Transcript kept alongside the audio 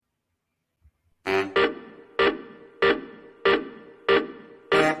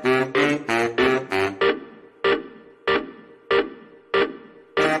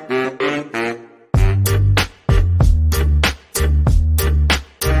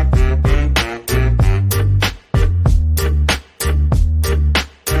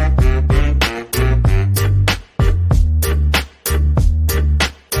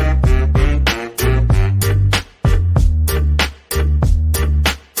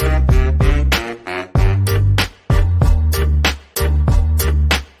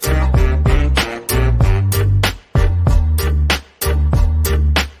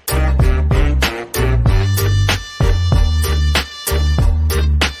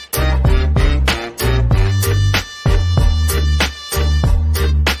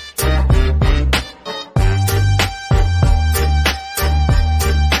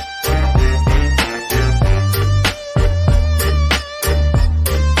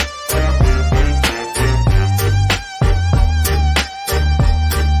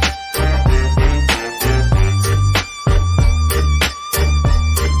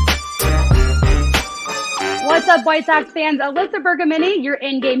up, White Sox fans? Alyssa Bergamini, your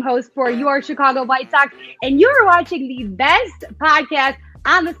in-game host for your Chicago White Sox, and you are watching the best podcast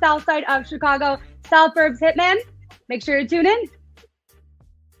on the south side of Chicago, South Burbs Hitmen. Make sure to tune in.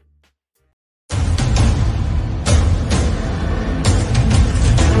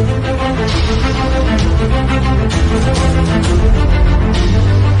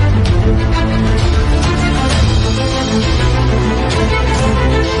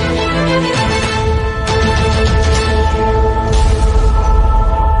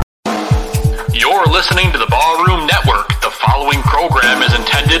 You're listening to the Ballroom Network. The following program is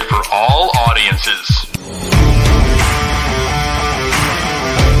intended for all audiences.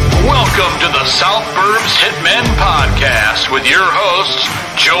 Welcome to the South Burbs Hitmen Podcast with your hosts,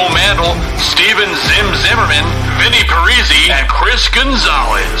 Joe Mandel, Steven Zim Zimmerman, Vinny Parisi, and Chris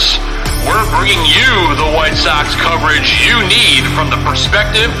Gonzalez. We're bringing you the White Sox coverage you need from the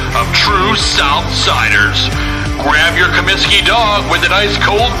perspective of true Southsiders. Grab your Comiskey dog with an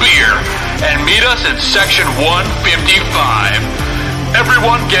ice-cold beer and meet us in section 155.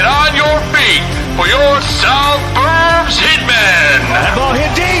 Everyone get on your feet for your South Burbs Hitmen. That ball hit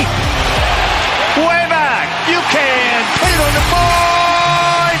deep. Way back. You can put it on the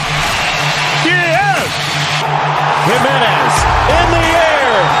board. Yes. Jimenez in the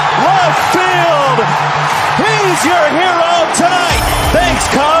air. Left field. He's your hero tonight. Thanks,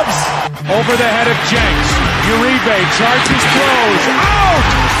 Cubs. Over the head of Jenks. Uribe charges, throws. Out!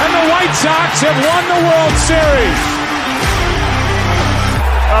 And the White Sox have won the World Series.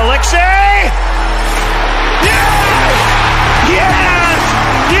 Alexei! Yes! Yes!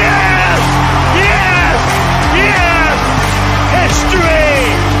 Yes! Yes! Yes!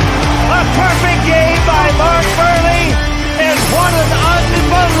 History! A perfect game by Mark Buehrle, and what an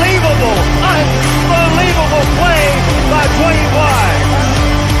unbelievable play by 21.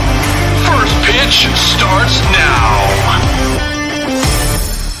 First pitch starts now.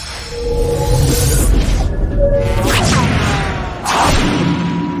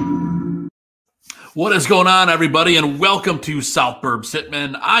 What is going on, everybody, and welcome to South Burbs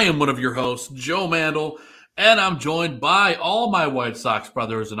Hitmen. I am one of your hosts, Joe Mandel, and I'm joined by all my White Sox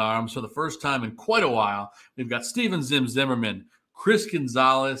brothers in arms for the first time in quite a while. We've got Steven Zim Zimmerman, Chris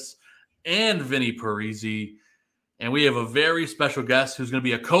Gonzalez, and Vinny Parisi. And we have a very special guest who's going to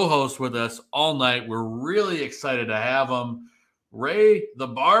be a co-host with us all night. We're really excited to have him. Ray the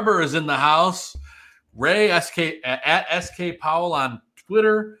Barber is in the house. Ray at SK Powell on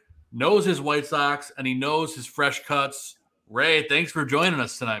Twitter knows his White Sox and he knows his fresh cuts. Ray, thanks for joining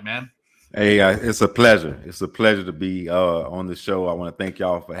us tonight, man. Hey, it's a pleasure. It's a pleasure to be on the show. I want to thank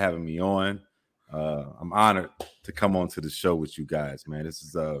y'all for having me on. I'm honored to come on to the show with you guys, man. This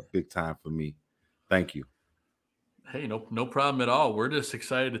is a big time for me. Thank you. Hey, no problem at all. We're just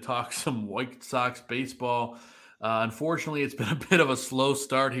excited to talk some White Sox baseball. Unfortunately, it's been a bit of a slow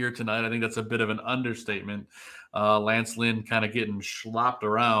start here tonight. I think that's a bit of an understatement. Lance Lynn kind of getting slopped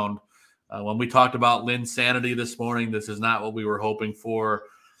around. When we talked about Lynn's sanity this morning, this is not what we were hoping for.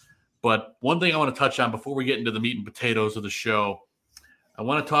 But one thing I want to touch on before we get into the meat and potatoes of the show, I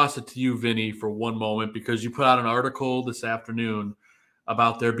want to toss it to you, Vinny, for one moment, because you put out an article this afternoon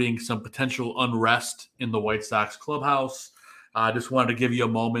about there being some potential unrest in the White Sox clubhouse. I just wanted to give you a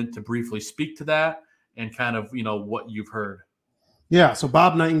moment to briefly speak to that and kind of, what you've heard. Yeah, so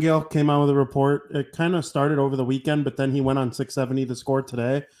Bob Nightingale came out with a report. It kind of started over the weekend, but then he went on 670 The Score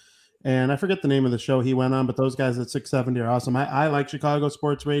today. And I forget the name of the show he went on, but those guys at 670 are awesome. I like Chicago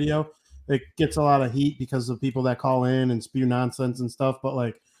sports radio. It gets a lot of heat because of people that call in and spew nonsense and stuff, but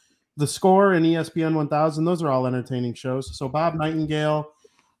like The Score and ESPN 1000, those are all entertaining shows. So Bob Nightingale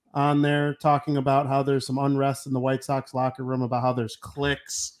on there talking about how there's some unrest in the White Sox locker room, about how there's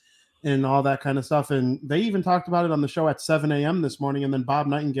cliques and all that kind of stuff. And they even talked about it on the show at 7 a.m. this morning. And then Bob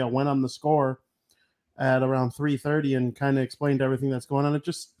Nightingale went on The Score at around 3:30 and kind of explained everything that's going on. It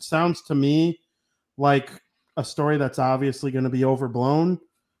just sounds to me like a story that's obviously going to be overblown,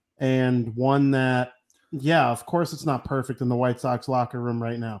 and one that, yeah, of course it's not perfect in the White Sox locker room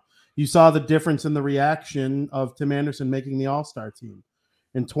right now. You saw the difference in the reaction of Tim Anderson making the All-Star team.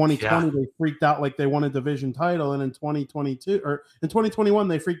 In 2020, They freaked out like they won a division title, and in 2021,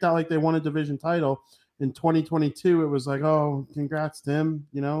 they freaked out like they won a division title. In 2022, it was like, oh, congrats, Tim.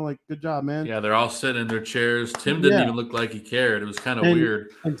 Good job, man. Yeah, they're all sitting in their chairs. Tim didn't even look like he cared. It was kind of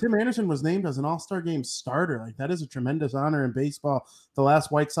weird. And Tim Anderson was named as an All-Star Game starter. Like, that is a tremendous honor in baseball. The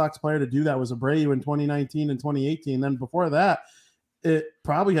last White Sox player to do that was Abreu in 2019 and 2018. Then before that, it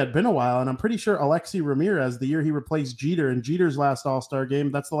probably had been a while, and I'm pretty sure Alexi Ramirez, the year he replaced Jeter in Jeter's last All-Star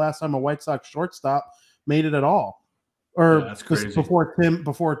game, that's the last time a White Sox shortstop made it at all. Or that's crazy.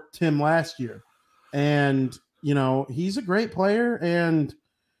 before Tim last year. And he's a great player, and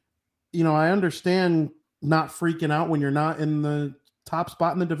I understand not freaking out when you're not in the top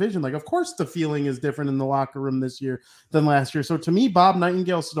spot in the division. Like, of course the feeling is different in the locker room this year than last year. So to me, Bob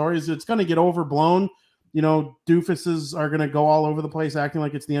Nightingale's story is it's going to get overblown. Doofuses are going to go all over the place acting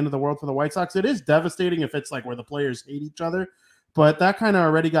like it's the end of the world for the White Sox. It is devastating if it's like where the players hate each other, but that kind of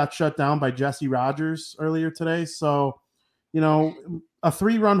already got shut down by Jesse Rogers earlier today. So, a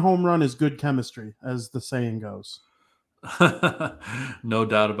 3-run home run is good chemistry, as the saying goes. No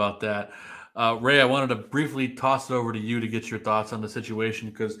doubt about that. Ray, I wanted to briefly toss it over to you to get your thoughts on the situation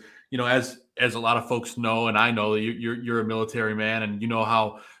because, as a lot of folks know, and I know that you're a military man, and you know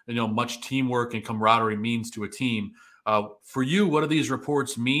how much teamwork and camaraderie means to a team. For you, what do these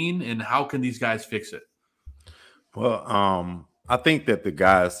reports mean, and how can these guys fix it? Well, I think that the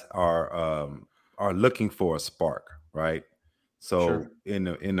guys are looking for a spark, right? So Sure.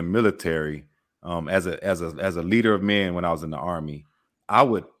 in the military, as a leader of men when I was in the Army, I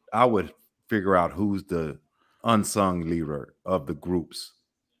would figure out who's the unsung leader of the groups,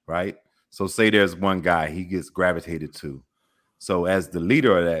 right? So say there's one guy he gets gravitated to. So as the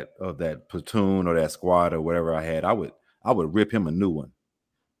leader of that platoon or that squad or whatever I had, I would rip him a new one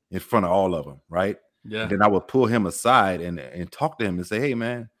in front of all of them, right? Yeah. And then I would pull him aside and talk to him and say, hey,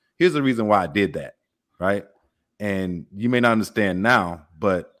 man, here's the reason why I did that, right? And you may not understand now,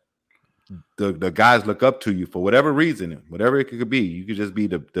 but the guys look up to you for whatever reason, whatever it could be. You could just be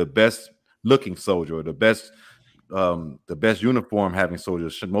the best looking soldier or the best uniform having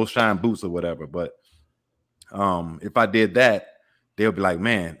soldiers, most shine boots or whatever. But if I did that, they'll be like,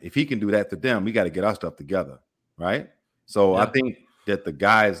 man, if he can do that to them, we got to get our stuff together, right? So Yeah. I think that the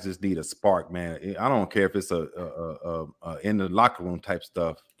guys just need a spark, man. I don't care if it's a in the locker room type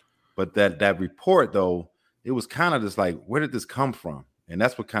stuff, but that report though, it was kind of just like, where did this come from? And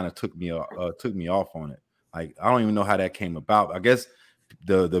that's what kind of took me off on it. Like, I don't even know how that came about. I guess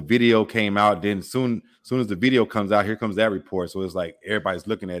the video came out. Then soon as the video comes out, here comes that report. So it's like everybody's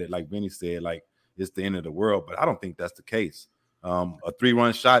looking at it, like Vinny said, like it's the end of the world. But I don't think that's the case. A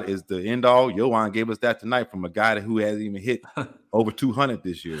 3-run shot is the end all. Yohan gave us that tonight from a guy who hasn't even hit over 200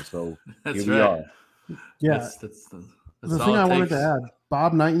 this year. So That's here we right. are. Yeah. That's The all thing it I wanted takes. to add,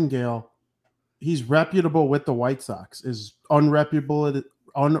 Bob Nightingale, he's reputable with the White Sox. As unreputable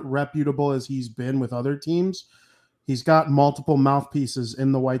as he's been with other teams, he's got multiple mouthpieces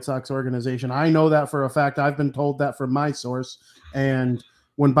in the White Sox organization. I know that for a fact. I've been told that from my source. And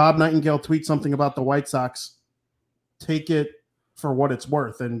when Bob Nightingale tweets something about the White Sox, take it for what it's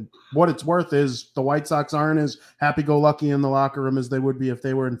worth. And what it's worth is the White Sox aren't as happy-go-lucky in the locker room as they would be if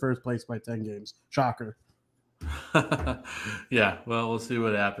they were in first place by 10 games. Shocker. Yeah, well, we'll see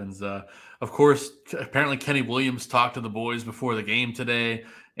what happens. Of course, apparently Kenny Williams talked to the boys before the game today,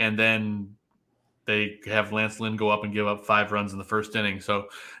 and then they have Lance Lynn go up and give up 5 runs in the first inning. So,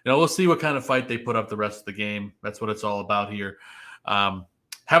 we'll see what kind of fight they put up the rest of the game. That's what it's all about here.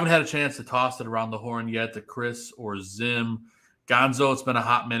 Haven't had a chance to toss it around the horn yet to Chris or Zim. Gonzo, it's been a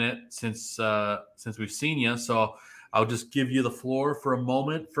hot minute since we've seen you, so I'll just give you the floor for a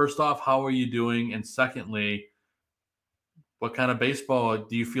moment. First off, how are you doing? And secondly, what kind of baseball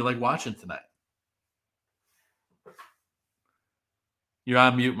do you feel like watching tonight? You're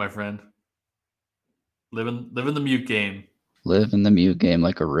on mute, my friend. Living the mute game. Live in the mute game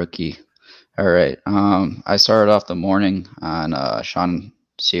like a rookie. All right. I started off the morning on Sean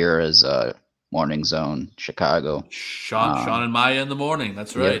Sierra's Morning Zone Chicago. Sean and Maya in the morning.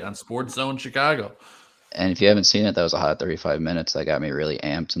 That's right, on Sports Zone Chicago. And if you haven't seen it, that was a hot 35 minutes. That got me really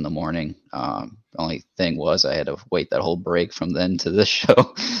amped in the morning. The only thing was I had to wait that whole break from then to this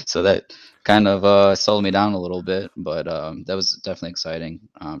show. So that kind of slowed me down a little bit. But that was definitely exciting.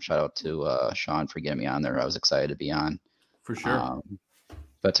 Shout out to Sean for getting me on there. I was excited to be on. For sure.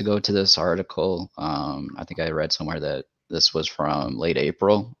 But to go to this article, I think I read somewhere that this was from late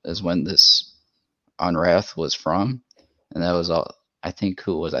April is when this unwrath was from. And that was all. I think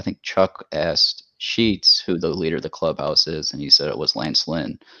Chuck asked Sheets who the leader of the clubhouse is, and he said it was Lance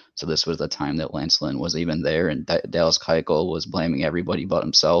Lynn. So this was the time that Lance Lynn was even there, and Dallas Keuchel was blaming everybody but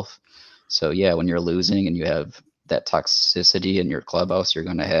himself. So yeah, when you're losing and you have that toxicity in your clubhouse, you're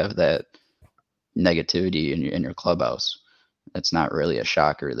going to have that negativity in your clubhouse. It's not really a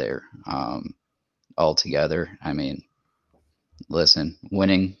shocker there altogether. I mean, listen,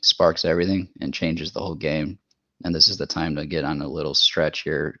 winning sparks everything and changes the whole game. And this is the time to get on a little stretch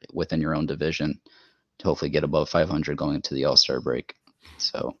here within your own division to hopefully get above 500 going into the All-Star break.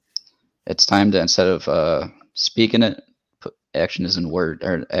 So it's time to, instead of speaking it, put action is in word,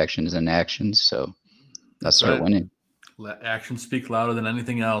 or action is in actions. So let's start winning. Let actions speak louder than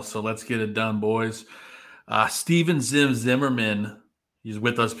anything else. So let's get it done, boys. Steven Zim Zimmerman, he's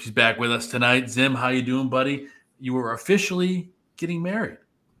with us. He's back with us tonight. Zim, how you doing, buddy? You were officially getting married.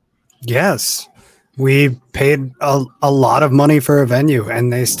 Yes. We paid a lot of money for a venue,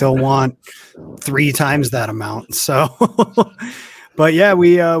 and they still want 3 times that amount. So, but yeah,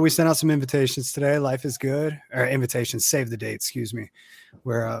 we sent out some invitations today. Life is good. Or invitations, save the date. Excuse me.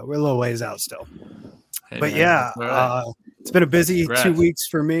 We're a little ways out still. Hey, but man. yeah, Right. It's been a busy Congrats. 2 weeks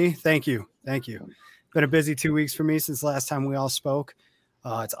for me. Thank you. Been a busy 2 weeks for me since last time we all spoke.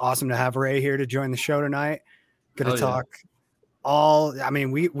 It's awesome to have Ray here to join the show tonight. Going to talk.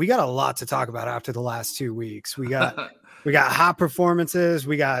 We got a lot to talk about after the last 2 weeks. We got hot performances,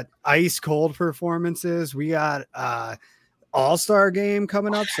 we got ice cold performances, we got all-star game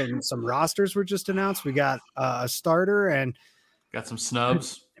coming up. Some rosters were just announced. We got a starter and got some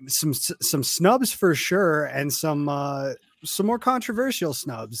snubs. Some snubs for sure, and some more controversial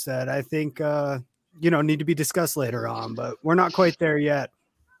snubs that I think need to be discussed later on, but we're not quite there yet.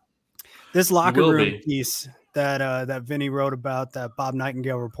 This locker room piece that Vinny wrote about, that Bob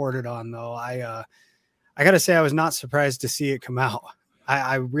Nightingale reported on, though, I gotta say I was not surprised to see it come out.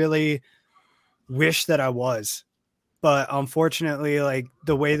 I really wish that I was, but unfortunately, like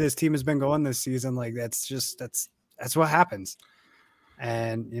the way this team has been going this season, like that's what happens.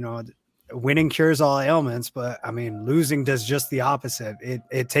 And winning cures all ailments, but I mean losing does just the opposite.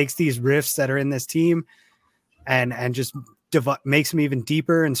 It takes these rifts that are in this team and just makes them even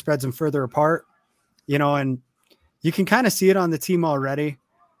deeper and spreads them further apart. And you can kind of see it on the team already,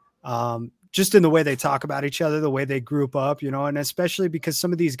 just in the way they talk about each other, the way they group up, and especially because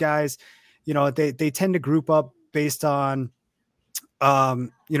some of these guys, they tend to group up based on,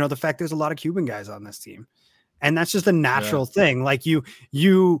 the fact there's a lot of Cuban guys on this team. And that's just a natural thing. Like you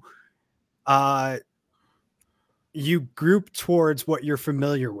group towards what you're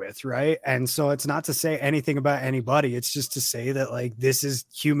familiar with. Right. And so it's not to say anything about anybody. It's just to say that like, this is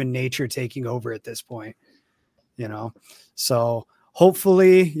human nature taking over at this point, so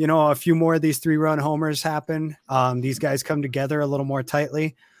hopefully, a few more of these 3-run homers happen. These guys come together a little more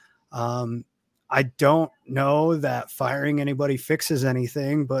tightly. I don't know that firing anybody fixes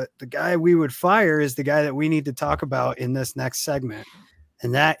anything, but the guy we would fire is the guy that we need to talk about in this next segment.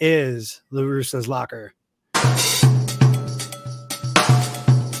 And that is La Russa's locker.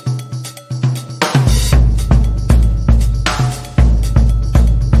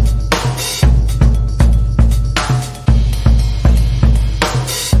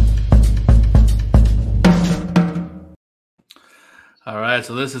 All right,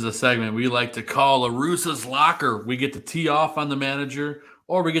 so this is a segment we like to call La Russa's Locker. We get to tee off on the manager,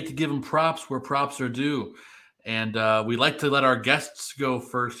 or we get to give him props where props are due. And we like to let our guests go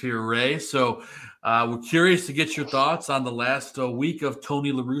first here, Ray. So we're curious to get your thoughts on the last week of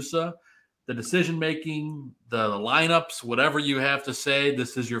Tony La Russa, the decision-making, the lineups, whatever you have to say.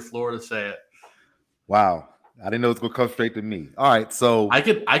 This is your floor to say it. Wow. I didn't know it was going to come straight to me. All right, so I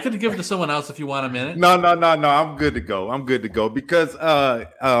could give it to someone else if you want a minute. No. I'm good to go because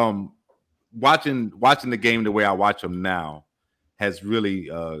watching the game the way I watch them now has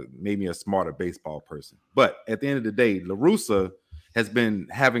really made me a smarter baseball person. But at the end of the day, La Russa has been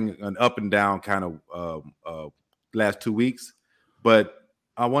having an up and down kind of last 2 weeks. But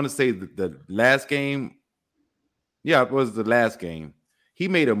I want to say that the last game, it was the last game. He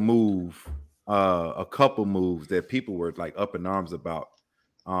made a move. A couple moves that people were like up in arms about.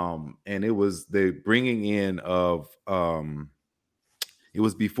 And it was the bringing in of it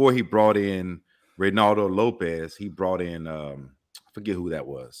was before he brought in Reynaldo Lopez. He brought in I forget who that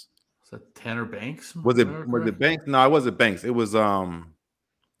was. Was that Tanner Banks? Was it Banks? No, it wasn't Banks. It was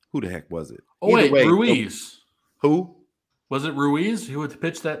who the heck was it? Oh, wait, Ruiz. Who? Was it Ruiz who would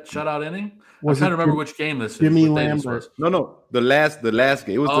pitch that shutout inning? Was I'm trying to remember which game this is. Jimmy Lambert. No. The last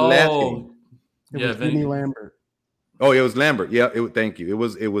game. It was the last game. It was Jimmy Lambert. Oh, it was Lambert. Yeah, thank you. It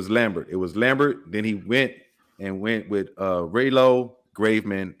was Lambert. It was Lambert. Then he went with Raylo,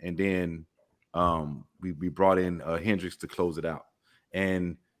 Graveman, and then we brought in Hendricks to close it out.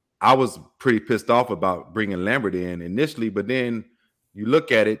 And I was pretty pissed off about bringing Lambert in initially, but then you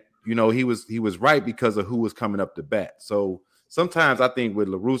look at it, he was right because of who was coming up to bat. So sometimes I think with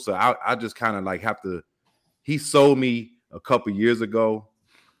La Russa, I just kind of like have to. He sold me a couple years ago,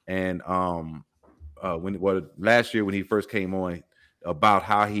 and last year when he first came on, about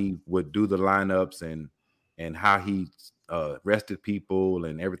how he would do the lineups and how he rested people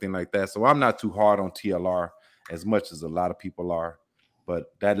and everything like that. So I'm not too hard on TLR as much as a lot of people are,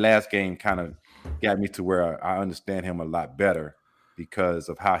 but that last game kind of got me to where I understand him a lot better because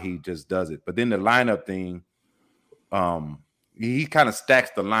of how he just does it. But then the lineup thing, he kind of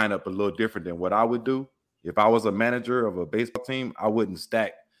stacks the lineup a little different than what I would do. If I was a manager of a baseball team, I wouldn't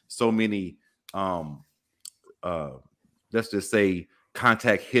stack so many, let's just say,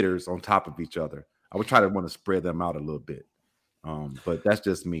 contact hitters on top of each other. I would try to want to spread them out a little bit. But that's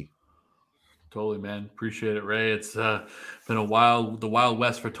just me. Totally, man. Appreciate it, Ray. It's been the Wild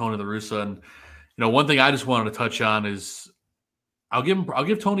West for Tony La Russa. And, one thing I just wanted to touch on is I'll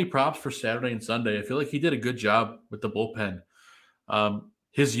give Tony props for Saturday and Sunday. I feel like he did a good job with the bullpen.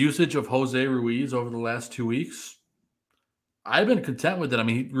 His usage of Jose Ruiz over the last 2 weeks, I've been content with it. I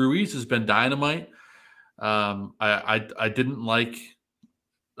mean, Ruiz has been dynamite. I didn't like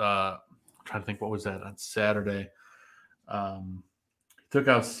I'm trying to think, what was that on Saturday? Took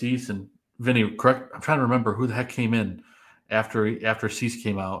out Cease and Vinny, correct? I'm trying to remember who the heck came in after Cease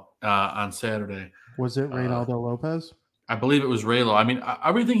came out on Saturday. Was it Reynaldo Lopez? I believe it was Raylo. I mean,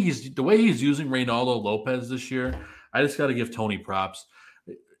 everything the way he's using Reynaldo Lopez this year, I just got to give Tony props.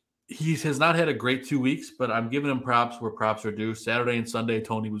 He has not had a great 2 weeks, but I'm giving him props where props are due. Saturday and Sunday,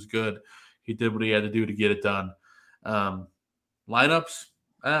 Tony was good. He did what he had to do to get it done. Lineups,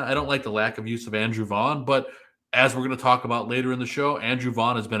 I don't like the lack of use of Andrew Vaughn, but as we're going to talk about later in the show, Andrew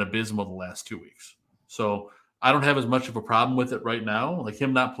Vaughn has been abysmal the last 2 weeks. So I don't have as much of a problem with it right now. Like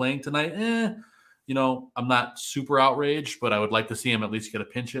him not playing tonight, I'm not super outraged, but I would like to see him at least get a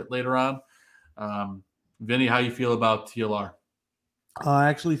pinch hit later on. Vinny, how you feel about TLR? I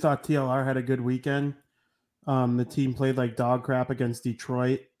actually thought TLR had a good weekend. The team played like dog crap against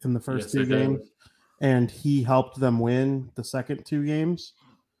Detroit in the first two games, and he helped them win the second 2 games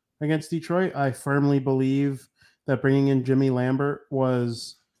against Detroit. I firmly believe that bringing in Jimmy Lambert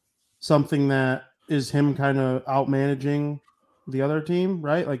was something that is him kind of out-managing the other team,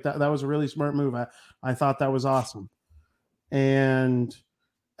 right? Like that was a really smart move. I thought that was awesome. And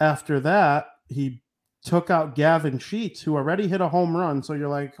after that, he took out Gavin Sheets, who already hit a home run. So you're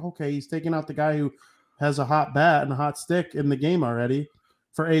like, okay, he's taking out the guy who has a hot bat and a hot stick in the game already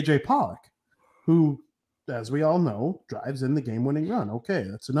for AJ Pollock, who, as we all know, drives in the game-winning run. Okay,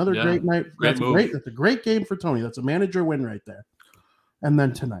 that's another great night. That's a great game for Tony. That's a manager win right there. And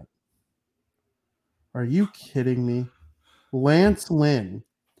then tonight, are you kidding me? Lance Lynn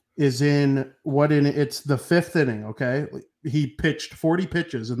is it's the 5th inning. Okay, he pitched 40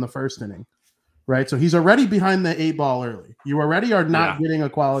 pitches in the first inning, right? So he's already behind the 8 ball early. You already are not getting a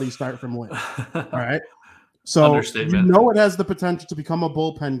quality start from Lynn. All right, so it has the potential to become a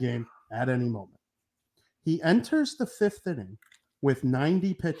bullpen game at any moment. He enters the 5th inning with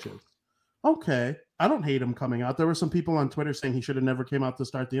 90 pitches. Okay, I don't hate him coming out. There were some people on Twitter saying he should have never came out to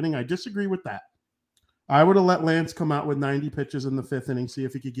start the inning. I disagree with that. I would have let Lance come out with 90 pitches in the 5th inning, see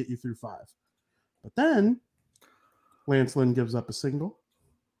if he could get you through 5. But then Lance Lynn gives up a single.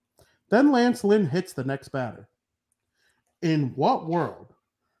 Then Lance Lynn hits the next batter. In what world,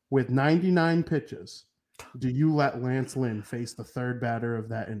 with 99 pitches, do you let Lance Lynn face the 3rd batter of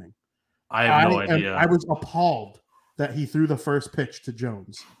that inning? I have no idea. I was appalled that he threw the first pitch to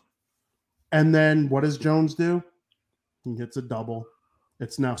Jones. And then what does Jones do? He gets a double.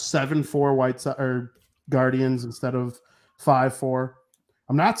 It's now 7-4 White Sox or Guardians instead of 5-4.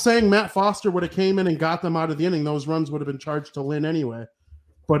 I'm not saying Matt Foster would have came in and got them out of the inning. Those runs would have been charged to Lynn anyway.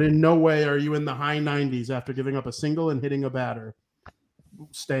 But in no way are you in the high 90s after giving up a single and hitting a batter,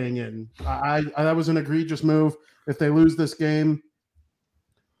 staying in. That was an egregious move. If they lose this game,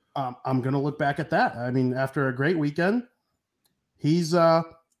 I'm going to look back at that. I mean, after a great weekend, he had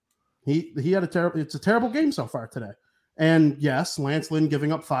it's a terrible game so far today. And yes, Lance Lynn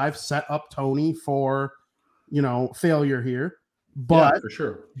giving up 5 set up Tony for, failure here. But for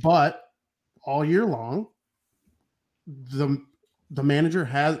sure. But all year long, the manager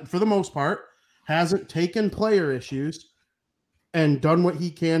has, for the most part, hasn't taken player issues and done what he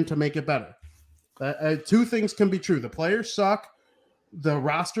can to make it better. 2 things can be true. The players suck. The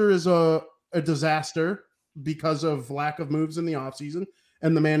roster is a disaster because of lack of moves in the offseason,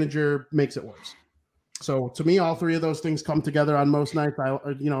 and the manager makes it worse. So to me, all 3 of those things come together on most nights.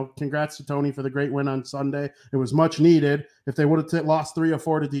 Congrats to Tony for the great win on Sunday. It was much needed. If they would have lost 3 or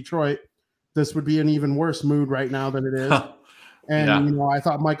 4 to Detroit, this would be an even worse mood right now than it is. And, I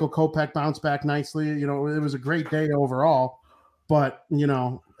thought Michael Kopech bounced back nicely. It was a great day overall. But,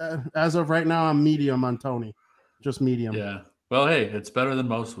 as of right now, I'm medium on Tony. Just medium. Yeah. Well, hey, it's better than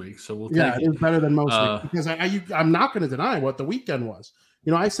most weeks, so we'll take it. Yeah, it's better than most weeks because I'm not going to deny what the weekend was.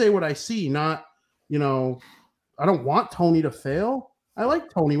 I say what I see, not, I don't want Tony to fail. I like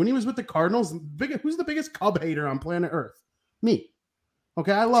Tony. When he was with the Cardinals, who's the biggest Cub hater on planet Earth? Me.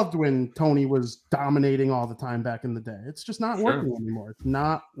 Okay, I loved when Tony was dominating all the time back in the day. It's just not working anymore. It's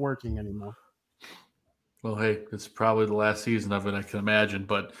not working anymore. Well, hey, it's probably the last season of it, I can imagine.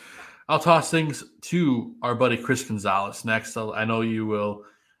 But I'll toss things to our buddy Chris Gonzalez next. I know you will.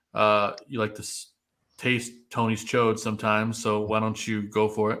 You like to taste Tony's chode sometimes, so why don't you go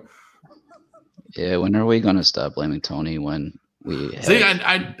for it? Yeah, when are we gonna stop blaming Tony when we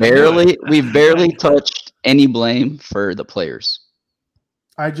I barely touched any blame for the players?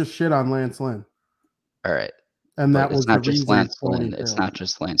 I just shit on Lance Lynn. All right. And that but was it's not the just reason Lance Tony Lynn. failed. It's not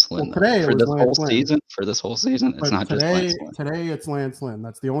just Lance Lynn. Well, today for it this was whole Lance Lynn. season. For this whole season, it's But not just Lance Lynn. Today it's Lance Lynn.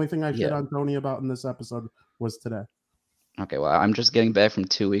 That's the only thing I shit Yeah. on Tony about in this episode was today. Okay, well, I'm just getting back from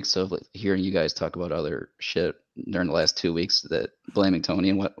 2 weeks of hearing you guys talk about other shit during the last 2 weeks, that blaming Tony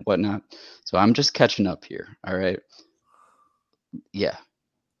and whatnot. So I'm just catching up here. All right. Yeah.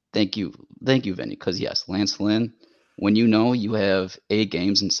 Thank you, Vinny. Because yes, Lance Lynn, when you know you have 8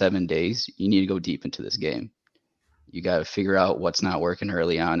 games in 7 days, you need to go deep into this game. You got to figure out what's not working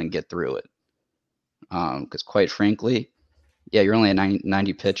early on and get through it. Because quite frankly, yeah, you're only at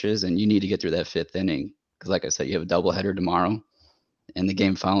 90 pitches, and you need to get through that 5th inning. Because like I said, you have a doubleheader tomorrow and the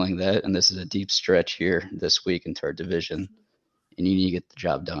game following that. And this is a deep stretch here this week into our division, and you need to get the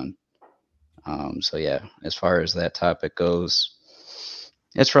job done. So yeah, as far as that topic goes,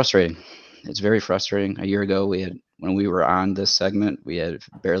 it's frustrating. It's very frustrating. A year ago, when we were on this segment, we had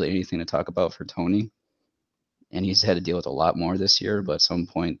barely anything to talk about for Tony, and he's had to deal with a lot more this year. But at some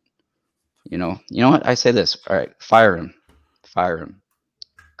point, you know what? I say this. All right, fire him.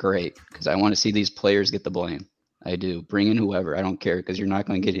 Great, because I want to see these players get the blame. I do. Bring in whoever. I don't care, because you're not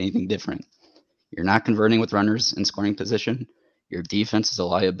going to get anything different. You're not converting with runners in scoring position. Your defense is a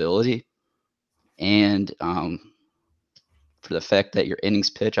liability. And for the fact that your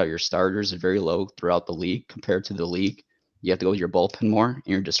innings pitch out your starters is very low throughout the league compared to the league, you have to go with your bullpen more, and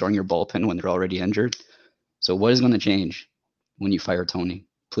you're destroying your bullpen when they're already injured. So what is going to change when you fire Tony?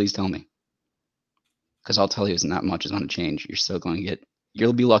 Please tell me. Because I'll tell you, it's not much is going to change.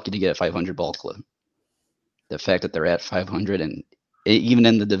 You'll be lucky to get a 500 ball club. The fact that they're at 500 and even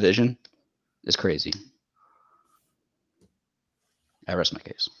in the division is crazy. I rest my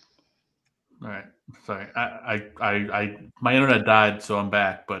case. All right. Sorry. I my internet died, so I'm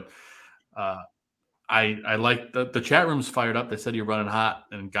back. But I like the chat room's fired up. They said you're running hot,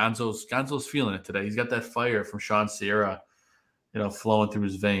 and Gonzo's feeling it today. He's got that fire from Sean Sierra, flowing through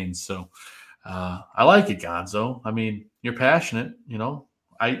his veins. So I like it, Gonzo. I mean, you're passionate.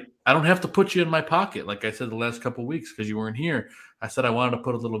 I don't have to put you in my pocket, like I said the last couple of weeks, because you weren't here. I said I wanted to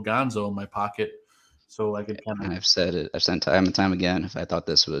put a little Gonzo in my pocket so I could kind of. I've said it. I've said time and time again. If I thought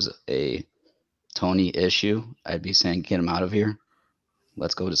this was a Tony issue, I'd be saying, get him out of here.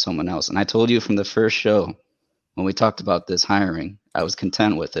 Let's go to someone else. And I told you from the first show when we talked about this hiring, I was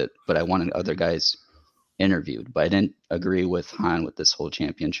content with it, but I wanted other guys interviewed. But I didn't agree with Han with this whole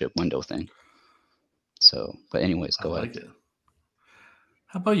championship window thing. So, but anyways, go ahead. It.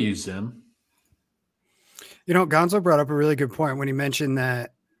 How about you, Zim? Gonzo brought up a really good point when he mentioned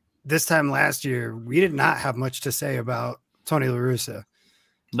that this time last year, we did not have much to say about Tony La Russa.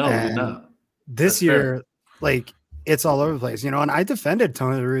 No, we did not. This That's year, fair. It's all over the place, and I defended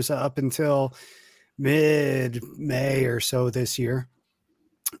Tony La Russa up until mid-May or so this year.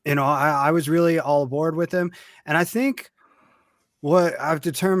 I was really all aboard with him. And I think what I've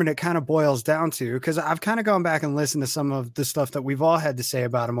determined it kind of boils down to, because I've kind of gone back and listened to some of the stuff that we've all had to say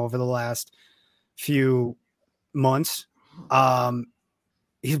about him over the last few months.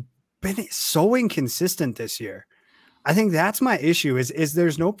 He's been so inconsistent this year. I think that's my issue is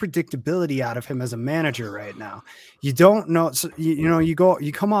there's no predictability out of him as a manager right now. You don't know. So,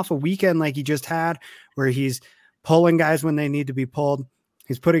 you come off a weekend like he just had where he's pulling guys when they need to be pulled.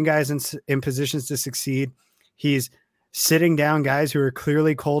 He's putting guys in positions to succeed. He's sitting down guys who are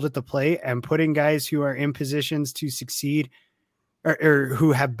clearly cold at the plate and putting guys who are in positions to succeed or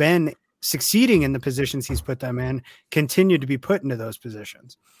who have been succeeding in the positions he's put them in, continue to be put into those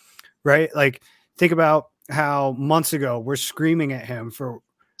positions, right? Like, think about how months ago we're screaming at him a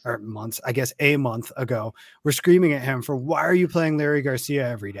month ago, we're screaming at him for, why are you playing Larry Garcia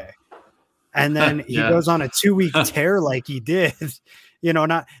every day? And then he goes on a 2-week tear like he did,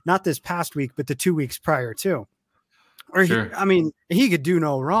 not this past week, but the 2 weeks prior to. Or sure. He could do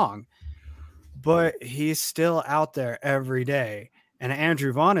no wrong, but he's still out there every day. And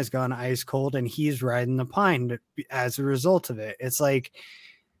Andrew Vaughn has gone ice cold, and he's riding the pine as a result of it. It's like,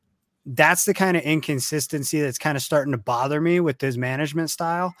 that's the kind of inconsistency that's kind of starting to bother me with his management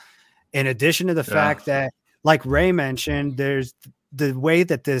style. In addition to the fact that, like Ray mentioned, there's the way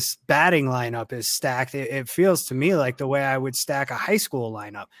that this batting lineup is stacked. It feels to me like the way I would stack a high school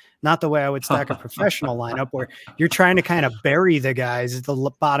lineup, not the way I would stack a professional lineup, where you're trying to kind of bury the guys at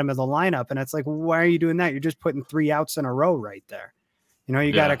the bottom of the lineup. And it's like, why are you doing that? You're just putting 3 outs in a row right there. You know,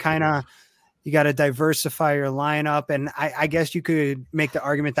 you got to diversify your lineup. And I guess you could make the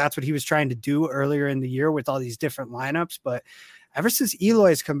argument that's what he was trying to do earlier in the year with all these different lineups. But ever since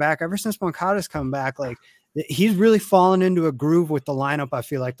Eloy's come back, ever since Moncada's come back, like he's really fallen into a groove with the lineup. I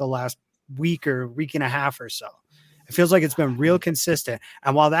feel like the last week or week and a half or so. It feels like it's been real consistent.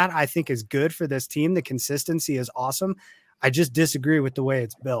 And while that I think is good for this team, the consistency is awesome. I just disagree with the way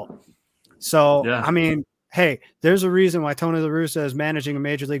it's built. So, I mean, hey, there's a reason why Tony La Russa is managing a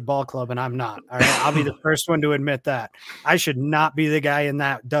major league ball club and I'm not. All right. I'll be the first one to admit that. I should not be the guy in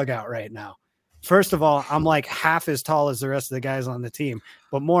that dugout right now. First of all, I'm like half as tall as the rest of the guys on the team.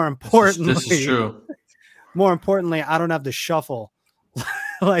 But more importantly, this is true. More importantly, I don't have the shuffle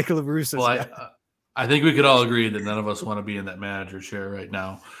like La Russa's got. I think we could all agree that none of us want to be in that manager chair right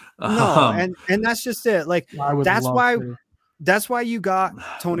now. No, and that's just it. Like that's why you got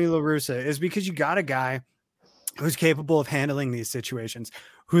Tony La Russa, is because you got a guy who's capable of handling these situations,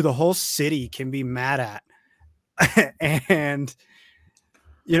 who the whole city can be mad at. And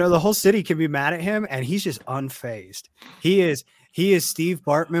you know, the whole city can be mad at him and he's just unfazed. He is Steve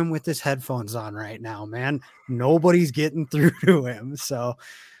Bartman with his headphones on right now, man. Nobody's getting through to him. So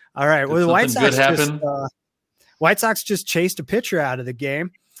all right. Well, the White Sox just chased a pitcher out of the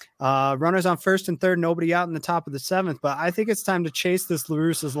game. Runners on first and third, nobody out in the top of the seventh. But I think it's time to chase this La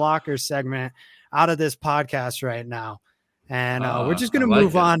Russa's Locker segment out of this podcast right now. And we're just going to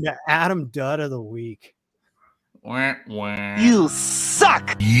move on to Adam Dudd of the Week. You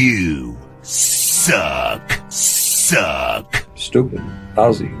suck. You suck. Stupid.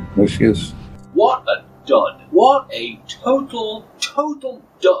 Lousy. No excuse. What a dud. What a total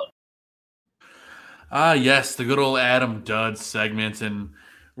dud. Yes, the good old Adam Dudd segment. And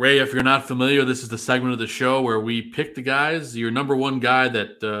Ray, if you're not familiar, this is the segment of the show where we pick the guys, your number one guy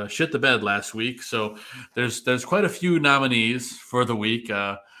that shit the bed last week. So there's quite a few nominees for the week.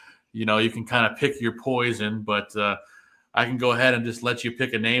 You know, you can kind of pick your poison, but I can go ahead and just let you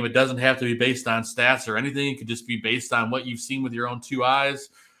pick a name. It doesn't have to be based on stats or anything. It could just be based on what you've seen with your own two eyes.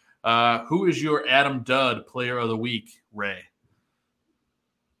 Who is your Adam Dudd player of the week, Ray?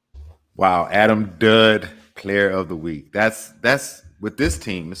 Wow, Adam Dudd player of the week. That's with this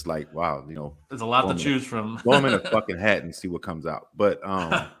team. It's like, wow, you know, there's a lot to choose from. Throw him in a fucking hat and see what comes out. But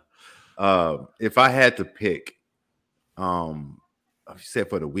if I had to pick, said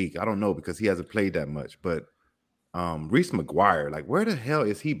for the week, I don't know because he hasn't played that much. But Reese McGuire, like, where the hell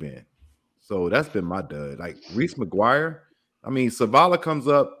has he been? So that's been my dud. Like Reese McGuire. I mean, Zavala comes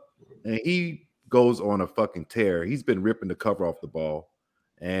up and he goes on a fucking tear. He's been ripping the cover off the ball,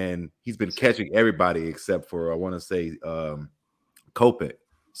 and he's been catching everybody except for, I want to say, Kopech.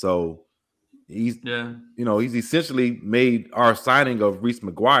 So he's essentially made our signing of Reese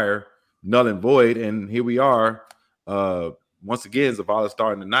McGuire null and void. And here we are. Once again, Zavala's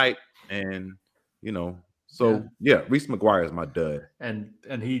starting tonight, and Reese McGuire is my dud. And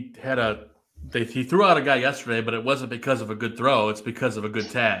he had he threw out a guy yesterday, but it wasn't because of a good throw. It's because of a good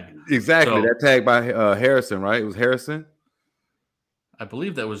tag. Exactly. So, that tag by Harrison, right? It was Harrison. I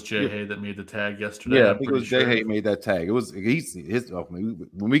believe that was Jay Hay that made the tag yesterday. Yeah, I think it was Jay Hay made that tag. It was his. When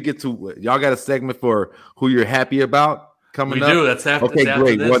we get to y'all got a segment for who you're happy about coming up. We do. That's after. Okay, that's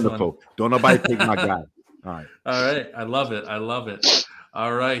great, after wonderful. One. Don't nobody take my guy. All right. All right. I love it.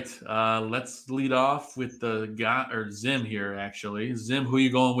 All right. Let's lead off with the guy or Zim here. Actually, Zim, who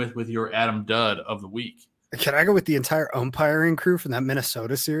you going with your Adam Dudd of the week? Can I go with the entire umpiring crew from that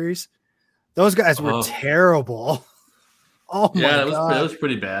Minnesota series? Those guys were terrible. Oh my God. That was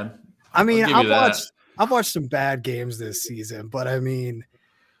pretty bad. I mean, I've watched some bad games this season, but I mean,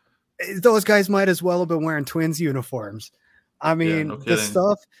 those guys might as well have been wearing Twins uniforms. I mean, the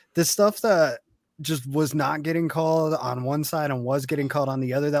stuff that just was not getting called on one side and was getting called on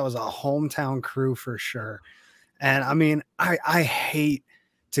the other, that was a hometown crew for sure. And I mean, I hate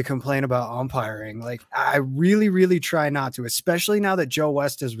to complain about umpiring. Like, I really, really try not to, especially now that Joe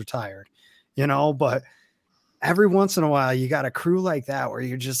West is retired, but every once in a while you got a crew like that where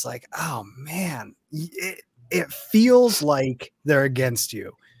you're just like, oh man, it feels like they're against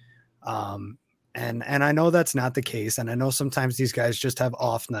you. And I know that's not the case. And I know sometimes these guys just have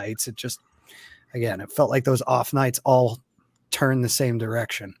off nights. It felt like those off nights all turn the same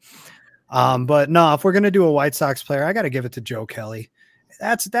direction. But no, if we're going to do a White Sox player, I got to give it to Joe Kelly.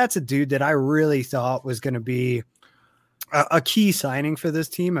 That's a dude that I really thought was going to be a key signing for this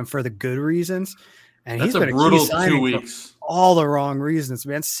team and for the good reasons. And that's he's been a brutal key signing 2 weeks. For all the wrong reasons,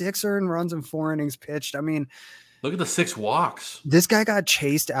 man. 6 earned runs and 4 innings pitched. I mean, Look at the 6 walks. This guy got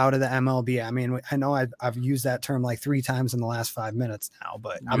chased out of the MLB. I mean, I know I've used that term like 3 times in the last 5 minutes now,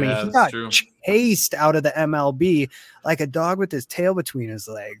 but I mean, he got chased out of the MLB like a dog with his tail between his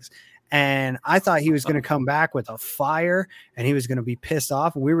legs. And I thought he was going to come back with a fire and he was going to be pissed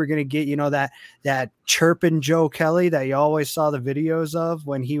off. We were going to get, that chirping Joe Kelly that you always saw the videos of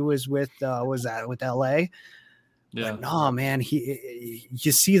when he was with, with LA? Yeah. But no, man,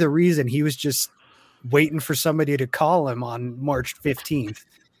 you see the reason he was just waiting for somebody to call him on March 15th.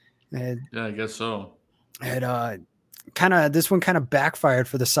 And, yeah, I guess so. And this one kind of backfired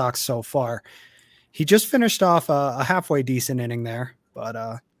for the Sox so far. He just finished off a halfway decent inning there,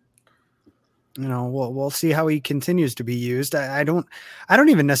 but we'll see how he continues to be used. I don't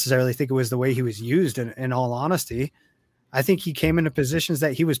even necessarily think it was the way he was used. In all honesty, I think he came into positions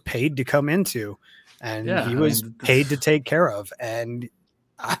that he was paid to come into, and he was paid to take care of. And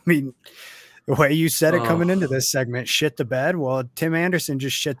I mean, the way you said it coming into this segment, shit the bed. Well, Tim Anderson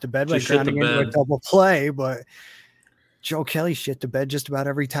just shit the bed by grounding into a double play, but Joe Kelly shit the bed just about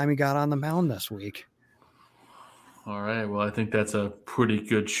every time he got on the mound this week. All right. Well, I think that's a pretty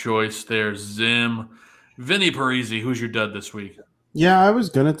good choice there, Zim. Vinny Parisi, who's your dud this week? Yeah, I was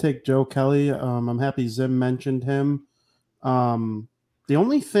going to take Joe Kelly. I'm happy Zim mentioned him. The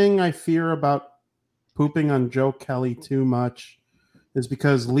only thing I fear about pooping on Joe Kelly too much is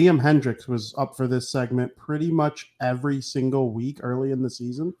because Liam Hendriks was up for this segment pretty much every single week early in the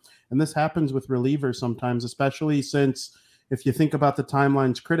season. And this happens with relievers sometimes, especially since if you think about the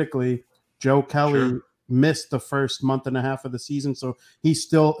timelines critically, Joe Kelly missed the first month and a half of the season. So it's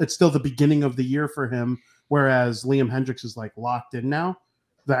still the beginning of the year for him. Whereas Liam Hendriks is like locked in now.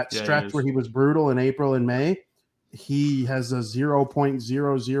 That stretch where he was brutal in April and May, he has a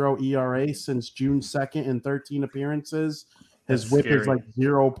 0.00 ERA since June 2nd in 13 appearances. His whip is like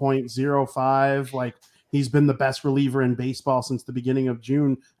 0.05. Like, he's been the best reliever in baseball since the beginning of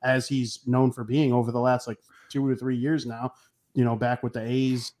June, as he's known for being over the last like 2 or 3 years now. Back with the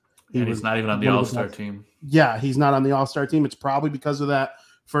A's. He's not even on the All-Star team. Yeah, he's not on the All-Star team. It's probably because of that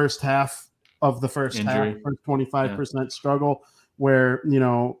first half of the first injury. Half, first 25% struggle, where,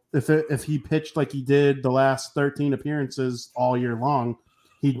 if he pitched like he did the last 13 appearances all year long,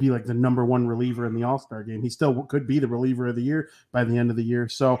 he'd be like the number 1 reliever in the All-Star game. He still could be the reliever of the year by the end of the year.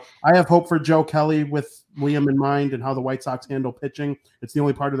 So I have hope for Joe Kelly with Liam in mind and how the White Sox handle pitching. It's the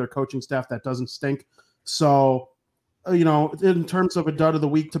only part of their coaching staff that doesn't stink. So, in terms of a dud of the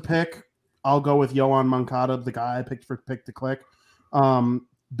week to pick, I'll go with Yoan Moncada, the guy I picked for Pick to Click.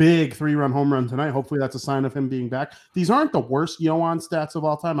 Big 3-run home run tonight. Hopefully that's a sign of him being back. These aren't the worst Yoan stats of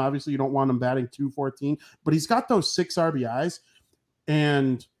all time. Obviously, you don't want him batting .214, but he's got those 6 RBIs.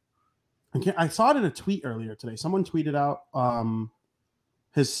 And I saw it in a tweet earlier today. Someone tweeted out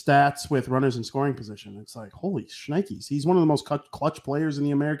his stats with runners in scoring position. It's like, holy shnikes. He's one of the most clutch players in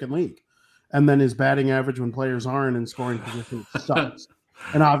the American League. And then his batting average when players aren't in scoring position sucks.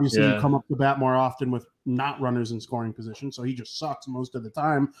 And obviously you come up to bat more often with not runners in scoring position. So he just sucks most of the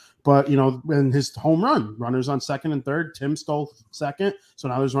time. But, and his home run, runners on second and third, Tim stole second. So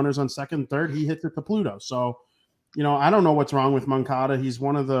now there's runners on second and third. He hits it to Pluto. So, I don't know what's wrong with Moncada. He's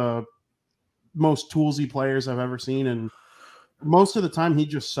one of the most toolsy players I've ever seen. And most of the time he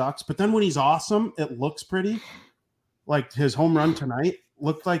just sucks. But then when he's awesome, it looks pretty. Like his home run tonight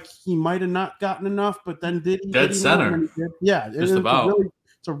looked like he might have not gotten enough, but then did he? Dead center. Yeah, just about.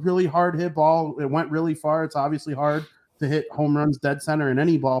 It's a really hard hit ball. It went really far. It's obviously hard to hit home runs dead center in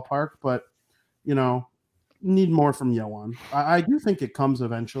any ballpark, but, need more from Yoan. I do think it comes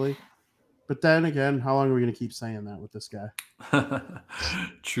eventually. But then again, how long are we going to keep saying that with this guy?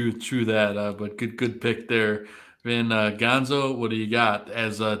 True that. But good pick there. Vin, Gonzo, what do you got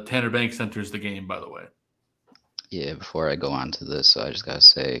as Tanner Banks enters the game, by the way? Yeah, before I go on to this, I just got to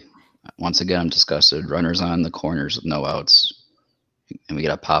say, once again, I'm disgusted. Runners on the corners with no outs. And we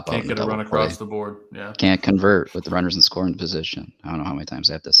got to pop out. Can't get a run across the board. Yeah. Can't convert with the runners in scoring position. I don't know how many times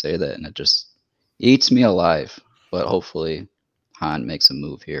I have to say that. And it just eats me alive. But hopefully Han makes a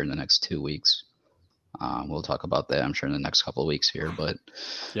move here in the next 2 weeks. We'll talk about that, I'm sure, in the next couple of weeks here. But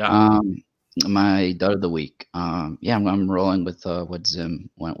my dud of the week. I'm rolling with what Zim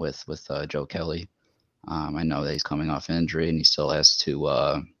went with Joe Kelly. I know that he's coming off injury and he still has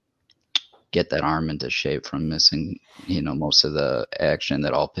to get that arm into shape from missing, most of the action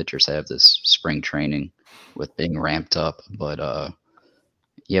that all pitchers have this spring training with being ramped up. But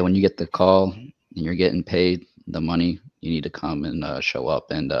when you get the call and you're getting paid the money, you need to come and show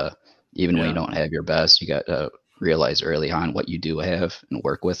up. And even when you don't have your best, you got to realize early on what you do have and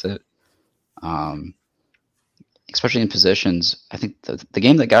work with it. Especially in positions. I think the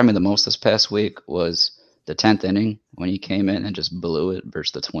game that got me the most this past week was the 10th inning when he came in and just blew it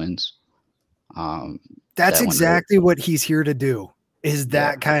versus the Twins. That's that exactly what he's here to do. Is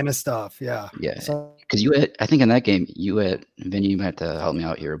that kind of stuff. Yeah. Yeah. So, because I think in that game, Vinny, you might have to help me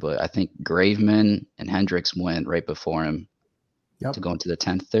out here, but I think Graveman and Hendricks went right before him to go into the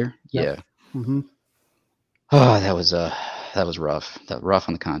 10th there. Yep. Yeah. Mm-hmm. Oh, that was rough. That rough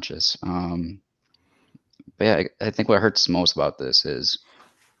on the conscience. But yeah, I think what hurts most about this is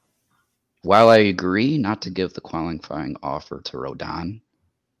while I agree not to give the qualifying offer to Rodon,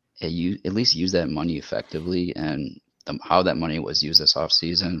 at least use that money effectively, and how that money was used this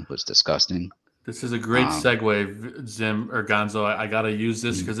offseason was disgusting. This is a great segue, Zim or Gonzo. I got to use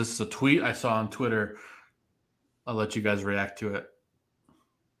this because this is a tweet I saw on Twitter. I'll let you guys react to it.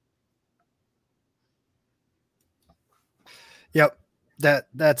 Yep.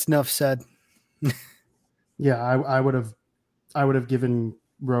 That's enough said. Yeah, I would have given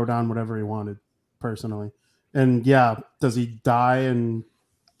Rodon whatever he wanted personally. And yeah, does he die in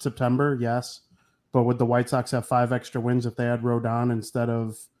September? Yes. But would the White Sox have 5 extra wins if they had Rodon instead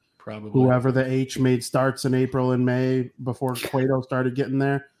of probably whoever the H made starts in April and May before Cueto started getting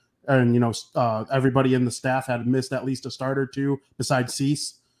there? And, everybody in the staff had missed at least a start or two besides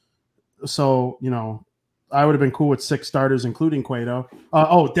Cease. So, I would have been cool with 6 starters, including Cueto.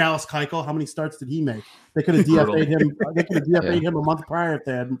 Dallas Keuchel, how many starts did he make? They could have DFA'd him. They could have DFA'd him a month prior if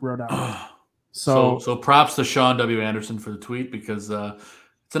they had Rodon. So props to Sean W. Anderson for the tweet because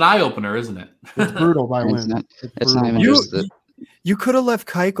it's an eye opener, isn't it? It's brutal by It's win. not even just the. You could have left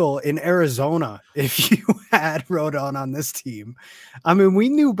Keuchel in Arizona if you had Rodon on this team. I mean, we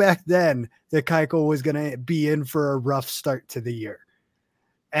knew back then that Keuchel was going to be in for a rough start to the year.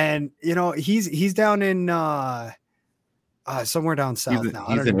 And, he's down in somewhere down south now.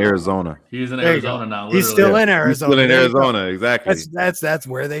 He's in Arizona. He's in Arizona now. He's still in Arizona. He's still in Arizona, exactly. That's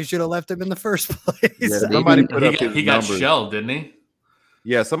where they should have left him in the first place. Yeah, somebody put up his he got numbers. shelled, didn't he?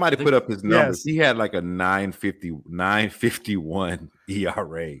 Yeah, somebody put up his numbers. Yes. He had like a 9.51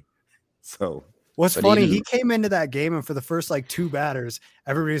 ERA. So what's funny, he came into that game and for the first 2 batters,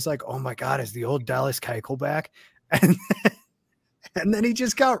 everybody's like, "Oh my God, is the old Dallas Keuchel back?" And then he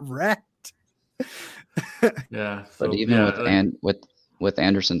just got wrecked. Yeah, But even with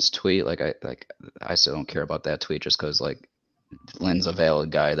Anderson's tweet, I still don't care about that tweet just because Lynn's a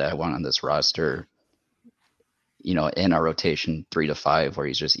valid guy that I want on this roster. In our rotation 3 to 5 where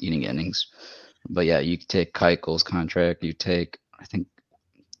he's just eating innings. But yeah, you take Keuchel's contract. You take, I think,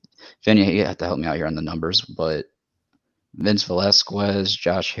 Vinny, you have to help me out here on the numbers, but Vince Velasquez,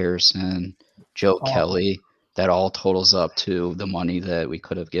 Josh Harrison, Joe Kelly, that all totals up to the money that we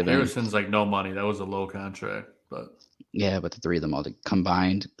could have given. Harrison's no money. That was a low contract, but yeah, but the 3 of them all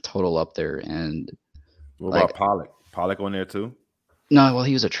combined total up there. And what about Pollock? Pollock on there too? No, well,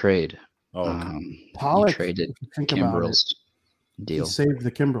 he was a trade. Oh, okay. Pollock, he traded think about Kimbrel's deal. He saved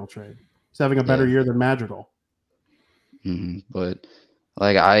the Kimbrel trade. He's having a better year than Madrigal. But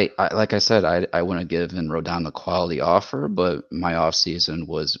like I said, I wouldn't have given Rodon the quality offer, but my offseason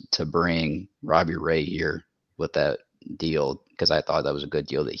was to bring Robbie Ray here with that deal because I thought that was a good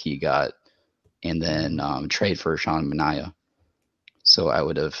deal that he got, and then trade for Sean Manaea. So I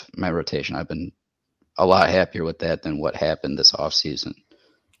would have my rotation. I've been a lot happier with that than what happened this offseason.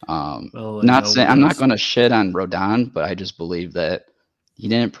 I'm not going to shit on Rodon, but I just believe that he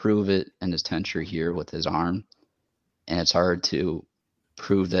didn't prove it in his tenure here with his arm, and it's hard to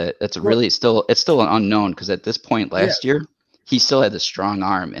prove that. It's still an unknown because at this point last year he still had the strong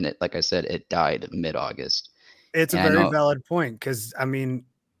arm, and it, like I said, it died mid-August. It's a very valid point because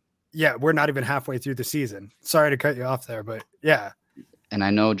we're not even halfway through the season. Sorry to cut you off there, but yeah. And I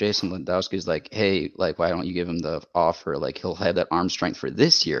know Jason Landowski's like, hey, why don't you give him the offer? He'll have that arm strength for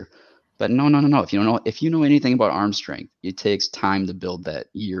this year. But no. If you know anything about arm strength, it takes time to build that,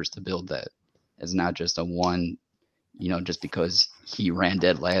 years to build that. It's not just a one, just because he ran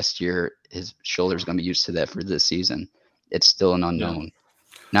dead last year, his shoulder's going to be used to that for this season. It's still an unknown. Yeah.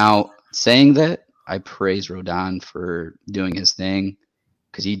 Now, saying that, I praise Rodon for doing his thing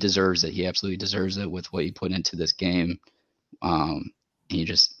because he deserves it. He absolutely deserves it with what he put into this game. He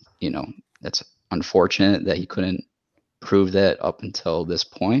just, that's unfortunate that he couldn't prove that up until this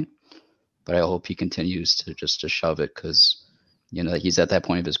point. But I hope he continues to shove it because, he's at that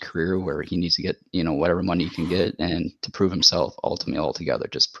point of his career where he needs to get, whatever money he can get and to prove himself ultimately altogether,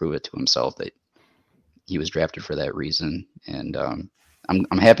 just prove it to himself that he was drafted for that reason. And I'm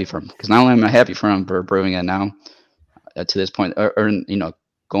happy for him because not only am I happy for him for proving it now to this point, or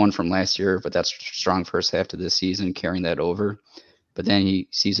going from last year, but that's strong first half to this season, carrying that over. But then he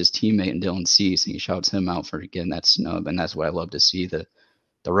sees his teammate in Dylan Cease, and he shouts him out for getting that snub, and that's what I love to see. The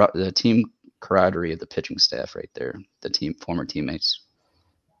team camaraderie of the pitching staff right there, the former teammates.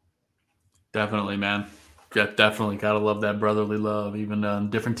 Definitely, man. Yeah, definitely gotta love that brotherly love, even on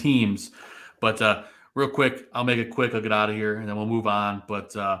different teams. But real quick, I'll make it quick. I'll get out of here, and then we'll move on.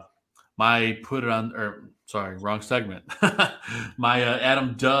 But wrong segment. My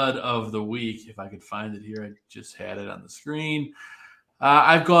Adam Dud of the week, if I could find it here. I just had it on the screen.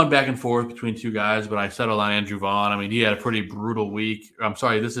 I've gone back and forth between two guys, but I settled on Andrew Vaughn. I mean, he had a pretty brutal week. I'm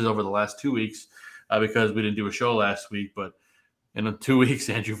sorry, this is over the last 2 weeks because we didn't do a show last week. But in 2 weeks,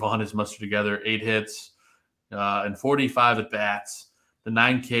 Andrew Vaughn has mustered together 8 hits and 45 at-bats. The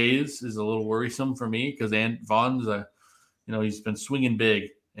 9 Ks is a little worrisome for me because Vaughn's, he's been swinging big.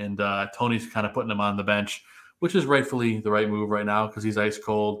 And Tony's kind of putting him on the bench, which is rightfully the right move right now because he's ice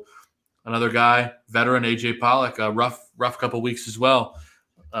cold. Another guy, veteran AJ Pollock, a rough couple weeks as well.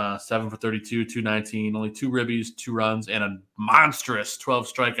 7 for 32, 219, only 2 ribbies, 2 runs, and a monstrous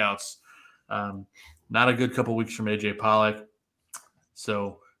 12 strikeouts. Not a good couple weeks from AJ Pollock.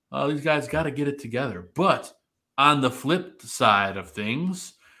 So these guys got to get it together. But on the flip side of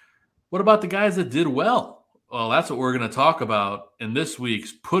things, what about the guys that did well? Well, that's what we're going to talk about in this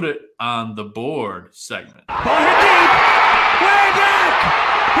week's Put It on the Board segment. Ball hit deep. Way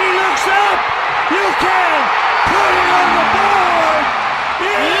back. He looks up. You can put it on the board.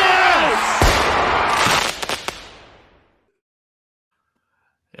 Yes!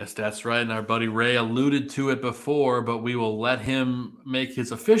 Yes, that's right. And our buddy Ray alluded to it before, but we will let him make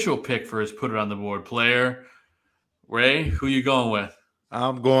his official pick for his Put It on the Board player. Ray, who you going with?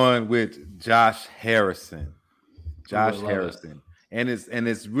 I'm going with Josh Harrison. Josh Harrison. And it's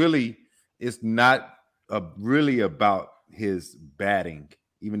not really about his batting,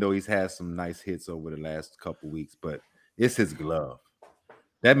 even though he's had some nice hits over the last couple weeks, but it's his glove.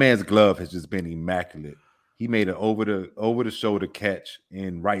 That man's glove has just been immaculate. He made an over the shoulder catch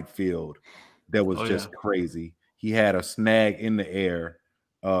in right field that was crazy. He had a snag in the air,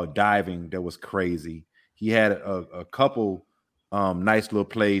 diving that was crazy. He had a couple nice little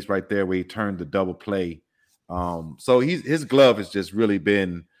plays right there where he turned the double play. So his glove has just really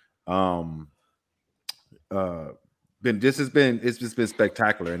been it's just been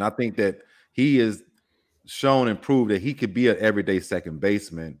spectacular. And I think that he has shown and proved that he could be an everyday second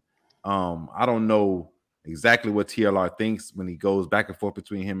baseman. I don't know exactly what TLR thinks when he goes back and forth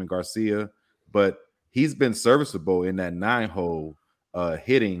between him and Garcia, but he's been serviceable in that 9-hole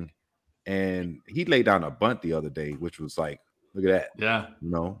hitting. And he laid down a bunt the other day, which was like, look at that. Yeah.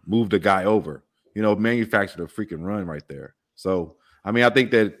 Move the guy over. Manufactured a freaking run right there. So, I mean, I think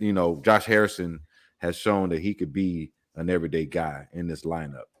that, Josh Harrison has shown that he could be an everyday guy in this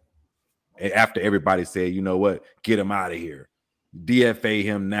lineup. After everybody said, you know what, get him out of here. DFA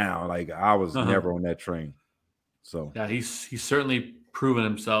him now. Like, I was never on that train. So, yeah, he's certainly proven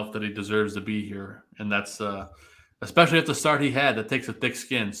himself that he deserves to be here. And that's especially at the start he had. That takes a thick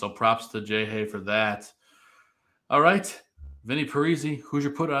skin. So props to Jay Hay for that. All right. Vinny Parisi, who's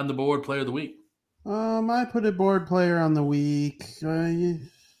your Put It on the Board player of the week? I put a board player on the week. I'm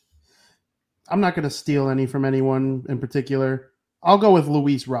not going to steal any from anyone in particular. I'll go with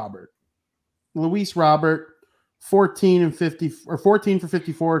Luis Robert. Luis Robert, 14 for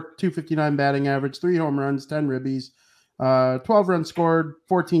 54, 259 batting average, 3 home runs, 10 ribbies, 12 runs scored,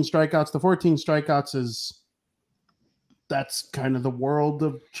 14 strikeouts. The 14 strikeouts that's kind of the world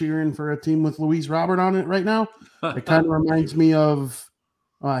of cheering for a team with Luis Robert on it right now. It kind of reminds me of,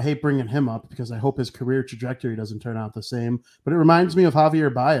 I hate bringing him up because I hope his career trajectory doesn't turn out the same, but it reminds me of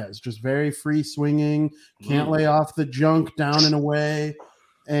Javier Baez, just very free swinging, can't lay off the junk down and away.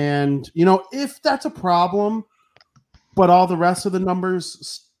 And, if that's a problem, but all the rest of the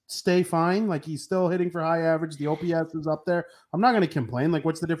numbers stay fine, like he's still hitting for high average, the OPS is up there, I'm not going to complain. Like,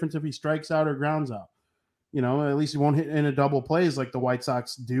 what's the difference if he strikes out or grounds out? At least he won't hit in a double plays like the White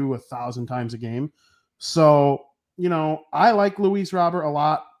Sox do 1,000 times a game. So, I like Luis Robert a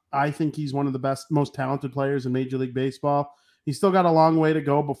lot. I think he's one of the best, most talented players in Major League Baseball. He's still got a long way to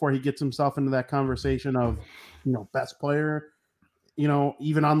go before he gets himself into that conversation of, best player,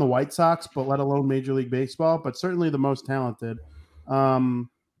 even on the White Sox, but let alone Major League Baseball, but certainly the most talented.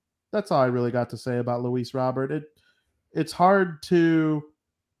 That's all I really got to say about Luis Robert. It's hard to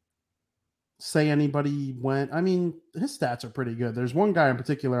say anybody went. I mean, his stats are pretty good. There's one guy in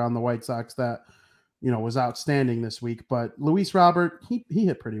particular on the White Sox that, was outstanding this week, but Luis Robert, he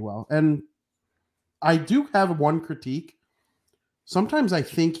hit pretty well. And I do have one critique. Sometimes I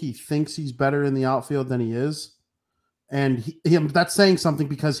think he thinks he's better in the outfield than he is. And that's saying something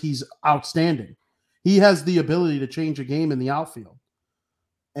because he's outstanding. He has the ability to change a game in the outfield.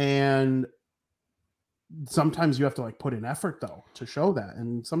 And sometimes you have to like put in effort though to show that.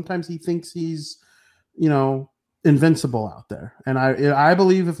 And sometimes he thinks he's, invincible out there. And I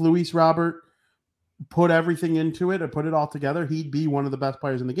believe if Luis Robert put everything into it and put it all together, he'd be one of the best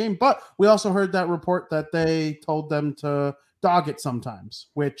players in the game. But we also heard that report that they told them to dog it sometimes,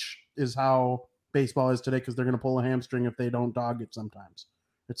 which is how baseball is today, because they're going to pull a hamstring if they don't dog it sometimes.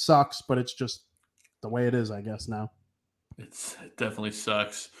 It sucks, but it's just the way it is, I guess, now. It definitely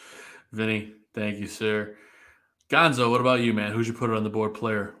sucks. Vinny, thank you, sir. Gonzo, what about you, man? Who'd you put it on the board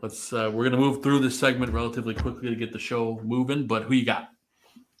player? We're going to move through this segment relatively quickly to get the show moving, but who you got?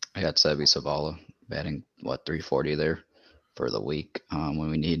 I got Seby Zavala batting, 340 there for the week when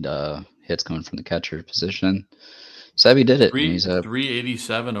we need hits coming from the catcher position. Seby did it. He's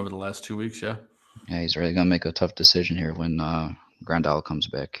 387 over the last 2 weeks, yeah. Yeah, he's really going to make a tough decision here when Grandal comes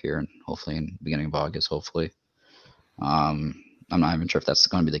back here, and hopefully in the beginning of August, hopefully. I'm not even sure if that's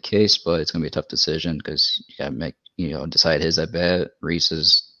going to be the case, but it's going to be a tough decision because you got to make, decide his at bat,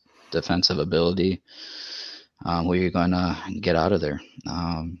 Reese's defensive ability, what you're going to get out of there.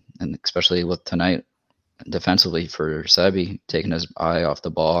 And especially with tonight, defensively for Seby, taking his eye off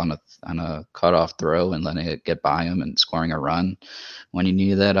the ball on a cutoff throw and letting it get by him and scoring a run when you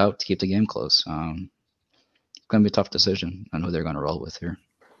need that out to keep the game close. It's going to be a tough decision on who they're going to roll with here.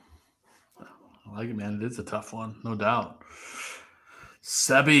 I like it, man. It is a tough one, no doubt.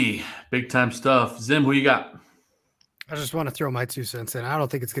 Seby, big time stuff. Zim, who you got? I just want to throw my 2 cents in. I don't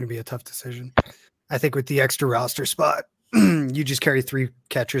think it's going to be a tough decision. I think with the extra roster spot, you just carry 3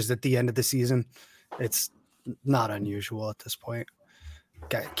 catchers at the end of the season. It's not unusual at this point.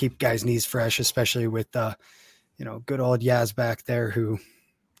 Keep guys' knees fresh, especially with good old Yaz back there who.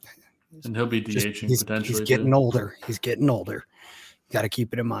 And he'll be DHing potentially. He's getting older. He's getting older. Got to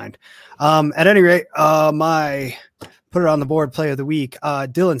keep it in mind. At any rate, my put it on the board play of the week,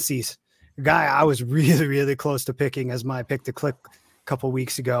 Dylan Cease, a guy I was really, really close to picking as my pick to click a couple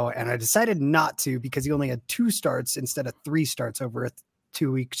weeks ago, and I decided not to because he only had 2 starts instead of 3 starts over a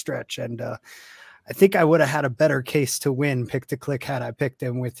 2-week stretch, and I think I would have had a better case to win pick to click had I picked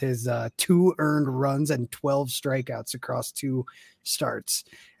him with his 2 earned runs and 12 strikeouts across 2 starts.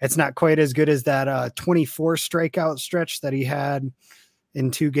 It's not quite as good as that 24 strikeout stretch that he had in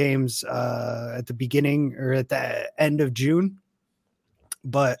 2 games at the beginning or at the end of June.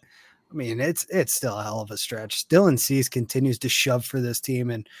 But I mean, it's still a hell of a stretch. Dylan Cease continues to shove for this team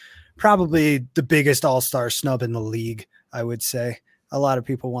and probably the biggest all-star snub in the league, I would say. A lot of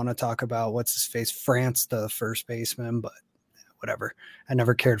people want to talk about France, the first baseman, but whatever. I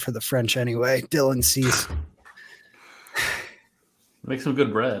never cared for the French anyway. Dylan Cease. Make some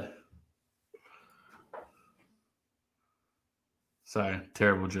good bread. Sorry,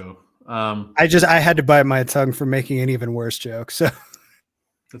 terrible joke. I had to bite my tongue for making an even worse joke. So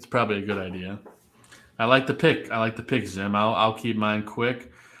that's probably a good idea. I like the pick, Zim. I'll keep mine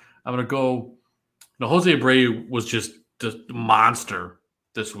quick. I'm gonna go. Jose Abreu was just a monster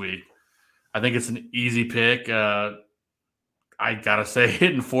this week. I think it's an easy pick. I gotta say,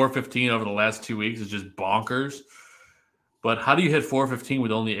 hitting 415 over the last 2 weeks is just bonkers. But how do you hit 415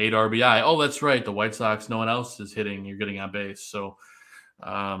 with only 8 RBI? Oh, that's right. The White Sox, no one else is hitting. You're getting on base. So,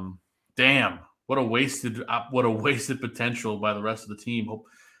 damn, what a wasted potential by the rest of the team.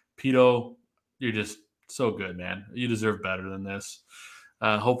 Pito, you're just so good, man. You deserve better than this.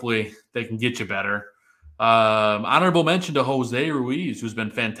 Hopefully they can get you better. Honorable mention to Jose Ruiz, who's been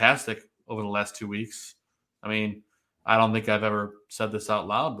fantastic over the last 2 weeks. I mean, I don't think I've ever said this out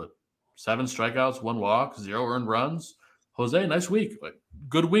loud, but 7 strikeouts, 1 walk, 0 earned runs. Jose, nice week.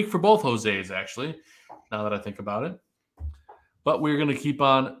 Good week for both Jose's, actually, now that I think about it. But we're going to keep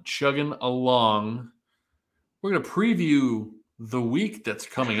on chugging along. We're going to preview the week that's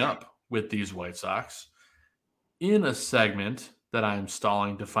coming up with these White Sox in a segment that I'm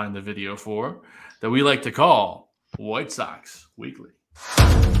stalling to find the video for that we like to call White Sox Weekly.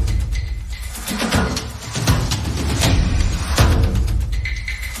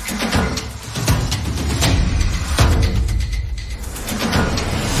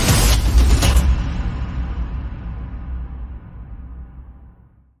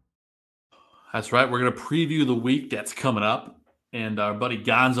 That's right. We're going to preview the week that's coming up. And our buddy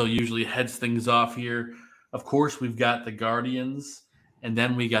Gonzo usually heads things off here. Of course, we've got the Guardians, and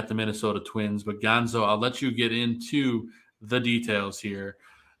then we got the Minnesota Twins. But Gonzo, I'll let you get into the details here.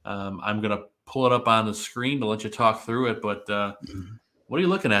 I'm going to pull it up on the screen to let you talk through it. But what are you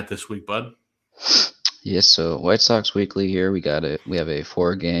looking at this week, bud? Yes, so White Sox Weekly here. We have a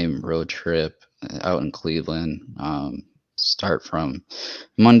 4-game road trip out in Cleveland. Start from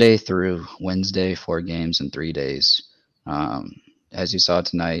Monday through Wednesday, 4 games in 3 days. As you saw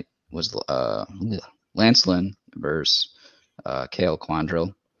tonight was Lance Lynn versus Kale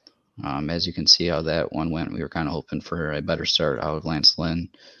Quandrel. As you can see how that one went, we were kind of hoping for a better start out of Lance Lynn.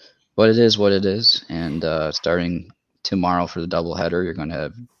 But it is what it is. And starting tomorrow for the doubleheader, you're going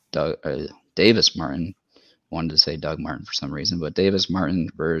to have Davis Martin. Wanted to say Doug Martin for some reason, but Davis Martin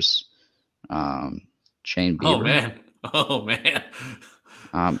versus Shane Bieber. Oh, man.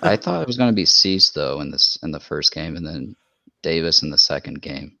 I thought it was going to be Cease, though, in the first game, and then Davis in the second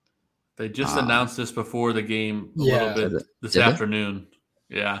game. They just announced this before the game a little bit this Did afternoon.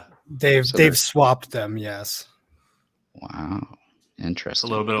 Yeah. They've swapped them, yes. Wow. Interesting. It's a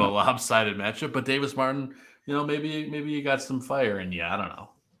little bit of a lopsided matchup, but Davis Martin, maybe you got some fire in you. I don't know.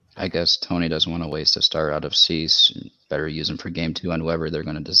 I guess Tony doesn't want to waste a start out of Cease. Better use him for game 2 on whoever they're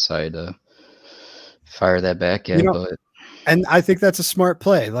going to decide to fire that back at. And I think that's a smart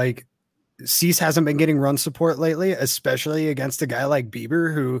play. Like, Cease hasn't been getting run support lately, especially against a guy like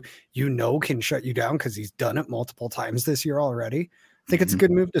Bieber, who can shut you down because he's done it multiple times this year already. I think it's a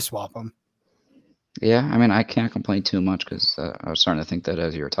good move to swap him. Yeah, I mean, I can't complain too much because I was starting to think that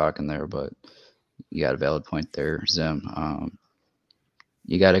as you were talking there, but you got a valid point there, Zim.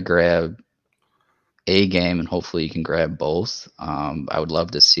 You got to grab a game, and hopefully you can grab both. I would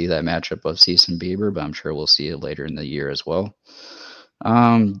love to see that matchup of Cease and Bieber, but I'm sure we'll see it later in the year as well.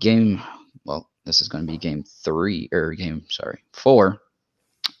 This is going to be game 4.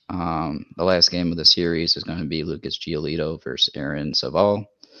 The last game of the series is going to be Lucas Giolito versus Aaron Saval.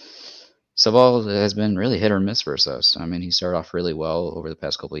 Saval has been really hit or miss versus us. I mean, he started off really well over the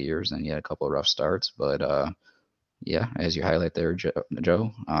past couple of years, and he had a couple of rough starts. But, as you highlight there,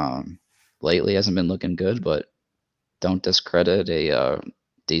 Joe, lately hasn't been looking good, but don't discredit a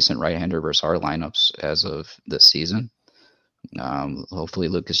decent right-hander versus our lineups as of this season. Hopefully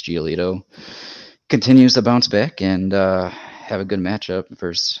Lucas Giolito continues to bounce back and have a good matchup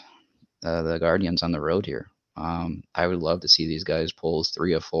versus the Guardians on the road here. I would love to see these guys pull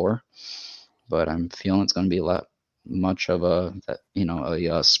 3 of 4, but I'm feeling it's going to be much of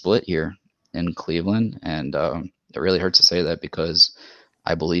a split here in Cleveland, and it really hurts to say that because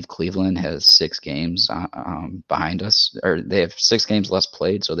I believe Cleveland has 6 games behind us, or they have 6 games less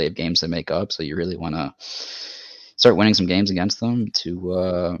played, so they have games to make up. So you really want to start winning some games against them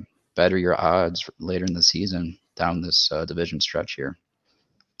to better your odds later in the season down this division stretch here.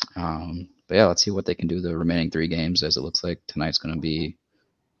 But yeah, let's see what they can do the remaining 3 games, as it looks like tonight's going to be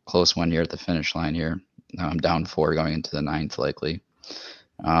a close one here at the finish line here. Down 4 going into the 9th likely.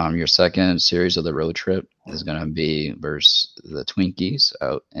 Your second series of the road trip is going to be versus the Twinkies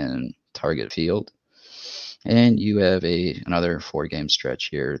out in Target Field. And you have another 4-game stretch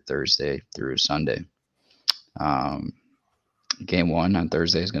here Thursday through Sunday. Game 1 on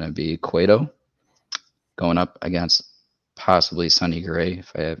Thursday is going to be Cueto going up against possibly Sonny Gray,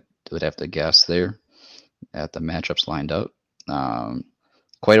 if I would have to guess there at the matchups lined up.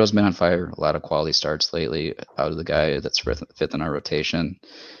 Cueto's been on fire, a lot of quality starts lately out of the guy that's fifth in our rotation.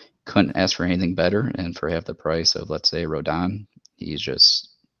 Couldn't ask for anything better, and for half the price of, let's say, Rodon, he's just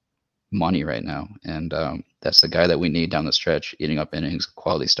money right now. And that's the guy that we need down the stretch, eating up innings,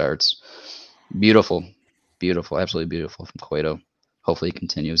 quality starts. Beautiful, absolutely beautiful from Cueto. Hopefully he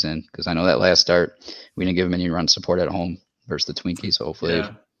continues in, because I know that last start, we didn't give him any run support at home versus the Twinkies, so hopefully.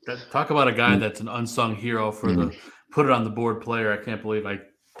 Yeah. Talk about a guy that's an unsung hero for the put it on the board player. I can't believe I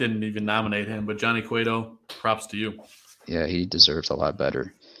didn't even nominate him, but Johnny Cueto, props to you. Yeah, he deserves a lot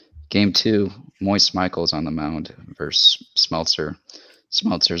better. Game 2, Moist Michaels on the mound versus Smeltzer.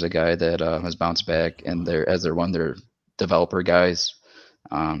 Smeltzer's a guy that has bounced back, and they're one of their developer guys.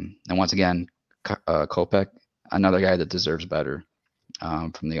 And once again, Kopech, another guy that deserves better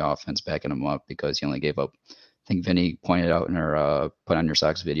from the offense, backing him up, because he only gave up, I think Vinny pointed out in our Put On Your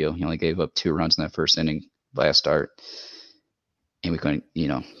Socks video, he only gave up 2 runs in that first inning last start. And we couldn't,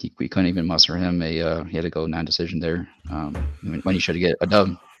 we couldn't even muster him. He had to go non-decision there when he should get a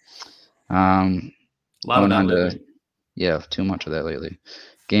dub. A lot of that lately. Yeah, too much of that lately.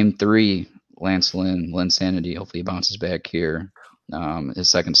 Game 3, Lance Lynn Sanity. Hopefully he bounces back here. His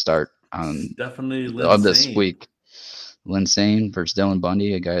second start definitely of this week. Linsane versus Dylan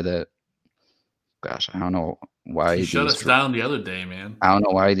Bundy, a guy that, gosh, I don't know why he shut us down the other day, man. I don't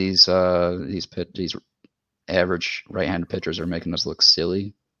know why these average right-handed pitchers are making us look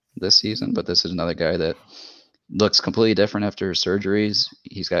silly this season, but this is another guy that looks completely different after surgeries.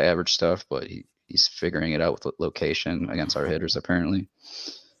 He's got average stuff, but he's figuring it out with location against our hitters apparently.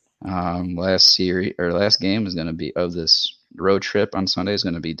 Last game is going to be of this road trip on Sunday is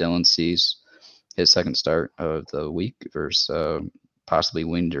going to be Dylan Cease, his second start of the week versus possibly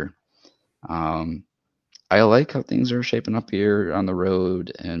Winder. I like how things are shaping up here on the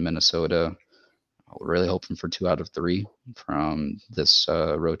road in Minnesota. really hoping for 2 out of 3 from this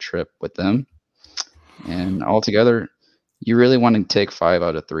road trip with them. And altogether, you really want to take 5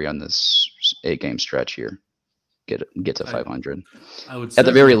 out of 3 on this 8-game stretch here. Get to 500. I would at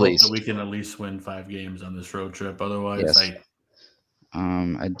the very hope least. that we can at least win 5 games on this road trip. Otherwise, Yes.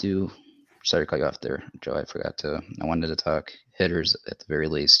 I do. Sorry to cut you off there, Joe. I wanted to talk hitters at the very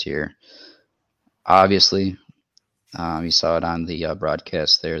least here. Obviously, you saw it on the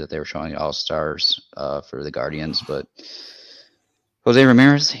broadcast there that they were showing All-Stars for the Guardians, but Jose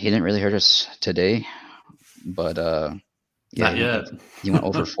Ramirez, he didn't really hurt us today, but not yet. He went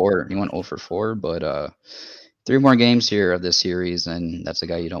over 4. He went 0 for 4, but 3 more games here of this series, and that's a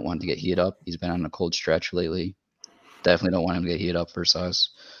guy you don't want to get heated up. He's been on a cold stretch lately. Definitely don't want him to get heated up versus us.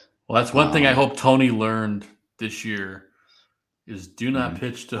 Well, that's one thing I hope Tony learned this year is do not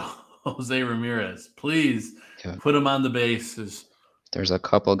pitch to Jose Ramirez. Please put him on the bases. There's a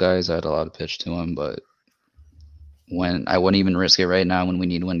couple guys I'd allow to pitch to him, but when I wouldn't even risk it right now when we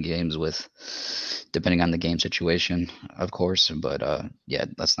need to win games with, depending on the game situation, of course. But yeah,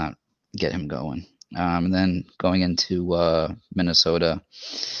 let's not get him going. And then going into Minnesota,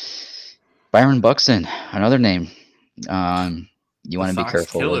 Byron Buxton, another name. You want to be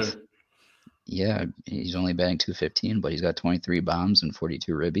careful with. Yeah, he's only batting .215, but he's got 23 bombs and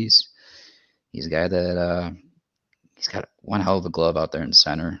 42 ribbies. He's a guy that he's got one hell of a glove out there in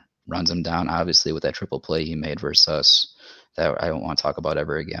center. Runs him down, obviously, with that triple play he made versus us that I don't want to talk about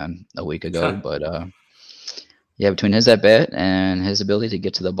ever again a week ago. But yeah, between his at bat and his ability to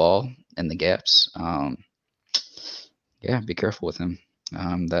get to the ball and the gaps, yeah, be careful with him.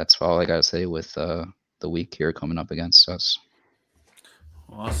 That's all I got to say with the week here coming up against us.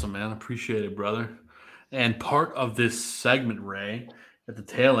 Awesome, man. Appreciate it, brother. And part of this segment, Ray, at the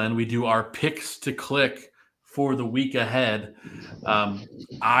tail end, we do our picks to click for the week ahead.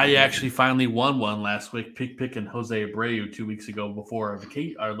 I actually finally won one last week, picking Jose Abreu 2 weeks ago before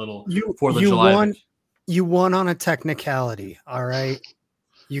our little Fourth of July. You won on a technicality, all right?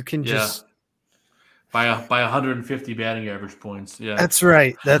 You can just by 150 batting average points. Yeah, that's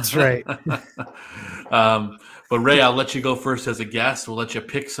right. That's right. But Ray, I'll let you go first as a guest. We'll let you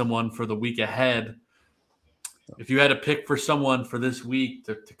pick someone for the week ahead. If you had to pick for someone for this week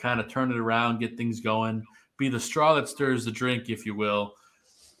to kind of turn it around, get things going, be the straw that stirs the drink, if you will,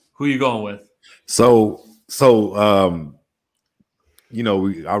 who are you going with? So you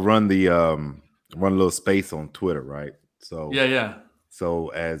know, I run the run a little space on Twitter, right? So yeah. So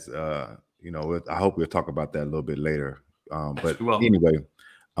as you know, I hope we'll talk about that a little bit later. But we will. Anyway,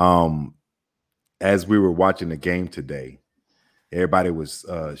 as we were watching the game today, everybody was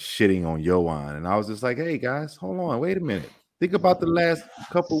shitting on Yoan, and I was just like, "Hey guys, hold on, wait a minute. Think about the last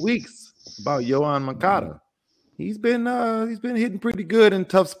couple weeks about Yoan Moncada. He's been hitting pretty good in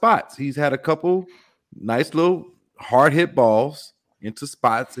tough spots. He's had a couple nice little hard hit balls into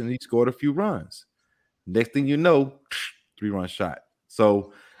spots, and he scored a few runs. Next thing you know, 3-run shot.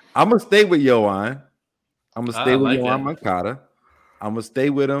 So I'm gonna stay with Yoan. I'm gonna stay with Yoan Moncada. I'm gonna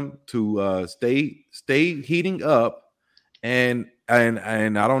stay with him to stay heating up, and I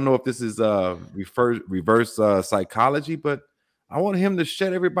don't know if this is reverse psychology, but I want him to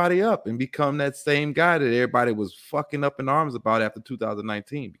shut everybody up and become that same guy that everybody was fucking up in arms about after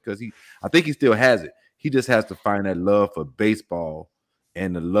 2019, because I think he still has it. He just has to find that love for baseball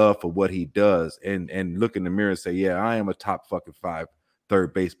and the love for what he does, and look in the mirror and say, yeah, I am a top fucking 5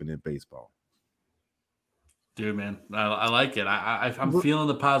 third baseman in baseball. Dude, man, I like it. I'm feeling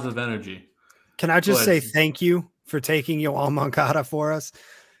the positive energy. Can I just say thank you for taking Yoan Moncada for us?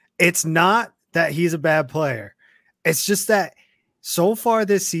 It's not that he's a bad player. It's just that so far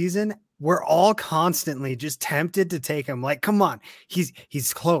this season, we're all constantly just tempted to take him. Like, come on,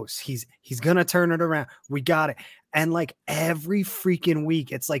 he's close. He's gonna turn it around. We got it. And like every freaking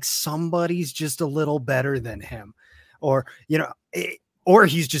week, it's like somebody's just a little better than him, or or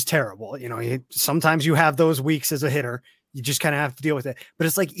he's just terrible. Sometimes you have those weeks as a hitter. You just kind of have to deal with it. But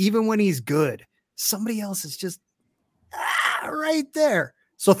it's like even when he's good, somebody else is just right there.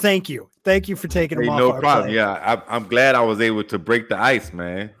 So thank you for taking him off. No problem. Play. Yeah, I'm glad I was able to break the ice,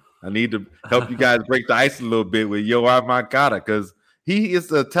 man. I need to help you guys break the ice a little bit with Yoan Moncada, because he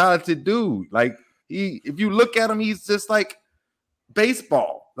is a talented dude. Like if you look at him, he's just like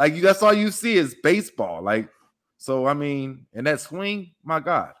baseball. Like that's all you see is baseball. Like, so I mean, and that swing, my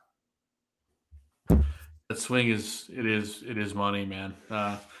God. That swing is money, man.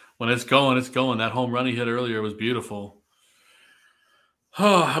 When it's going, it's going. That home run he hit earlier was beautiful.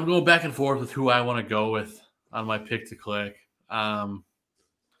 Oh, I'm going back and forth with who I want to go with on my pick to click. I'm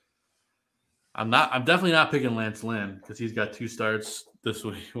definitely not picking Lance Lynn because he's got 2 starts this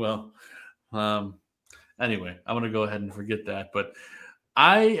week. Well, Anyway, I'm going to go ahead and forget that. But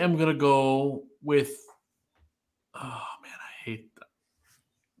I am going to go with – oh, man, I hate that.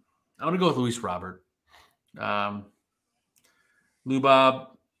 I'm going to go with Luis Robert. Lubob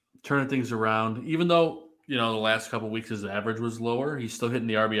turning things around. Even though, the last couple of weeks his average was lower, he's still hitting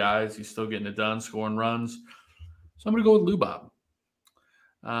the RBIs. He's still getting it done, scoring runs. So I'm going to go with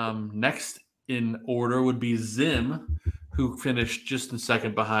Lubob. Next in order would be Zim, who finished just in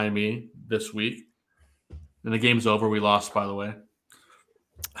second behind me this week. And the game's over. We lost, by the way.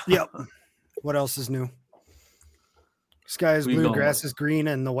 Yep. What else is new? Sky is blue, grass is green,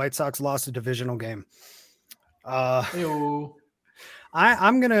 and the White Sox lost a divisional game. Hey-o.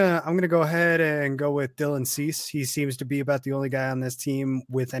 I'm gonna go ahead and go with Dylan Cease. He seems to be about the only guy on this team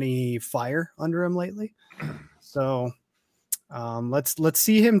with any fire under him lately. So let's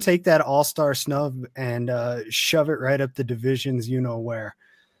see him take that all-star snub and shove it right up the divisions. Where.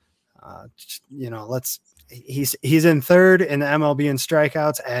 He's in third in the MLB in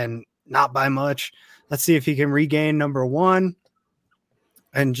strikeouts and not by much. Let's see if he can regain number one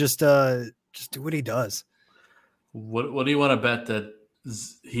and just do what he does. What do you want to bet that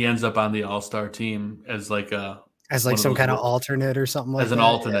he ends up on the all-star team as some kind of alternate or something like that? As an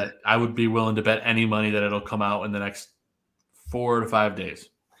alternate, yeah. I would be willing to bet any money that it'll come out in the next 4 to 5 days.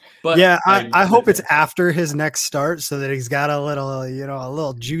 But yeah, I hope it's after his next start so that he's got a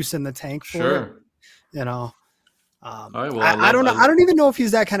little juice in the tank for it. All right, well, I don't even know if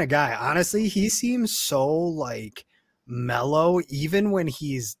he's that kind of guy. Honestly, he seems so mellow even when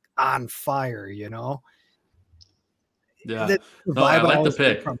he's on fire, Yeah. I like the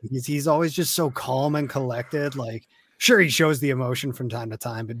pick. He's always just so calm and collected. Sure, he shows the emotion from time to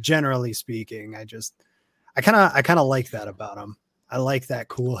time, but generally speaking, I kind of like that about him. I like that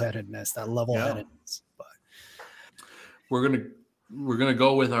cool-headedness, that level-headedness. But we're gonna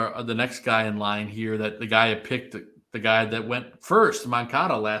go with the next guy in line here. That the guy I picked, the guy that went first,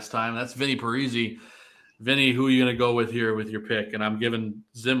 Moncada last time. That's Vinny Parisi. Vinny, who are you gonna go with here with your pick? And I'm giving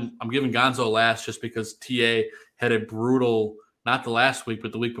Gonzo last just because TA had a brutal, not the last week,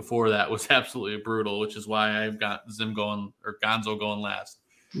 but the week before that was absolutely brutal, which is why I've got Gonzo going last.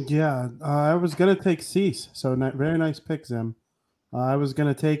 Yeah, I was gonna take Cease, so very nice pick, Zim. I was going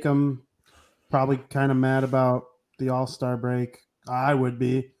to take him, probably kind of mad about the All-Star break. I would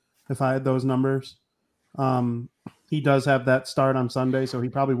be if I had those numbers. He does have that start on Sunday, so he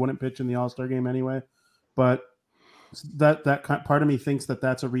probably wouldn't pitch in the All-Star game anyway. But that part of me thinks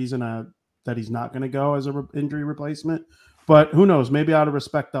that's a reason that he's not going to go as an injury replacement. But who knows? Maybe out of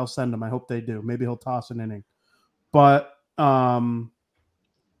respect, I'll send him. I hope they do. Maybe he'll toss an inning. But I'm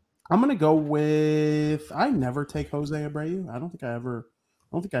going to go with – I never take Jose Abreu. I don't think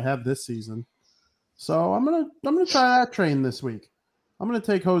I have this season. So I'm going to try that train this week. I'm going to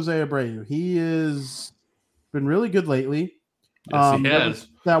take Jose Abreu. He has been really good lately. Yes, he has.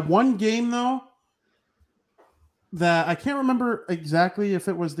 That one game, though, that I can't remember exactly if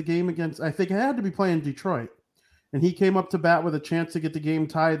it was the game against – I think I had to be playing Detroit. And he came up to bat with a chance to get the game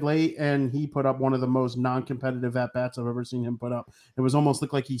tied late, and he put up one of the most non-competitive at-bats I've ever seen him put up. It was almost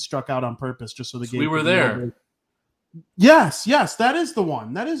looked like he struck out on purpose just so the game. We were there. Yes, that is the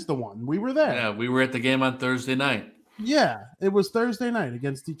one. We were there. Yeah, we were at the game on Thursday night. Yeah, it was Thursday night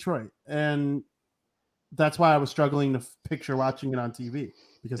against Detroit, and that's why I was struggling to picture watching it on TV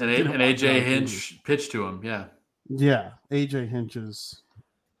because AJ Hinch pitched to him. Yeah, AJ Hinch is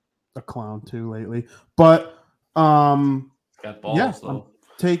a clown too lately, but. Got balls, though. I'm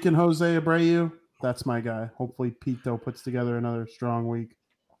taking Jose Abreu. That's my guy. Hopefully Pito puts together another strong week.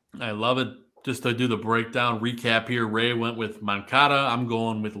 I love it. Just to do the breakdown recap here, Ray went with Moncada. I'm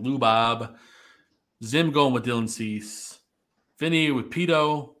going with Lubob. Zim going with Dylan Cease. Vinny with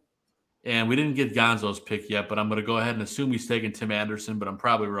Pito. And we didn't get Gonzo's pick yet, but I'm going to go ahead and assume he's taking Tim Anderson, but I'm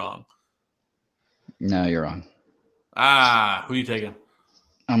probably wrong. No, you're wrong. Who are you taking?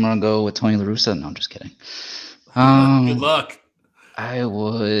 I'm going to go with Tony La Russa. No, I'm just kidding. Good luck. I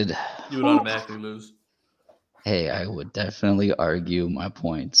would. You would automatically lose. Hey, I would definitely argue my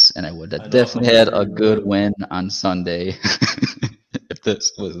points, and I would have definitely had a good win on Sunday if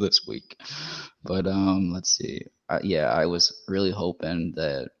this was this week. But let's see. I was really hoping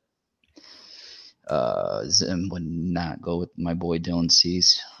that Zim would not go with my boy Dylan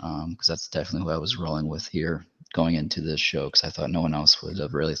Cease because that's definitely who I was rolling with here going into this show because I thought no one else would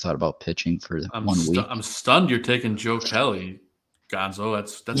have really thought about pitching for 1 week. I'm stunned you're taking Joe Kelly, Gonzo.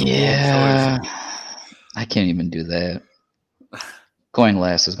 That's a bold choice. I can't even do that. Going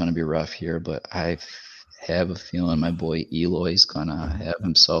last is going to be rough here, but I have a feeling my boy Eloy's going to have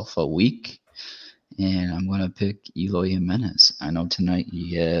himself a week, and I'm going to pick Eloy Jimenez. I know tonight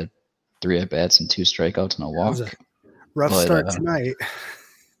he had 3 at-bats and 2 strikeouts and a That was walk. a rough start tonight.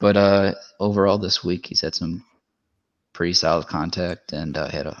 But overall this week, he's had some pretty solid contact and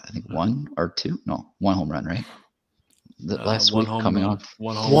had, I think, 1 or 2? No, 1 home run, right? Last week coming off.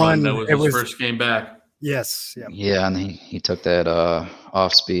 One home run. That was his first game back. Yes. Yep. Yeah, and he took that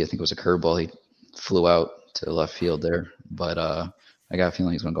off speed. I think it was a curveball. He flew out to left field there. But I got a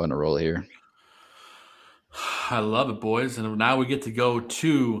feeling he's going to go on a roll here. I love it, boys. And now we get to go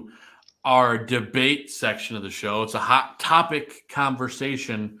to our debate section of the show. It's a hot topic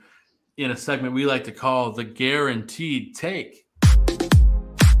conversation in a segment we like to call the Guaranteed Take.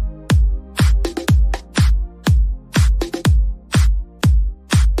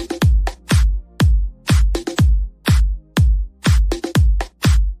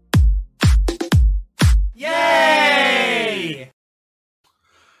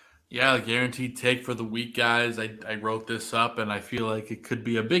 Yeah, the Guaranteed Take for the week, guys. I wrote this up, and I feel like it could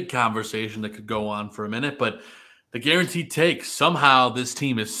be a big conversation that could go on for a minute. But the Guaranteed Take, somehow this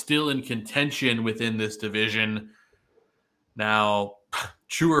team is still in contention within this division. Now,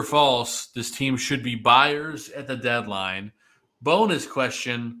 true or false, this team should be buyers at the deadline. Bonus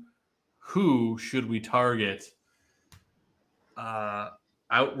question, who should we target? Ray,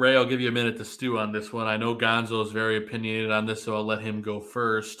 I'll give you a minute to stew on this one. I know Gonzo is very opinionated on this, so I'll let him go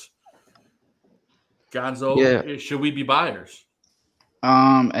first. Gonzo, should we be buyers?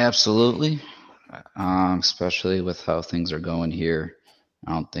 Absolutely. Especially with how things are going here.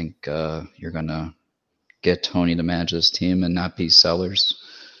 I don't think you're going to get Tony to manage this team and not be sellers.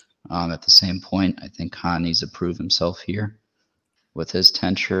 At the same point, I think Hahn needs to prove himself here. With his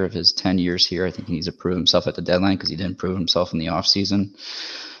tenure of his 10 years here, I think he needs to prove himself at the deadline because he didn't prove himself in the offseason.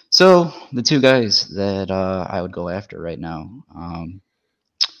 So the 2 guys that I would go after right now,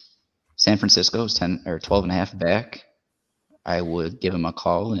 San Francisco is 10 or 12.5 back. I would give him a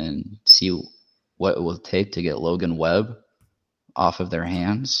call and see what it will take to get Logan Webb off of their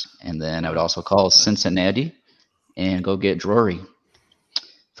hands. And then I would also call Cincinnati and go get Drury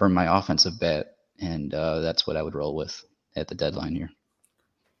for my offensive bat. And that's what I would roll with at the deadline here.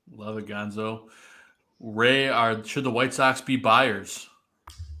 Love it, Gonzo. Ray, should the White Sox be buyers?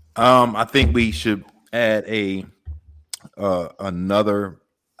 I think we should add another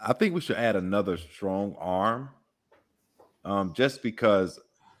strong arm. Just because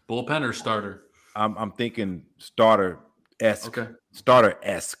bullpen or starter. I'm thinking starter-esque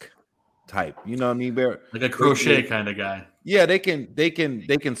type. You know what I mean? Like a Crochet kind of guy. Yeah, they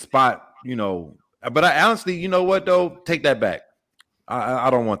can spot, but I honestly, you know what though? Take that back. I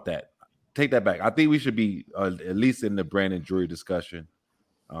don't want that. Take that back. I think we should be at least in the Brandon Drury discussion.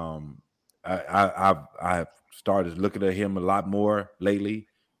 I've started looking at him a lot more lately,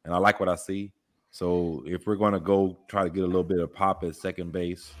 and I like what I see. So if we're going to go try to get a little bit of pop at second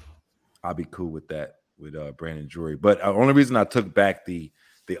base, I'll be cool with that with Brandon Drury. But the only reason I took back the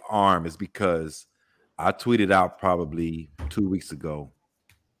arm is because I tweeted out probably 2 weeks ago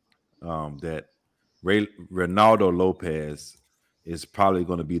that Ronaldo Lopez is probably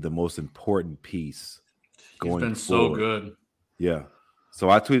going to be the most important piece going forward. He's been so good. Yeah. So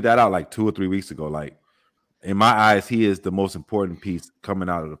I tweeted that out like 2 or 3 weeks ago. Like, in my eyes, he is the most important piece coming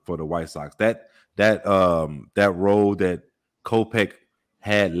out for the White Sox. That role that Kopech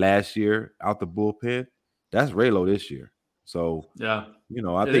had last year out the bullpen, that's Raylo this year. So yeah,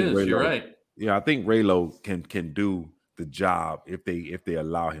 I think Raylo, you're right. Yeah, I think Raylo can do the job if they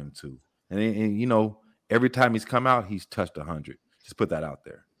allow him to. And every time he's come out, he's touched 100. Just put that out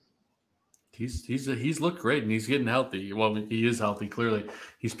there. He's looked great and he's getting healthy. Well, he is healthy. Clearly,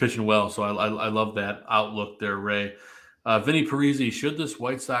 he's pitching well. So I love that outlook there, Ray. Vinny Parisi, should this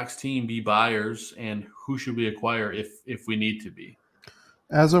White Sox team be buyers, and who should we acquire if we need to be?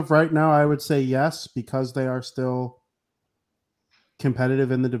 As of right now, I would say yes, because they are still competitive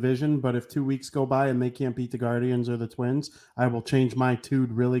in the division. But if 2 weeks go by and they can't beat the Guardians or the Twins, I will change my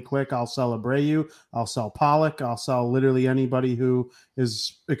tune really quick. I'll sell Abreu. I'll sell Pollock. I'll sell literally anybody who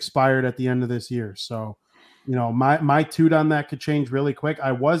is expired at the end of this year. So, my tune on that could change really quick.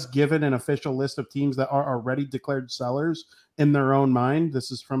 I was given an official list of teams that are already declared sellers in their own mind. This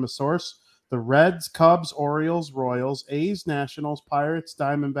is from a source. The Reds, Cubs, Orioles, Royals, A's, Nationals, Pirates,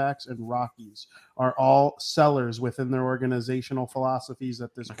 Diamondbacks, and Rockies are all sellers within their organizational philosophies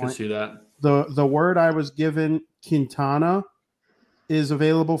at this point. I can see that. The word I was given, Quintana, is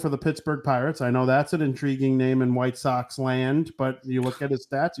available for the Pittsburgh Pirates. I know that's an intriguing name in White Sox land, but you look at his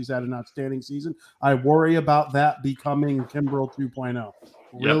stats, he's had an outstanding season. I worry about that becoming Kimbrel 2.0.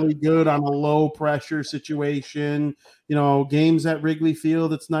 Really good on a low pressure situation. Games at Wrigley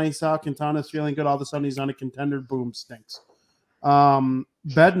Field, it's nice out. Quintana's feeling good. All of a sudden he's on a contender. Boom, stinks.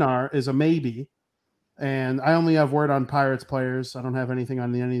 Bednar is a maybe. And I only have word on Pirates players. I don't have anything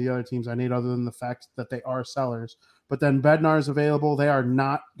on any of the other teams I need other than the fact that they are sellers. But then Bednar is available. They are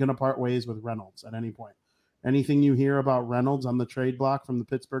not going to part ways with Reynolds at any point. Anything you hear about Reynolds on the trade block from the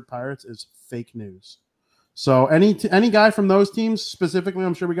Pittsburgh Pirates is fake news. So any guy from those teams specifically,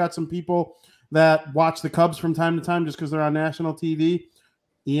 I'm sure we got some people that watch the Cubs from time to time just because they're on national TV.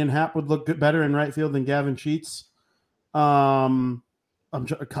 Ian Happ would look better in right field than Gavin Sheets. Kyle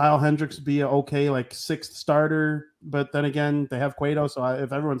Hendricks would be a okay like sixth starter, but then again they have Cueto, so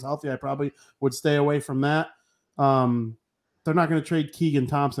if everyone's healthy, I probably would stay away from that. They're not going to trade Keegan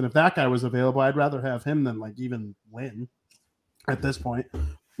Thompson. If that guy was available, I'd rather have him than like even Lynn at this point.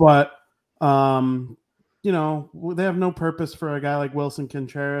 But you know, they have no purpose for a guy like Wilson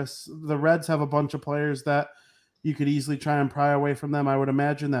Contreras. The Reds have a bunch of players that you could easily try and pry away from them. I would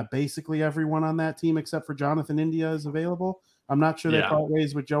imagine that basically everyone on that team except for Jonathan India is available. I'm not sure they part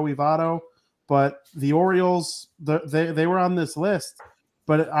ways with Joey Votto, but the Orioles, they were on this list.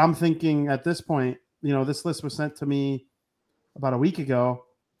 But I'm thinking at this point, you know, this list was sent to me about a week ago.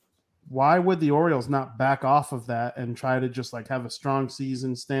 Why would the Orioles not back off of that and try to just like have a strong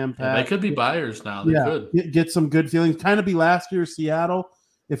season, stand pat? They could be buyers now. They could get some good feelings. Kind of be last year's Seattle.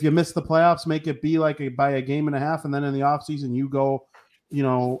 If you miss the playoffs, make it be like by a game and a half, and then in the offseason you go, you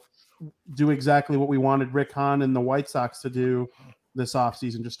know, do exactly what we wanted Rick Hahn and the White Sox to do this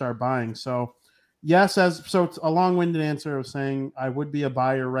offseason, just start buying. So yes, so it's a long-winded answer of saying I would be a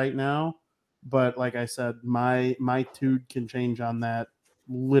buyer right now, but like I said, my tude can change on that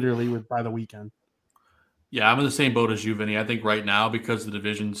literally by the weekend. Yeah, I'm in the same boat as you, Vinny. I think right now, because the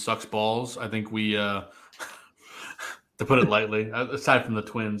division sucks balls, I think we to put it lightly, aside from the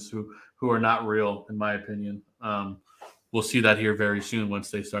Twins who are not real in my opinion, we'll see that here very soon once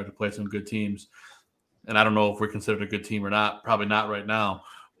they start to play some good teams. And I don't know if we're considered a good team or not. Probably not right now.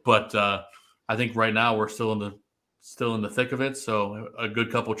 But I think right now we're still in the thick of it. So a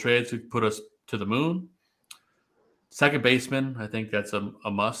good couple trades would put us to the moon. Second baseman, I think that's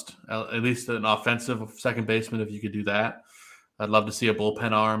a must. At least an offensive second baseman, if you could do that. I'd love to see a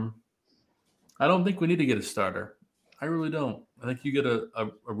bullpen arm. I don't think we need to get a starter. I really don't. I think you get a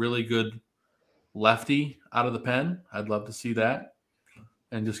really good lefty out of the pen. I'd love to see that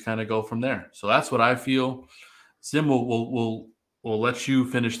and just kind of go from there. So that's what I feel. Zim, we'll let you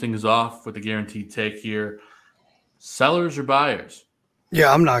finish things off with the guaranteed take here. Sellers or buyers?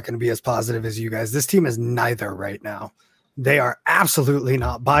 Yeah, I'm not going to be as positive as you guys. This team is neither right now. They are absolutely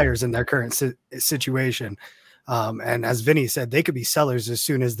not buyers in their current situation. And as Vinny said, they could be sellers as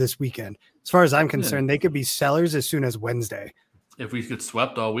soon as this weekend. As far as I'm concerned, they could be sellers as soon as Wednesday. If we get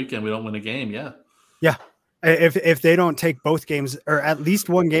swept all weekend, we don't win a game. Yeah. Yeah. If they don't take both games or at least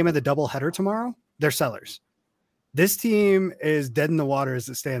one game of the doubleheader tomorrow, they're sellers. This team is dead in the water as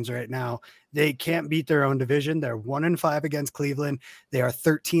it stands right now. They can't beat their own division. They're 1-5 against Cleveland. They are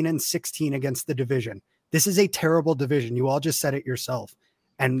 13-16 against the division. This is a terrible division. You all just said it yourself.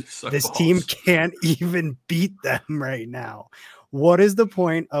 And this team can't even beat them right now. What is the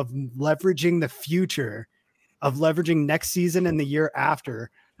point of leveraging the future, of leveraging next season and the year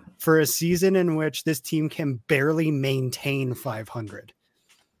after for a season in which this team can barely maintain 500?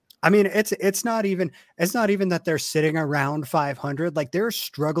 I mean, it's not even that they're sitting around 500. Like they're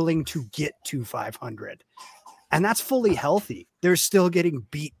struggling to get to 500, and that's fully healthy. They're still getting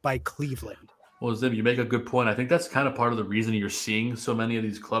beat by Cleveland. Well, Zim, you make a good point. I think that's kind of part of the reason you're seeing so many of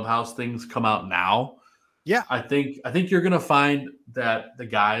these clubhouse things come out now. Yeah, I think you're going to find that the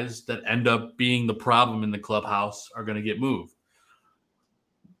guys that end up being the problem in the clubhouse are going to get moved.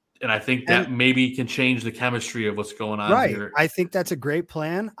 And I think that maybe can change the chemistry of what's going on here. I think that's a great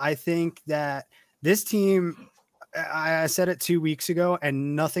plan. I think that this team, I said it 2 weeks ago,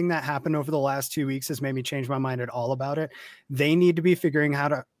 and nothing that happened over the last 2 weeks has made me change my mind at all about it. They need to be figuring how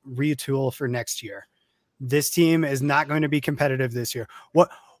to retool for next year. This team is not going to be competitive this year.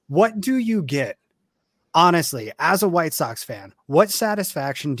 What do you get? Honestly, as a White Sox fan, what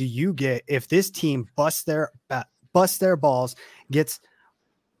satisfaction do you get if this team busts their balls, gets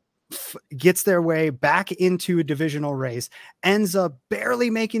their way back into a divisional race, ends up barely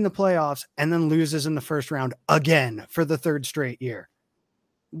making the playoffs, and then loses in the first round again for the third straight year?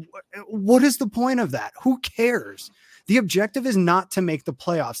 What is the point of that? Who cares? The objective is not to make the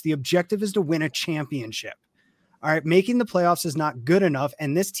playoffs. The objective is to win a championship. All right, making the playoffs is not good enough,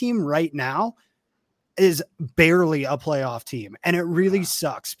 and this team right now is barely a playoff team, and it really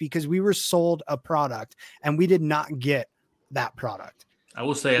sucks because we were sold a product, and we did not get that product. I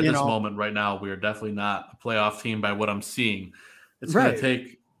will say at this moment right now, we are definitely not a playoff team by what I'm seeing. It's going to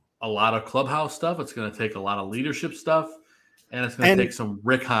take a lot of clubhouse stuff. It's going to take a lot of leadership stuff. And it's going to take some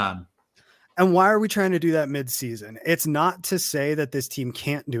Rick Hahn. And why are we trying to do that mid-season? It's not to say that this team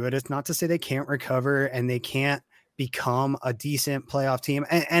can't do it. It's not to say they can't recover and they can't become a decent playoff team.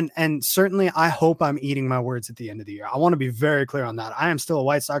 And certainly I hope I'm eating my words at the end of the year. I want to be very clear on that. I am still a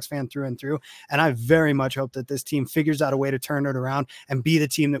White Sox fan through and through. And I very much hope that this team figures out a way to turn it around and be the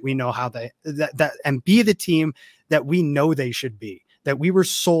team that we know and be the team that we know they should be, that we were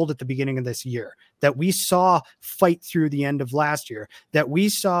sold at the beginning of this year, that we saw fight through the end of last year, that we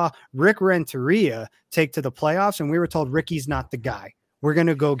saw Rick Renteria take to the playoffs. And we were told Ricky's not the guy. We're going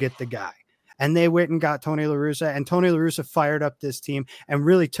to go get the guy. And they went and got Tony La Russa, and Tony La Russa fired up this team and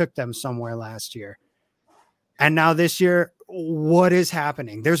really took them somewhere last year. And now this year, what is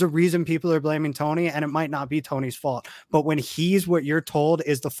happening? There's a reason people are blaming Tony, and it might not be Tony's fault. But when he's what you're told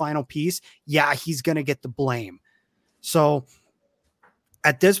is the final piece, yeah, he's going to get the blame. So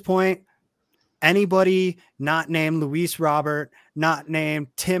at this point, anybody not named Luis Robert, not named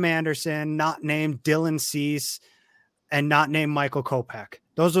Tim Anderson, not named Dylan Cease, and not named Michael Kopech.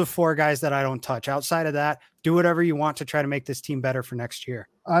 Those are the 4 guys that I don't touch. Outside of that, do whatever you want to try to make this team better for next year.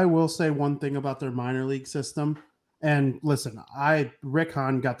 I will say one thing about their minor league system. And listen, Rick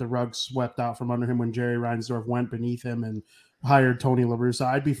Hahn got the rug swept out from under him when Jerry Reinsdorf went beneath him and hired Tony La Russa.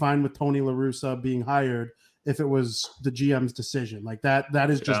 I'd be fine with Tony La Russa being hired if it was the GM's decision. Like that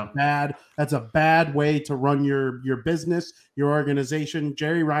is just bad. That's a bad way to run your business, your organization.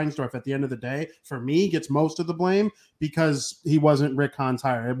 Jerry Reinsdorf, at the end of the day, for me, gets most of the blame because he wasn't Rick Hahn's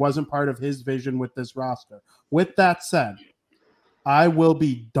hire. It wasn't part of his vision with this roster. With that said, I will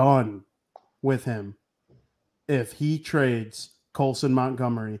be done with him if he trades Colson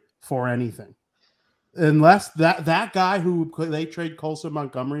Montgomery for anything. Unless that guy who they trade Colson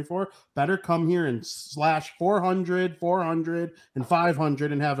Montgomery for better come here and slash 400, 400, and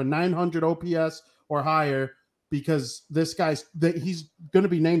 500 and have a 900 OPS or higher, because this he's going to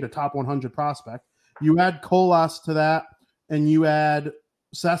be named a top 100 prospect. You add Colas to that, and you add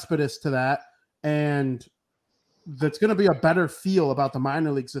Cespedes to that, and that's going to be a better feel about the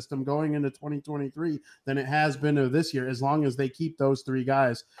minor league system going into 2023 than it has been this year, as long as they keep those 3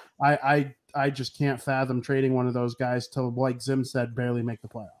 guys. I just can't fathom trading one of those guys to, like Zim said, barely make the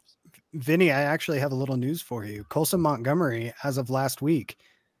playoffs. Vinny, I actually have a little news for you. Colson Montgomery, as of last week,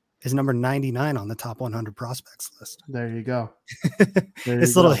 is number 99 on the top 100 prospects list. There you go.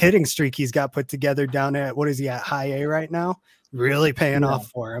 This little hitting streak he's got put together down at, what is he at, high A right now? Really paying off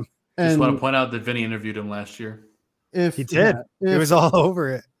for him. I just want to point out that Vinny interviewed him last year. He did. He was all over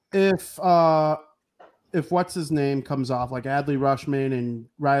it. If what's his name comes off, like Adley Rutschman and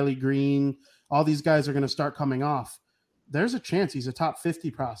Riley Green, all these guys are going to start coming off. There's a chance he's a top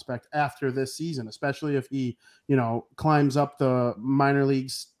 50 prospect after this season, especially if he, climbs up the minor league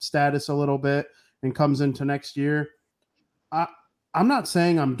status a little bit and comes into next year. I'm not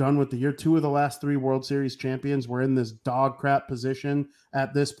saying I'm done with the year. 2 of the last 3 World Series champions were in this dog crap position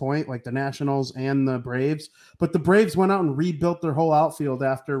at this point, like the Nationals and the Braves. But the Braves went out and rebuilt their whole outfield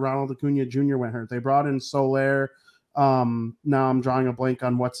after Ronald Acuna Jr. went hurt. They brought in Soler. Now I'm drawing a blank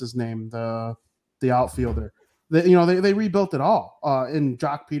on what's his name, the outfielder. They rebuilt it all. In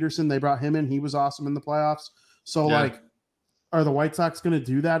Jock Peterson, they brought him in. He was awesome in the playoffs. So, are the White Sox going to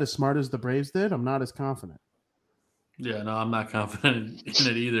do that as smart as the Braves did? I'm not as confident. Yeah, no, I'm not confident in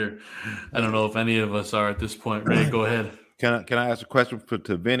it either. I don't know if any of us are at this point. Ray, go ahead. Can I ask a question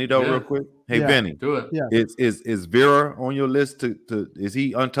to Vinny though, real quick? Hey, Vinny, do it. Yeah. Is Vera on your list? Is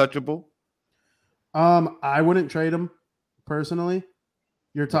he untouchable? I wouldn't trade him personally.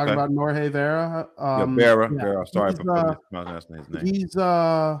 You're talking about Norge Vera. Vera. Sorry for pronouncing his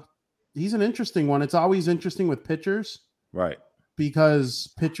name. He's an interesting one. It's always interesting with pitchers, right?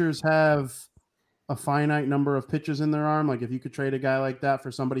 Because pitchers have a finite number of pitches in their arm. Like if you could trade a guy like that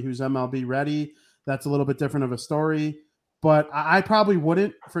for somebody who's MLB ready, that's a little bit different of a story. But I probably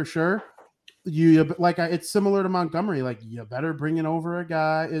wouldn't for sure. It's similar to Montgomery. Like you better bring in over a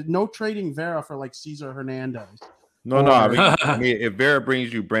guy. No trading Vera for like Cesar Hernandez. No. I mean, if Vera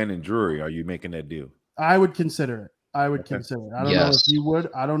brings you Brandon Drury, are you making that deal? I would consider it. I consider it. I don't know if you would.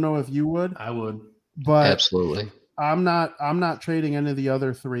 I don't know if you would. I would. But absolutely. I'm not trading any of the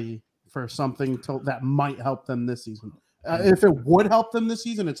other 3 for something that might help them this season. If it would help them this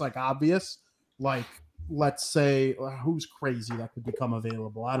season, it's like obvious. Like, let's say, who's crazy that could become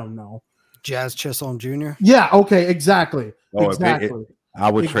available? I don't know. Jazz Chisholm Jr. Yeah. Okay. Exactly. Exactly. I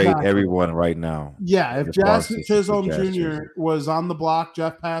would trade everyone right now. Yeah. If Jazz Chisholm Jr. was on the block,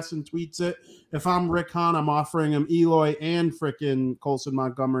 Jeff Passan tweets it. If I'm Rick Hahn, I'm offering him Eloy and frickin' Colson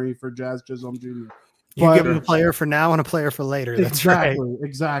Montgomery for Jazz Chisholm Jr. You give him a player for now and a player for later. That's right.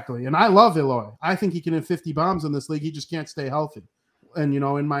 Exactly. And I love Eloy. I think he can hit 50 bombs in this league. He just can't stay healthy. And,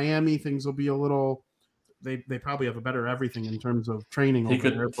 in Miami, things will be a little – they probably have a better everything in terms of training. He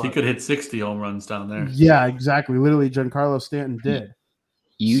could hit 60 home runs down there. Yeah, exactly. Literally, Giancarlo Stanton did.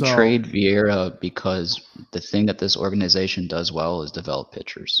 You trade Vieira because the thing that this organization does well is develop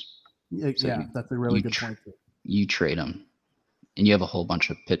pitchers. Yeah, that's a really good point. You trade them, and you have a whole bunch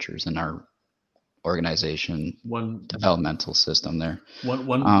of pitchers in our organization developmental system there.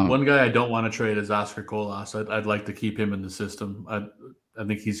 One guy I don't want to trade is Oscar Colas. I'd like to keep him in the system. I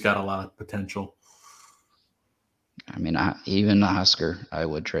think he's got a lot of potential. I mean, even Oscar, I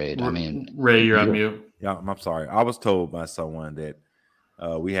would trade. I mean, Ray, you're on mute. Yeah, I'm sorry. I was told by someone that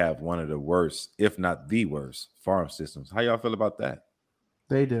we have one of the worst, if not the worst, farm systems. How y'all feel about that?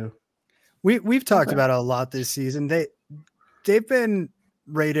 They do. We've talked about it a lot this season. They've been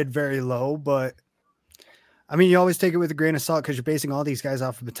rated very low, but I mean, you always take it with a grain of salt because you're basing all these guys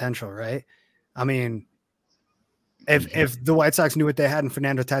off of potential, right? I mean, if the White Sox knew what they had in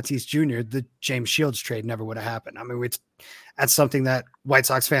Fernando Tatis Jr., the James Shields trade never would have happened. I mean, that's something that White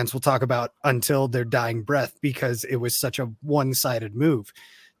Sox fans will talk about until their dying breath because it was such a one-sided move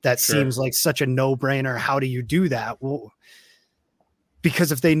that seems like such a no-brainer. How do you do that? Well,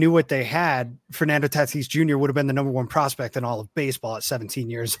 because if they knew what they had, Fernando Tatis Jr. would have been the number one prospect in all of baseball at 17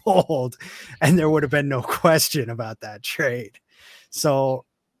 years old, and there would have been no question about that trade. So,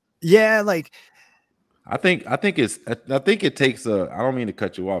 yeah, like I think it takes I don't mean to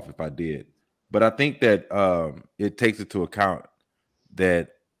cut you off if I did, but I think that it takes into account that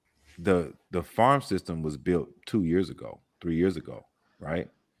the farm system was built 3 years ago, right?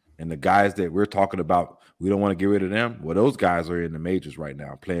 And the guys that we're talking about, we don't want to get rid of them. Well, those guys are in the majors right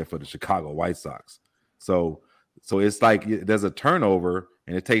now playing for the Chicago White Sox. So it's like there's a turnover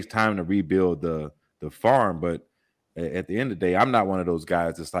and it takes time to rebuild the farm. But at the end of the day, I'm not one of those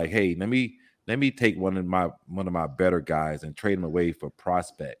guys that's like, hey, let me take one of my better guys and trade them away for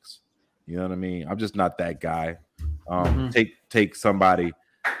prospects. You know what I mean? I'm just not that guy. Take somebody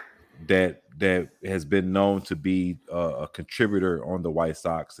that has been known to be a contributor on the White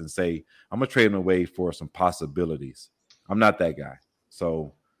Sox and say, I'm gonna trade him away for some possibilities. I'm not that guy.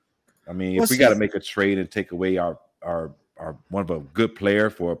 So, I mean, if we got to make a trade and take away our one of a good player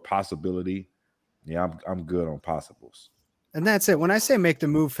for a possibility, yeah, I'm good on possibles. And that's it. When I say make the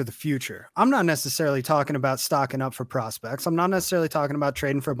move for the future, I'm not necessarily talking about stocking up for prospects. I'm not necessarily talking about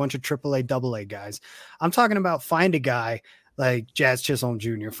trading for a bunch of AAA, AA guys. I'm talking about find a guy like Jazz Chisholm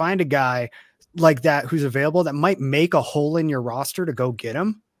Jr. Find a guy like that who's available that might make a hole in your roster to go get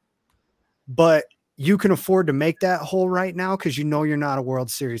him. But you can afford to make that hole right now because you know you're not a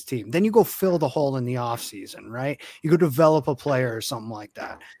World Series team. Then you go fill the hole in the offseason, right? You go develop a player or something like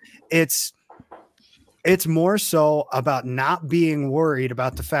that. It's more so about not being worried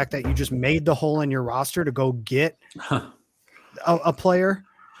about the fact that you just made the hole in your roster to go get a player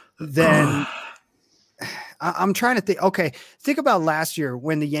than I'm trying to think. Okay, think about last year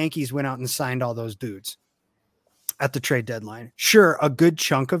when the Yankees went out and signed all those dudes at the trade deadline. Sure, a good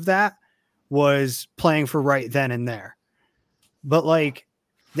chunk of that was playing for right then and there. But like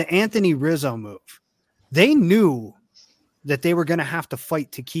the Anthony Rizzo move, they knew that they were going to have to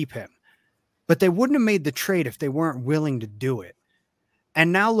fight to keep him. But they wouldn't have made the trade if they weren't willing to do it.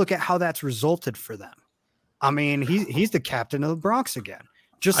 And now look at how that's resulted for them. I mean, he's the captain of the Bronx again,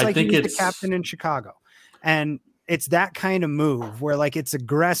 just like he was the captain in Chicago. And it's that kind of move where like it's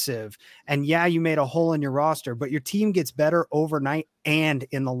aggressive and yeah, you made a hole in your roster, but your team gets better overnight and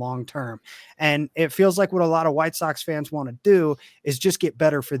in the long term. And it feels like what a lot of White Sox fans want to do is just get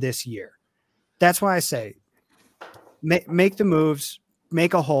better for this year. That's why I say make the moves,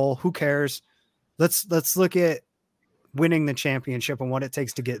 make a hole. Who cares? Let's look at winning the championship and what it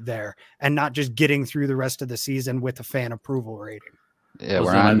takes to get there and not just getting through the rest of the season with a fan approval rating. Yeah,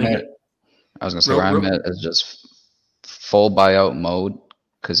 where I'm at, I was going to say where I'm at is just full buyout mode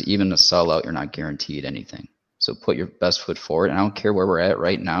because even a sellout, you're not guaranteed anything. So put your best foot forward. And I don't care where we're at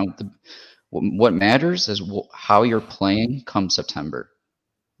right now. What matters is how you're playing come September.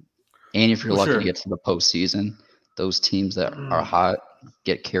 And if you're lucky to get to the postseason, those teams that are hot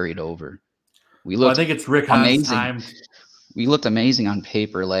get carried over. I think it's Rick Hahn's time. We looked amazing on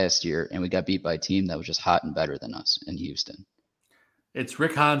paper last year, and we got beat by a team that was just hot and better than us in Houston. It's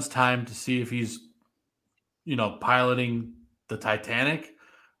Rick Hahn's time to see if he's, piloting the Titanic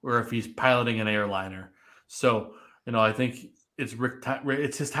or if he's piloting an airliner. So, I think it's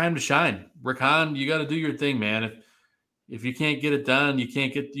it's his time to shine. Rick Hahn, you got to do your thing, man. If you can't get it done, you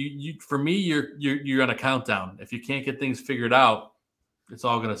can't get you. For me, you're on a countdown. If you can't get things figured out, it's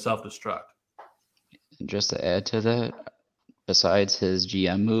all going to self-destruct. just to add to that, besides his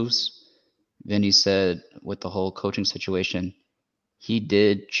GM moves, Vinny said with the whole coaching situation, he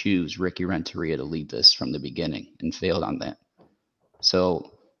did choose Ricky Renteria to lead this from the beginning and failed on that.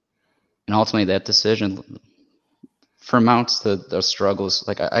 So, and ultimately that decision surmounts the struggles.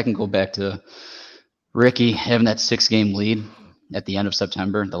 Like I can go back to Ricky having that 6-game lead at the end of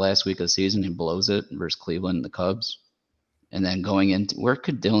September, the last week of the season, he blows it versus Cleveland and the Cubs. And then going into where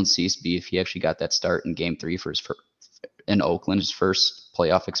could Dylan Cease be if he actually got that start in Game 3 for in Oakland, his first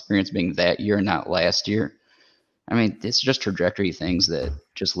playoff experience being that year, not last year? I mean, it's just trajectory things that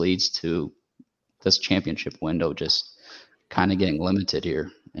just leads to this championship window just kind of getting limited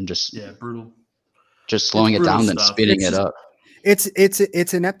here and just brutal, just slowing it down and speeding it up.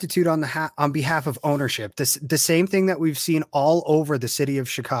 It's ineptitude on behalf of ownership. The same thing that we've seen all over the city of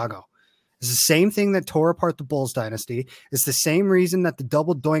Chicago. It's the same thing that tore apart the Bulls dynasty. It's the same reason that the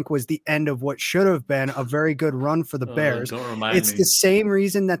double doink was the end of what should have been a very good run for the Bears. It's the same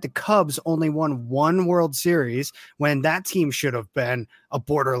reason that the Cubs only won one World Series when that team should have been a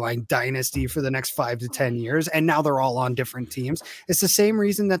borderline dynasty for the next 5 to 10 years. And now they're all on different teams. It's the same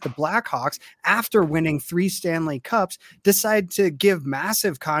reason that the Blackhawks, after winning 3 Stanley Cups, decide to give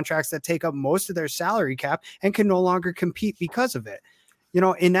massive contracts that take up most of their salary cap and can no longer compete because of it. You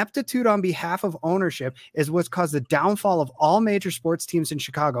know, ineptitude on behalf of ownership is what's caused the downfall of all major sports teams in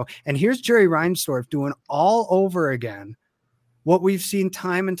Chicago. And here's Jerry Reinsdorf doing all over again what we've seen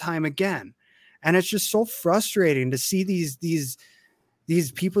time and time again. And it's just so frustrating to see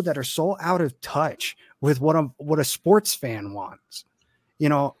these people that are so out of touch with what a sports fan wants. You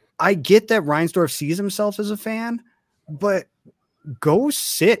know, I get that Reinsdorf sees himself as a fan, but go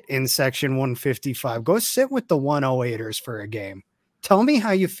sit in section 155. Go sit with the 108ers for a game. Tell me how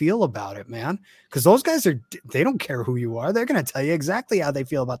you feel about it, man. Because those guys they don't care who you are. They're going to tell you exactly how they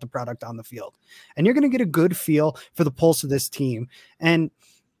feel about the product on the field. And you're going to get a good feel for the pulse of this team. And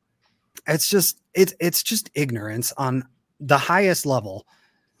it's just ignorance on the highest level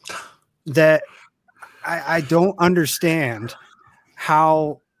that I don't understand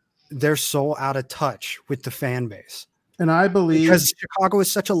how they're so out of touch with the fan base. And I believe because Chicago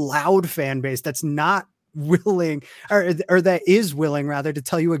is such a loud fan base that's not willing or that is willing rather to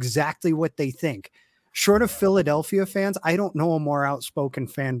tell you exactly what they think. Short of Philadelphia fans, I don't know a more outspoken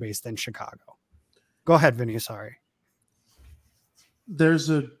fan base than Chicago. Go ahead, Vinny. Sorry. There's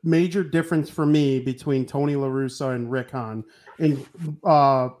a major difference for me between Tony La Russa and Rick Hahn,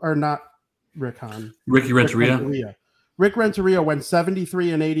 or not Rick Hahn. Ricky Renteria. Rick Renteria went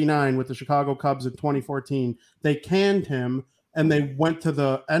 73-89 with the Chicago Cubs in 2014. They canned him and they went to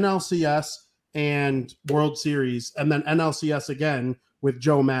the NLCS and World Series, and then NLCS again with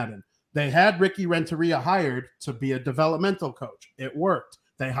Joe Madden. They had Ricky Renteria hired to be a developmental coach. It worked.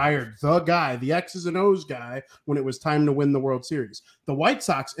 They hired the guy, the X's and O's guy, when it was time to win the World Series. The White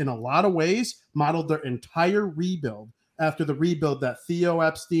Sox, in a lot of ways, modeled their entire rebuild after the rebuild that Theo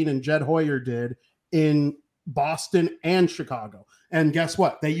Epstein and Jed Hoyer did in Boston and Chicago. And guess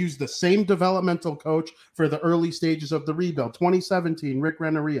what? They used the same developmental coach for the early stages of the rebuild. 2017, Rick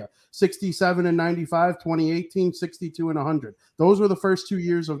Renteria, 67-95, 2018, 62-100. Those were the first 2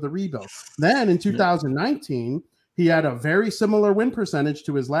 years of the rebuild. Then in 2019, he had a very similar win percentage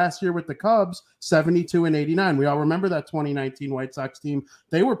to his last year with the Cubs, 72-89. We all remember that 2019 White Sox team.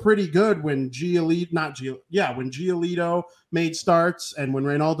 They were pretty good when Giolito made starts and when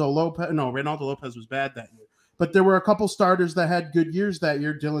Reynaldo Lopez was bad that year. But there were a couple starters that had good years that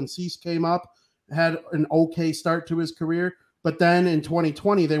year. Dylan Cease came up, had an okay start to his career. But then in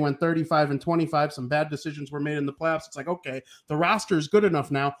 2020, they went 35-25. Some bad decisions were made in the playoffs. It's like, okay, the roster is good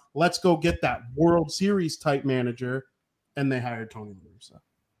enough now. Let's go get that World Series type manager. And they hired Tony La Russa.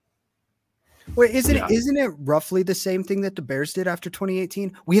 Wait, isn't it roughly the same thing that the Bears did after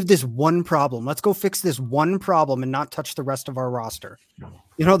 2018? We have this one problem. Let's go fix this one problem and not touch the rest of our roster.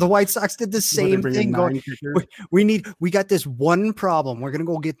 You know, the White Sox did the same thing. We got this one problem. We're going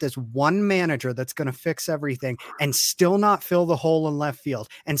to go get this one manager that's going to fix everything and still not fill the hole in left field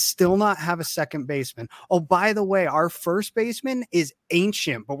and still not have a second baseman. Oh, by the way, our first baseman is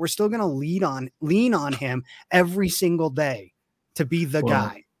ancient, but we're still going to lean on him every single day to be the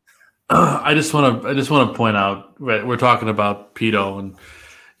guy. I just want to point out, we're talking about Pito and,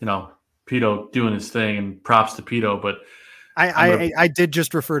 you know, Pito doing his thing, and props to Pito, but I did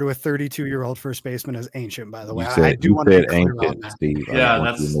just refer to a 32-year-old first baseman as ancient, by the way. I do want to be clear on that. Steve.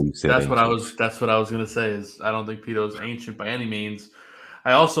 Yeah, that's what I was going to say is I don't think Pito is ancient by any means.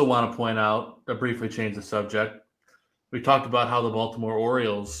 I also want to point out, to briefly change the subject. We talked about how the Baltimore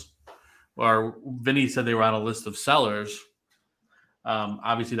Orioles Vinny said they were on a list of sellers.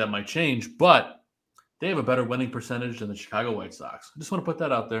 Obviously that might change, but they have a better winning percentage than the Chicago White Sox. I just want to put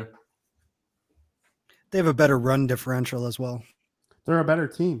that out there. They have a better run differential as well. They're a better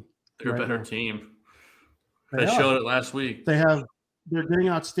team. They're a better now. team. They showed it last week. They're getting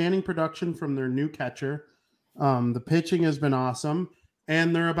outstanding production from their new catcher. The pitching has been awesome,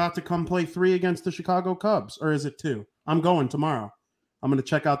 and they're about to come play 3 against the Chicago Cubs, or is it 2? I'm going tomorrow. I'm going to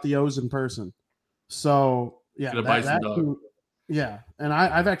check out the O's in person. So yeah, yeah, and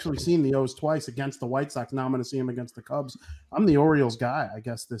I've actually seen the O's twice against the White Sox. Now I'm going to see them against the Cubs. I'm the Orioles guy, I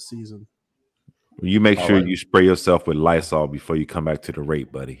guess, this season. You make sure you spray yourself with Lysol before you come back to the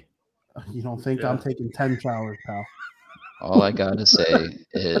rate, buddy. You don't think I'm taking 10 showers, pal? All I got to say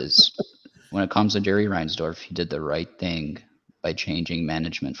is when it comes to Jerry Reinsdorf, he did the right thing by changing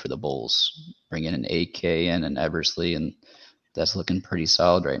management for the Bulls, bringing an AK in and Eversley, and that's looking pretty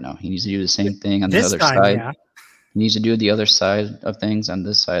solid right now. He needs to do the same thing on the other side. Yeah. He needs to do the other side of things on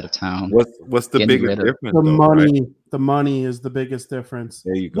this side of town. What's the biggest difference? The money. Right? The money is the biggest difference.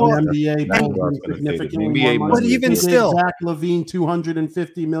 There you go. The NBA pulls significantly more money. But even still, Zach LaVine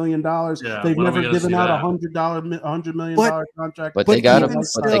 $250 million. Yeah, they've never given out $100 million contract. But they got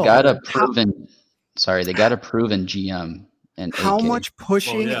a proven. They got a proven GM. And how much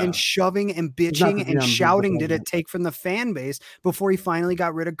pushing and shoving and bitching and shouting did it take from the fan base before he finally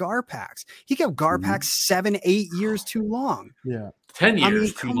got rid of Garpax? He kept Garpax 7-8 years too long. Yeah, 10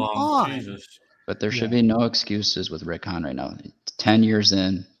 years too long. Jesus. But there should be no excuses with Rick Hahn right now. 10 years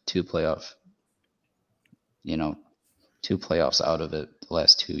in, 2 playoffs. 2 playoffs out of it the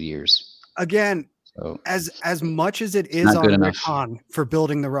last 2 years. Again, so, as much as it is on Rick Hahn for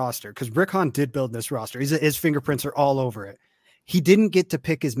building the roster, because Rick Hahn did build this roster. His fingerprints are all over it. He didn't get to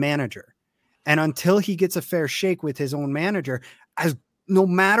pick his manager. And until he gets a fair shake with his own manager, no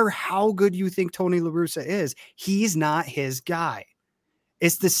matter how good you think Tony La Russa is, he's not his guy.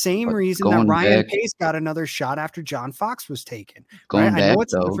 It's the same reason that Ryan Pace got another shot after John Fox was taken. Right? I know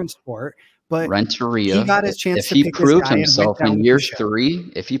it's a different sport, but Renteria, he got his chance to pick his guy in year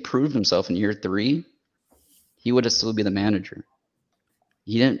 3. If he proved himself in year 3, he would have still be the manager.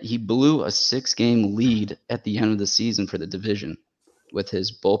 He blew a 6-game lead at the end of the season for the division with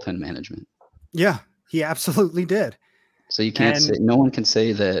his bullpen management. Yeah, he absolutely did. So you can't say, no one can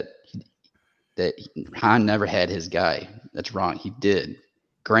say that Hahn never had his guy. That's wrong. He did.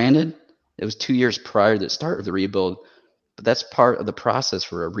 Granted, it was 2 years prior to the start of the rebuild, but that's part of the process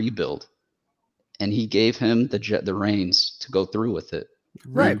for a rebuild. And he gave him the reins to go through with it.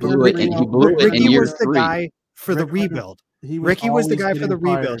 Right. He blew it in year 3. The guy for the rebuild. Ricky was the guy for the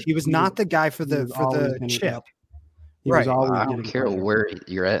rebuild. He was not the guy for the chip. Right. I don't care where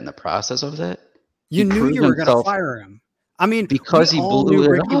you're at in the process of that. You knew you were going to fire him. I mean, because he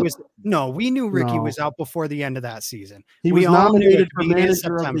blew it up. We knew Ricky was out before the end of that season. He was nominated for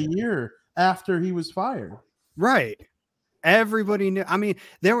manager of the year after he was fired. Right. Everybody knew. I mean,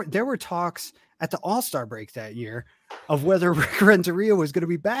 there were talks at the All-Star break that year of whether Rick Renteria was going to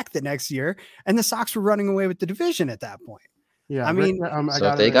be back the next year, and the Sox were running away with the division at that point. Yeah, I mean,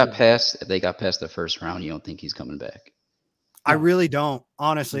 if they got past the first round, you don't think he's coming back? I really don't,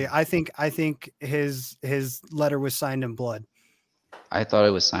 honestly. I think his letter was signed in blood. I thought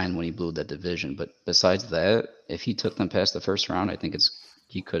it was signed when he blew that division, but besides that, if he took them past the first round, I think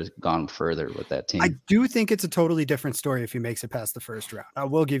he could have gone further with that team. I do think it's a totally different story if he makes it past the first round. I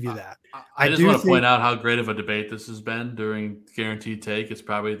will give you that. I just want to point out how great of a debate this has been during Guaranteed Take. It's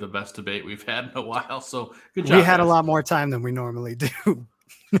probably the best debate we've had in a while. So good job. We had a lot more time than we normally do.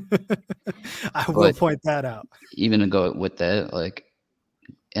 I will point that out. Even to go with that, like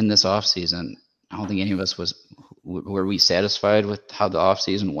in this offseason, I don't think any of us were we satisfied with how the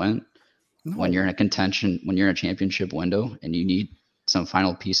offseason went. No. When you're in a contention, when you're in a championship window and you need some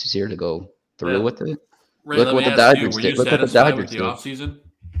final pieces here to go through with it. Ray, look what the Dodgers did. Look what the Dodgers did. Offseason?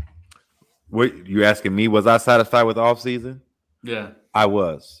 What you asking me? Was I satisfied with offseason? Yeah, I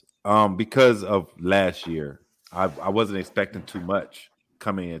was. Because of last year, I wasn't expecting too much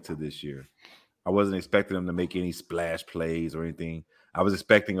coming into this year. I wasn't expecting them to make any splash plays or anything. I was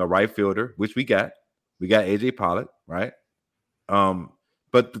expecting a right fielder, which we got. We got AJ Pollock, right?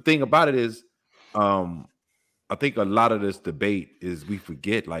 But the thing about it is, I think a lot of this debate is we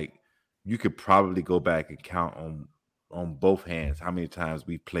forget, like, you could probably go back and count on both hands how many times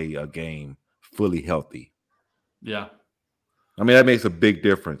we play a game fully healthy. Yeah. I mean, that makes a big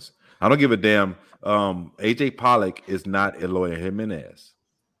difference. I don't give a damn. AJ Pollock is not Eloy Jimenez,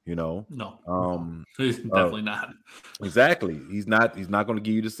 No. He's definitely not. Exactly. He's not going to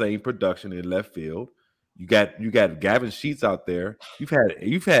give you the same production in left field. You got Gavin Sheets out there.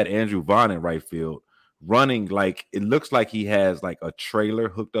 You've had Andrew Vaughn in right field, running like it looks like he has like a trailer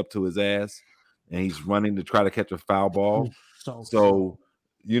hooked up to his ass, and he's running to try to catch a foul ball. So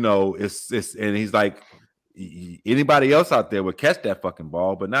it's and he's like, anybody else out there would catch that fucking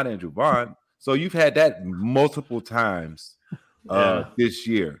ball, but not Andrew Vaughn. So you've had that multiple times this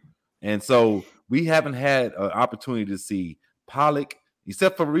year. And so we haven't had an opportunity to see Pollock,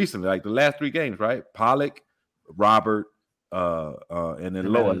 except for recently, like the last 3 games, right? Pollock, Robert, and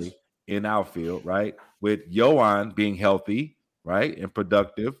then Loy in outfield, right? With Yohan being healthy, right, and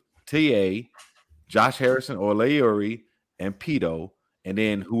productive, TA, Josh Harrison, Olaiyuri, and Pito, and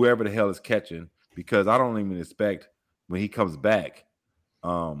then whoever the hell is catching, because I don't even expect when he comes back,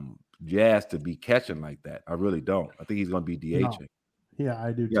 Jazz to be catching like that. I really don't. I think he's going to be DHing. No. Yeah,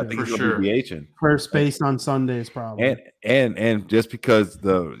 I do too. I think he's going to be DHing. First base on Sundays, probably. And just because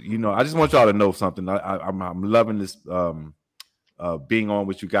I just want y'all to know something. I'm loving this being on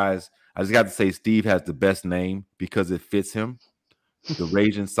with you guys. I just got to say, Steve has the best name because it fits him. The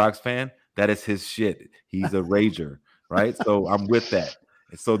Raging Sox fan, that is his shit. He's a rager, right? So I'm with that.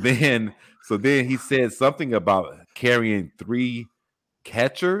 And so then he said something about carrying 3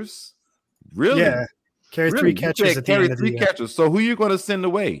 catchers. Really? Yeah. Carry 3 catchers. Carry 3 catchers. So who you going to send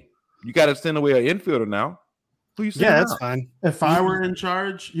away? You got to send away an infielder now. Who you sending that's out? fine. If I were in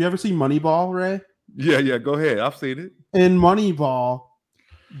charge, you ever see Moneyball, Ray? Yeah. Go ahead. I've seen it. In Moneyball,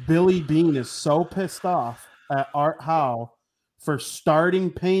 Billy Beane is so pissed off at Art Howe for starting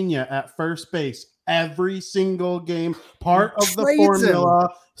Pena at first base every single game. Part of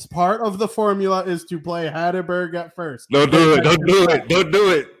the formula is to play Hatterberg at first. Don't do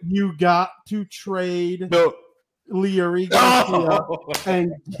it. You got to trade Leury Garcia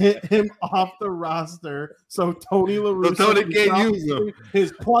and get him off the roster so Tony La Russa can't use him.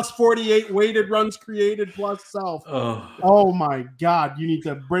 His plus 48 weighted runs created plus self. Oh my God. You need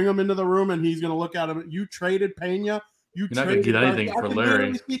to bring him into the room and he's going to look at him. You traded Pena. You're not going to get anything for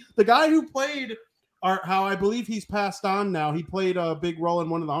Larry. The guy who played Art Howe, I believe he's passed on now. He played a big role in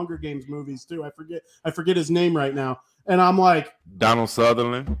one of the Hunger Games movies too. I forget his name right now. And I'm like, Donald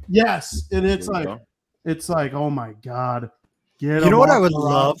Sutherland. Yes, and it's like, oh my God. You know what I would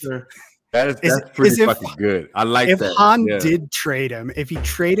love? That's pretty fucking good. I like if that. If Han did trade him, if he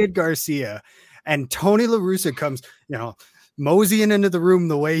traded Garcia and Tony La Russa comes, moseying into the room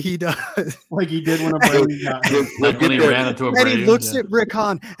the way he does, like he did when he ran into a and he looks at Rick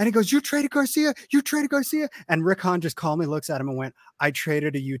Hahn and he goes, "You traded Garcia, and Rick Hahn just calmly looks at him and went, "I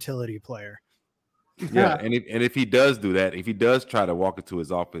traded a utility player." Yeah, and if he does do that, if he does try to walk into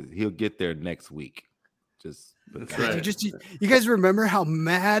his office, he'll get there next week. That's right. You guys remember how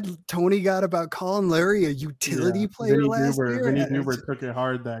mad Tony got about calling Larry a utility player last year? Vinny Duber took it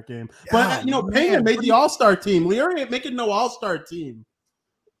hard that game. But Pena made the All-Star team. Larry ain't making no All-Star team.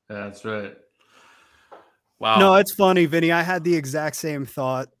 That's right. Wow. No, it's funny, Vinny. I had the exact same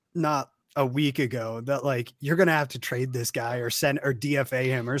thought not a week ago that you're gonna have to trade this guy or DFA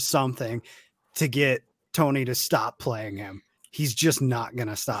him or something to get Tony to stop playing him. He's just not going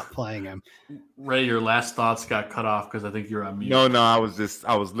to stop playing him. Ray, your last thoughts got cut off because I think you're on mute. No, I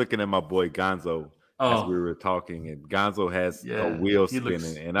was looking at my boy Gonzo as we were talking, and Gonzo has a wheel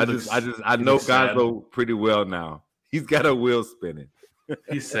spinning. And I know Gonzo pretty well now. He's got a wheel spinning.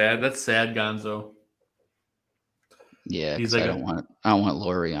 He's sad. That's sad, Gonzo. Yeah, because I don't want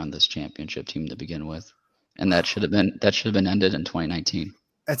Leury on this championship team to begin with. And that should have been ended in 2019.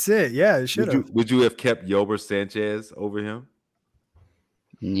 That's it. Yeah, it should have. Would you have kept Yolmer Sanchez over him?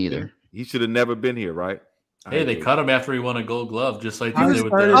 Neither. He should have never been here, right? Hey, they cut him after he won a Gold Glove, just like they did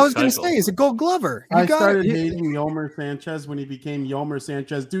with I was going to say, he's a Gold Glover. I started hating Yolmer Sanchez when he became Yolmer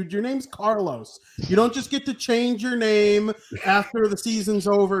Sanchez. Dude, your name's Carlos. You don't just get to change your name after the season's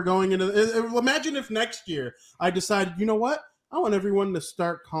over going into – imagine if next year I decided, you know what? I want everyone to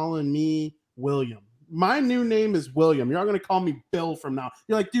start calling me William. My new name is William. You're not going to call me Bill from now.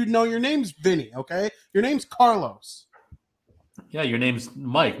 You're like, dude, no, your name's Vinny, okay? Your name's Carlos. Yeah, your name's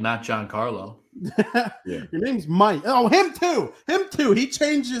Mike, not Giancarlo. Your name's Mike. Oh, him too. He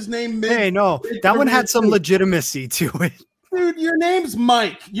changed his name. Hey, no, that one had some legitimacy to it. Dude, your name's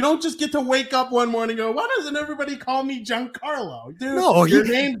Mike. You don't just get to wake up one morning and go, why doesn't everybody call me Giancarlo? Dude, no, your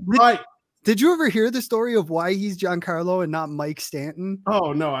name's Mike. Did you ever hear the story of why he's Giancarlo and not Mike Stanton?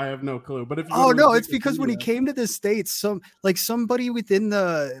 Oh no, I have no clue. But if it's because when he came to the States, somebody within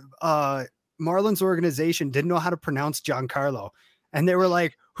the Marlins organization didn't know how to pronounce Giancarlo, and they were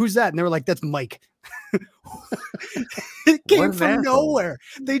like, "Who's that?" And they were like, "That's Mike." It came from nowhere.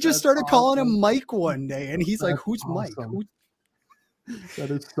 They just started calling him Mike one day, and he's like, "Who's Mike?" That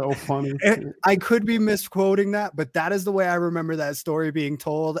is so funny. I could be misquoting that, but that is the way I remember that story being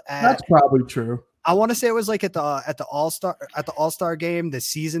told. That's probably true. I want to say it was like at the All-Star game, the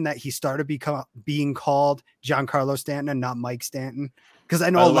season that he started being called Giancarlo Stanton and not Mike Stanton. Because I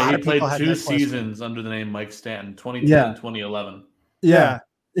know a lot of people played had 2 that question. seasons under the name Mike Stanton, 2010 and 2011. Yeah.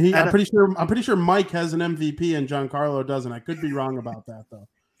 And I'm pretty sure Mike has an MVP and Giancarlo doesn't. I could be wrong about that though.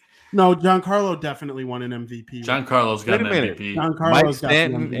 No, Giancarlo definitely won an MVP. Giancarlo's got Wait an a minute. MVP. Giancarlo's Mike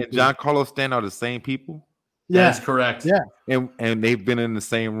Stanton and Giancarlo Stanton are the same people. That's correct. Yeah. And they've been in the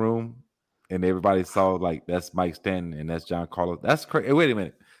same room, and everybody saw like that's Mike Stanton and that's Giancarlo. That's crazy. Wait a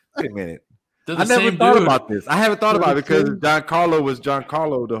minute. I never thought about this. I haven't thought about it because Giancarlo was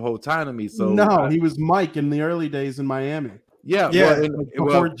Giancarlo the whole time to me. So he was Mike in the early days in Miami. Yeah.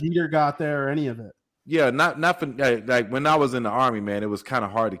 Before Jeter got there or any of it. Yeah, not for like when I was in the Army, man, it was kind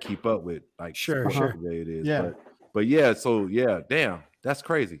of hard to keep up with. Like, sure, the way it is. Yeah. But yeah, so yeah, damn, that's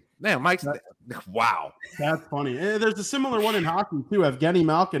crazy. Damn, Mike's wow. That's funny. There's a similar one in hockey too. Evgeny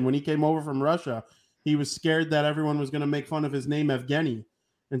Malkin, when he came over from Russia, he was scared that everyone was going to make fun of his name, Evgeny,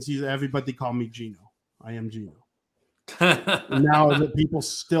 and so everybody called me Gino. I am Gino. And now that people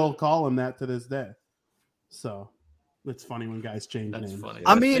still call him that to this day. So it's funny when guys change names. Funny.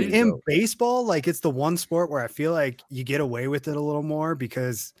 I mean, in baseball, like it's the one sport where I feel like you get away with it a little more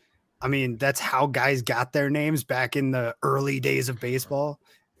because, I mean, that's how guys got their names back in the early days of baseball.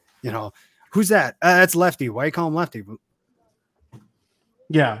 You know, who's that? That's Lefty. Why you call him Lefty?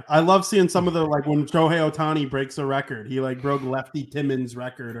 Yeah, I love seeing some of the like when Shohei Ohtani breaks a record. He like broke Lefty Timmons'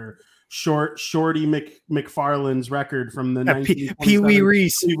 record or Shorty McFarland's record from the Pee Wee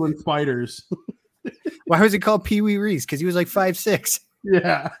Reese Cleveland Spiders. Why was he called Pee Wee Reese? Because he was like 5'6".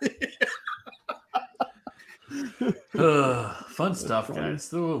 Yeah. Fun stuff,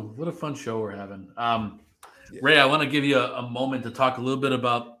 guys. Ooh, what a fun show we're having. Ray, I want to give you a moment to talk a little bit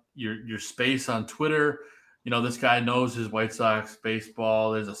about your space on Twitter. You know, this guy knows his White Sox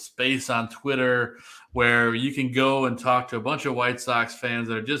baseball. There's a space on Twitter where you can go and talk to a bunch of White Sox fans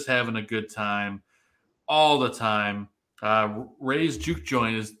that are just having a good time all the time. Ray's Juke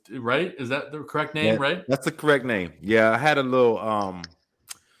Joint is right. Is that the correct name? Right. That's the correct name. Yeah. I had a little,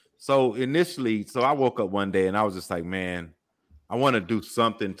 so initially, I woke up one day and I was just like, man, I want to do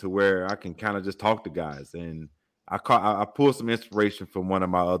something to where I can kind of just talk to guys. And I pulled some inspiration from one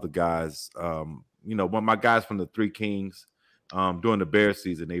of my other guys. You know, one of my guys from the Three Kings, during the Bear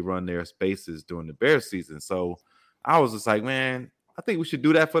season, they run their spaces during the Bear season. So I was just like, man, I think we should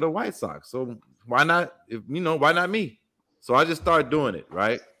do that for the White Sox. So why not? Why not me? So I just started doing it,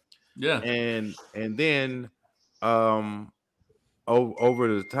 right? Yeah. And then over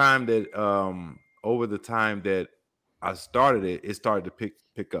the time that I started it, it started to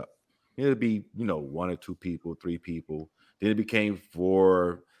pick up. It'd be, 1 or 2 people, 3 people. Then it became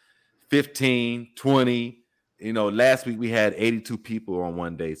 4, 15, 20. Last week we had 82 people on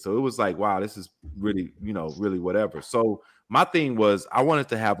one day. So it was like, wow, this is really, really whatever. So my thing was I wanted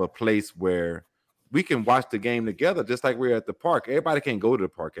to have a place where we can watch the game together, just like we're at the park. Everybody can't go to the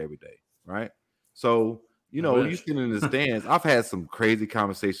park every day, right? So, you sitting in the stands. I've had some crazy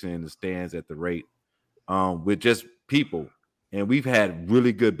conversation in the stands at the rate with just people. And we've had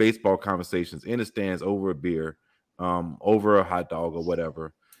really good baseball conversations in the stands over a beer, over a hot dog or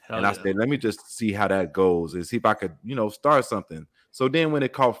whatever. I said, let me just see how that goes and see if I could, start something. So then when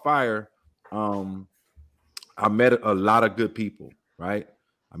it caught fire, I met a lot of good people, right?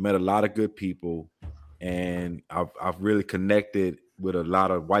 I met a lot of good people, and I've really connected with a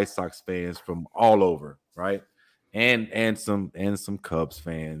lot of White Sox fans from all over, right? And some Cubs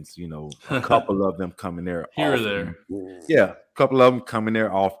fans, a couple of them coming there here often. Or there. Yeah, a couple of them coming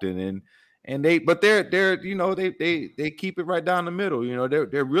there often, they're they keep it right down the middle.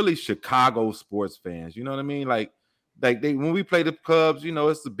 They're really Chicago sports fans. You know what I mean? Like they when we play the Cubs,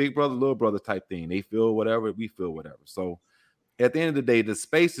 it's the big brother, little brother type thing. They feel whatever, we feel whatever. So at the end of the day, the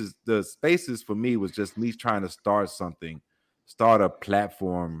spaces for me was just me trying to start a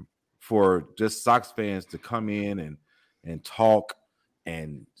platform for just Sox fans to come in and talk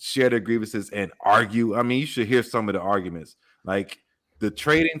and share their grievances and argue. I mean, you should hear some of the arguments. Like the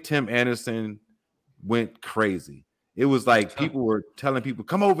trading Tim Anderson went crazy. It was like people were telling people,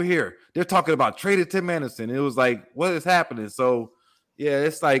 come over here. They're talking about trading Tim Anderson. It was like, what is happening? So yeah,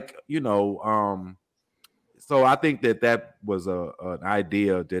 it's like, so I think that was an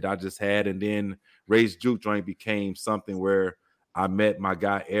idea that I just had. And then Ray's Juke Joint became something where I met my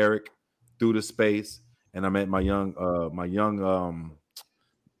guy Eric through the space, and I met my young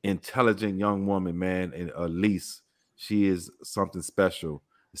intelligent young woman, man, and Elise. She is something special,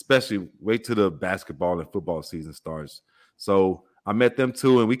 especially wait till the basketball and football season starts. So I met them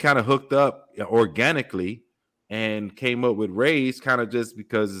too, and we kind of hooked up organically, and came up with Ray's kind of just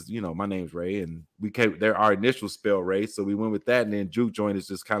because, you know, my name's Ray and our initial spell Ray. So we went with that. And then Juke Joint is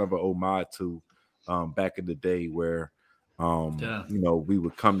just kind of an homage to back in the day where, you know, we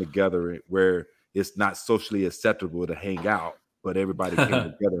would come together where it's not socially acceptable to hang out, but everybody came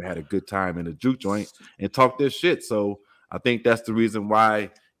together and had a good time in the Juke Joint and talked their shit. So I think that's the reason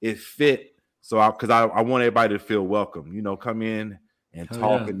why it fit. So because I want everybody to feel welcome, you know, come in and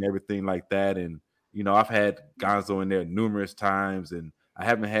talk and everything like that. And, you know, I've had Gonzo in there numerous times, and I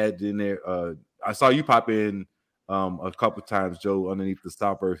haven't had in there. I saw you pop in a couple times, Joe, underneath the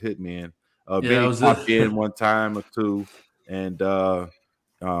Southburg Hitman. Benny popped in one time or two, and so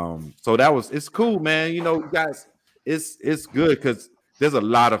it's cool, man. You know, you guys, it's good because there's a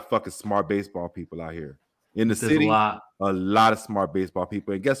lot of fucking smart baseball people out here in the city. A lot of smart baseball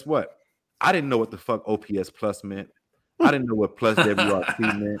people, and guess what? I didn't know what the fuck OPS plus meant. I didn't know what plus WRC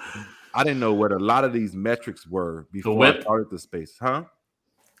meant. I didn't know what a lot of these metrics were before I started the space, huh?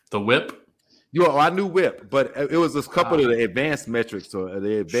 The whip? I knew whip, but it was a couple of the advanced metrics or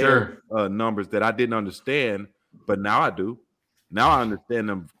the advanced numbers that I didn't understand, but now I do. Now I understand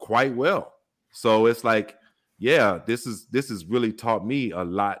them quite well. So it's like, yeah, this has really taught me a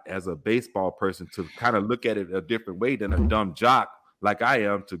lot as a baseball person to kind of look at it a different way than a dumb jock like I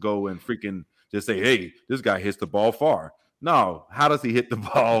am to go and freaking just say, hey, this guy hits the ball far. No, how does he hit the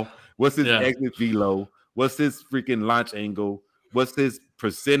ball? What's his exit velo? What's his freaking launch angle? What's his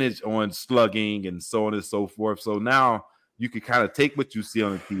percentage on slugging and so on and so forth? So now you can kind of take what you see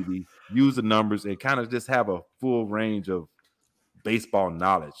on the TV, use the numbers, and kind of just have a full range of baseball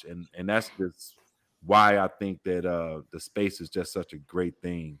knowledge. And that's just why I think that the space is just such a great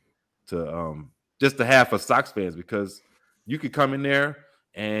thing to just to have for Sox fans, because you could come in there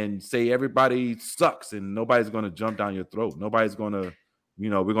and say everybody sucks and nobody's going to jump down your throat. Nobody's going to, you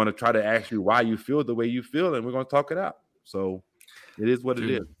know, we're going to try to ask you why you feel the way you feel, and we're going to talk it out. So it is what it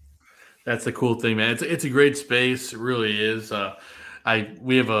is. That's the cool thing, man. It's a great space. It really is.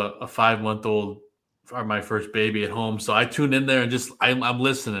 We have a 5-month-old, my first baby at home, so I tune in there and just I'm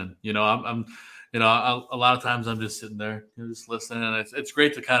listening. You know, I'm you know, a lot of times I'm just sitting there, you know, just listening, and it's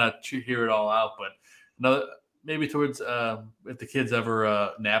great to kind of hear it all out. But maybe towards if the kids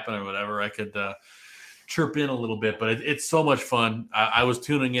ever napping or whatever, I could chirp in a little bit. But it's so much fun. I was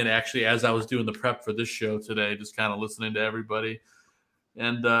tuning in actually as I was doing the prep for this show today, just kind of listening to everybody,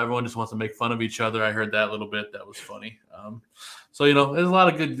 and everyone just wants to make fun of each other. I heard that a little bit. That was funny. So you know, there's a lot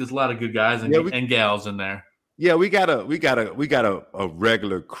of good guys and gals in there. Yeah, we got a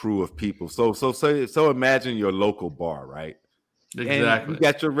regular crew of people. So imagine your local bar, right? Exactly. And you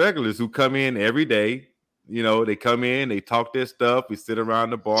got your regulars who come in every day. You know, they come in, they talk their stuff. We sit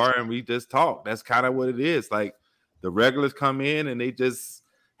around the bar and we just talk. That's kind of what it is. Like the regulars come in and they just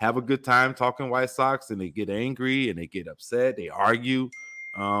have a good time talking White Sox, and they get angry and they get upset. They argue.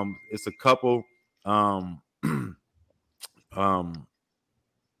 It's a couple. There's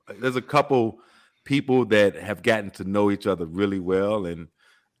a couple people that have gotten to know each other really well, and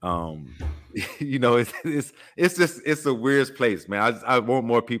you know, it's a weird place, man. I want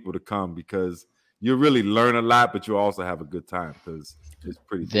more people to come because you really learn a lot, but you also have a good time because it's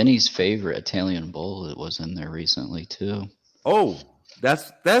pretty. Vinny's favorite Italian bowl that was in there recently too. Oh,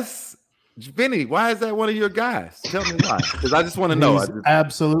 that's Vinny. Why is that one of your guys? Tell me why, because I just want to know. He's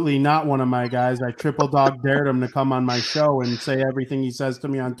absolutely not one of my guys. I triple dog dared him to come on my show and say everything he says to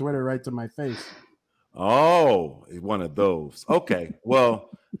me on Twitter right to my face. Oh, one of those. Okay, well,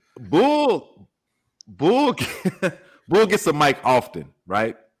 Bull gets a mic often,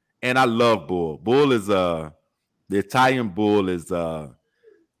 right? And I love Bull. Bull is the Italian Bull is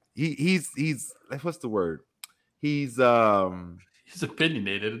he's what's the word? He's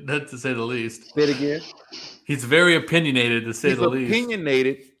opinionated, not to say the least. Say it again. He's very opinionated, to say the least.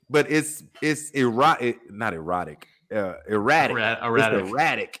 Opinionated, but it's not erotic. Erratic. Erratic. It's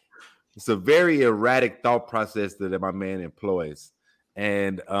erratic. It's a very erratic thought process that my man employs.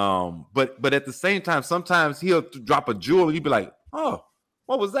 And but at the same time, sometimes he'll drop a jewel and you'd be like, oh,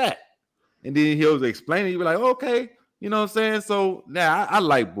 what was that? And then he'll explain it. You'll be like, okay, you know what I'm saying? So now I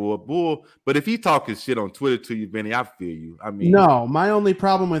like Bull, but if he talking shit on Twitter to you, Benny, I feel you. I mean, no, my only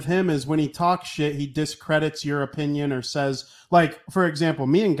problem with him is when he talks shit, he discredits your opinion or says, like, for example,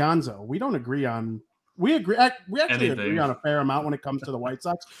 me and Gonzo, we don't agree on. We actually agree on a fair amount when it comes to the White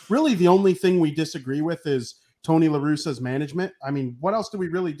Sox. Really, the only thing we disagree with is Tony La Russa's management. I mean, what else do we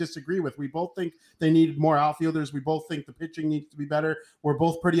really disagree with? We both think they need more outfielders. We both think the pitching needs to be better. We're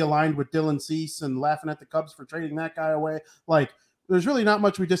both pretty aligned with Dylan Cease and laughing at the Cubs for trading that guy away. Like, there's really not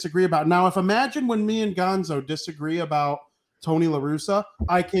much we disagree about. Now, imagine when me and Gonzo disagree about Tony La Russa,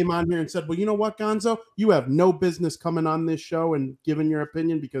 I came on here and said, well, you know what, Gonzo? You have no business coming on this show and giving your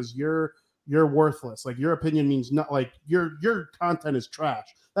opinion because you're worthless. Like, your opinion means not, like, your content is trash.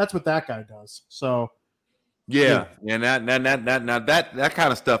 That's what that guy does. So yeah. And that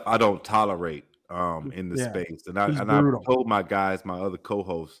kind of stuff I don't tolerate in the space. And I told my guys, my other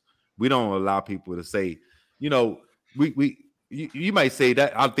co-hosts, we don't allow people to say, you know, you might say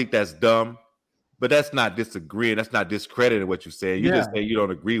that I think that's dumb. But that's not disagreeing. That's not discrediting what you say. You just say you don't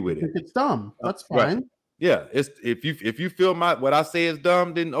agree with it. It's dumb. That's fine. Right. Yeah. It's if you feel what I say is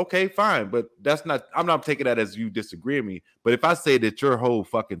dumb, then okay, fine. But that's not. I'm not taking that as you disagree with me. But if I say that your whole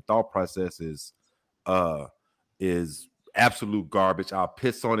fucking thought process is absolute garbage, I'll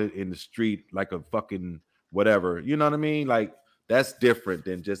piss on it in the street like a fucking whatever. You know what I mean? Like, that's different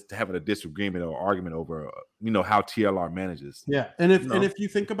than just having a disagreement or argument over how TLR manages. Yeah. And if you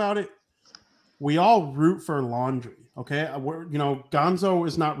think about it, we all root for laundry, okay? Gonzo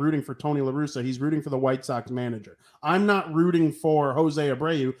is not rooting for Tony La Russa. He's rooting for the White Sox manager. I'm not rooting for Jose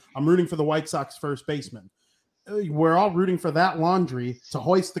Abreu. I'm rooting for the White Sox first baseman. We're all rooting for that laundry to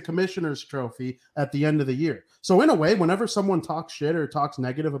hoist the commissioner's trophy at the end of the year. So in a way, whenever someone talks shit or talks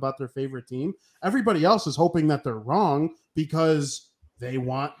negative about their favorite team, everybody else is hoping that they're wrong because they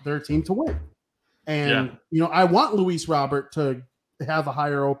want their team to win. And, I want Luis Robert to have a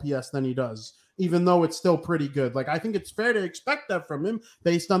higher OPS than he does, even though it's still pretty good. Like, I think it's fair to expect that from him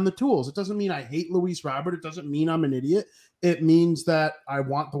based on the tools. It doesn't mean I hate Luis Robert. It doesn't mean I'm an idiot. It means that I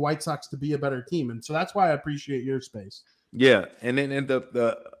want the White Sox to be a better team. And so that's why I appreciate your space. Yeah. And then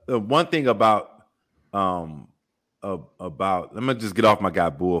the one thing about I'm gonna just get off my guy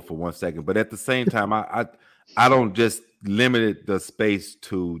Bull for 1 second, but at the same time, I don't just limit the space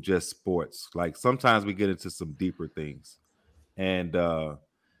to just sports. Like, sometimes we get into some deeper things. And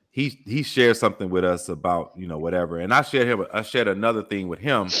he shared something with us about, whatever. And I shared another thing with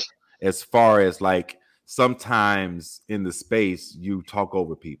him as far as, like, sometimes in the space you talk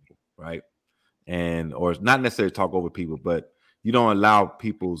over people, right? Or not necessarily talk over people, but you don't allow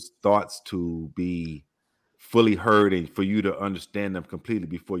people's thoughts to be fully heard and for you to understand them completely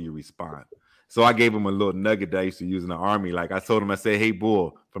before you respond. So I gave him a little nugget that I used to use in the Army. Like, I told him, I said, hey,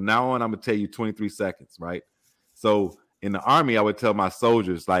 Bull, from now on, I'm going to tell you 23 seconds, right? So in the Army, I would tell my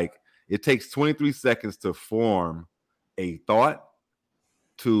soldiers, like, it takes 23 seconds to form a thought,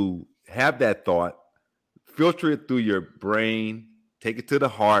 to have that thought, filter it through your brain, take it to the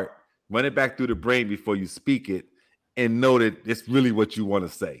heart, run it back through the brain before you speak it, and know that it's really what you want to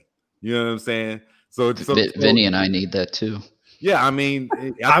say. You know what I'm saying? So Vinny and I need that too. Yeah, I mean,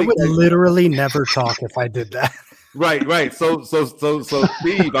 I would literally never talk if I did that. Right. So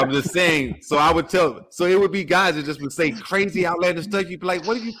Steve, I'm just saying. So I would tell. So it would be guys that just would say crazy outlandish stuff. You'd be like,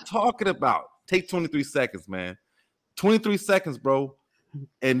 "What are you talking about?" Take 23 seconds, man. 23 seconds, bro,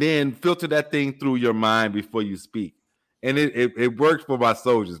 and then filter that thing through your mind before you speak. And it works for my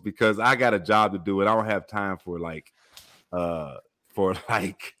soldiers because I got a job to do, and I don't have time for a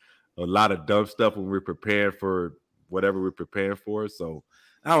lot of dumb stuff when we're preparing for whatever we're preparing for. So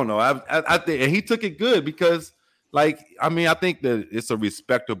I don't know. I think, and he took it good because, like, I mean, I think that it's a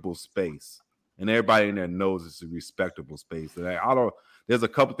respectable space, and everybody in there knows it's a respectable space. And there's a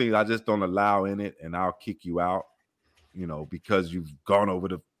couple things I just don't allow in it, and I'll kick you out, because you've gone over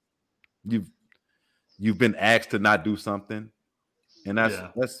you've been asked to not do something. And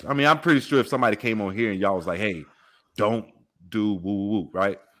that's, I mean, I'm pretty sure if somebody came on here and y'all was like, hey, don't do woo,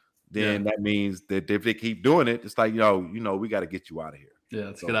 right? Then that means that if they keep doing it, it's like, we got to get you out of here. Yeah,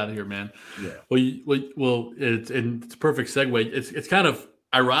 let's get out of here, man. Yeah. Well, it's a perfect segue. It's kind of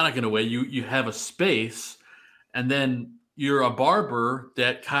ironic in a way. You have a space, and then you're a barber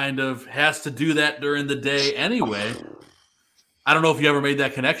that kind of has to do that during the day anyway. I don't know if you ever made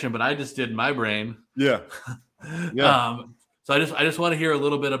that connection, but I just did in my brain. Yeah. So I just want to hear a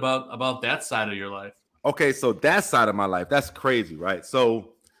little bit about that side of your life. Okay, so that side of my life, that's crazy, right?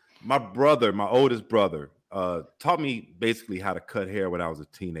 So my oldest brother, taught me basically how to cut hair when I was a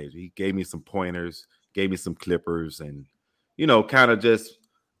teenager. He gave me some pointers, gave me some clippers, and kind of just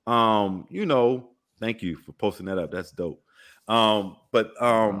thank you for posting that up. That's dope. But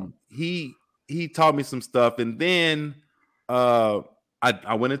he taught me some stuff, and then I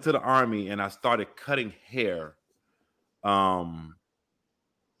went into the Army and I started cutting hair.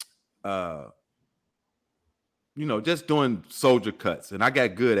 Just doing soldier cuts, and I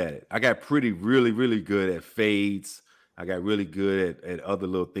got good at it. I got really, really good at fades. I got really good at other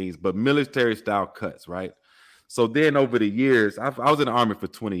little things, but military style cuts, right? So then over the years, I was in the Army for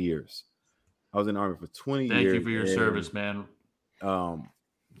 20 years. Thank you for your service, man.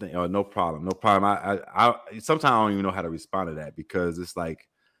 No problem. No problem. I sometimes I don't even know how to respond to that, because it's like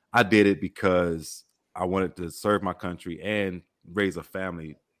I did it because I wanted to serve my country and raise a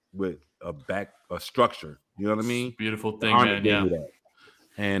family with a structure. You know what I mean? Beautiful The thing, Army man. gave Yeah. me that.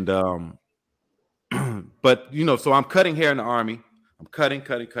 And but so I'm cutting hair in the Army. I'm cutting,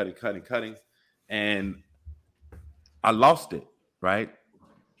 and I lost it, right?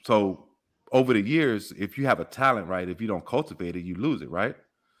 So over the years, if you have a talent, right, if you don't cultivate it, you lose it, right?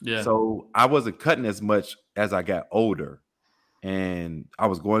 Yeah. So I wasn't cutting as much as I got older, and I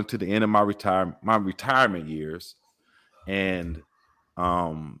was going to the end of my retirement years. And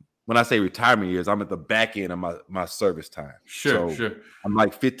when I say retirement years, I'm at the back end of my service time. Sure. I'm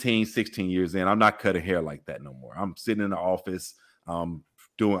like 15, 16 years in. I'm not cutting hair like that no more. I'm sitting in the office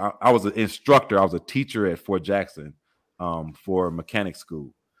I was an instructor. I was a teacher at Fort Jackson for mechanic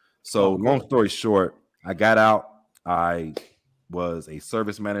school. So long story short, I got out. I was a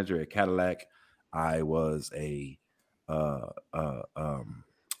service manager at Cadillac. I was a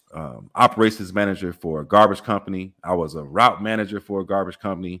operations manager for a garbage company. I was a route manager for a garbage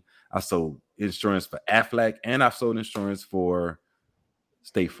company. I sold insurance for Aflac, and I sold insurance for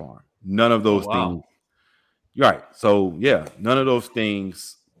State Farm. None of those things. Right. So yeah, none of those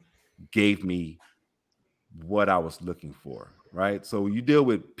things gave me what I was looking for. Right. So you deal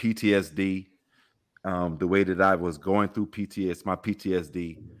with PTSD, the way that I was going through my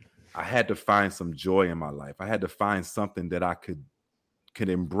PTSD, I had to find some joy in my life. I had to find something that I could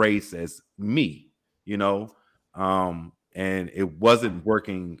embrace as me, and it wasn't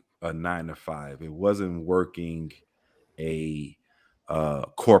working a 9 to 5. It wasn't working a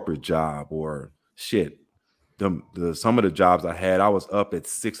corporate job or shit. Some of the jobs I had, I was up at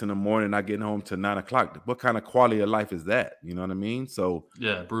 6 a.m, not getting home till 9 o'clock. What kind of quality of life is that? You know what I mean? So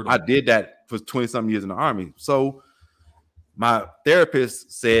yeah, brutal. I did that for 20-something years in the Army. So my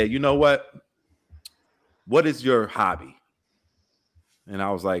therapist said, you know what is your hobby? And I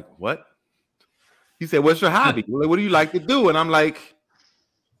was like, what? He said, what's your hobby? What do you like to do? And I'm like,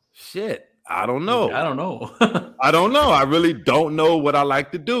 shit, I don't know. I don't know. I don't know. I really don't know what I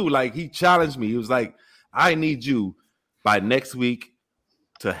like to do. Like, he challenged me. He was like, I need you by next week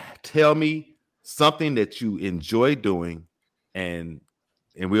to tell me something that you enjoy doing, and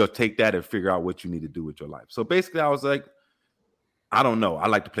we'll take that and figure out what you need to do with your life. So basically I was like, I don't know. I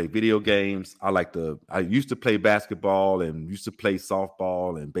like to play video games. I used to play basketball and used to play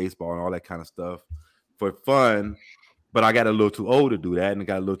softball and baseball and all that kind of stuff for fun. But I got a little too old to do that and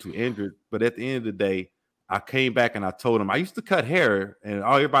got a little too injured. But at the end of the day, I came back and I told him I used to cut hair, and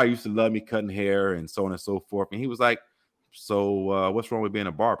everybody used to love me cutting hair and so on and so forth. And he was like, so what's wrong with being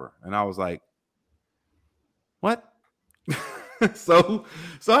a barber? And I was like, what? so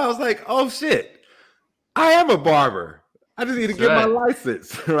I was like, oh shit, I am a barber. I just need to get my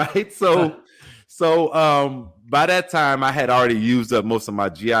license, right? So by that time, I had already used up most of my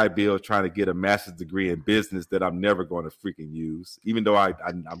GI Bill trying to get a master's degree in business that I'm never going to freaking use, even though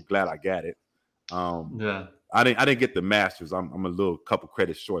I'm glad I got it. I didn't get the master's. I'm a little couple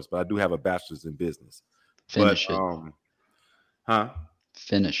credits short, but I do have a bachelor's in business. Finish it.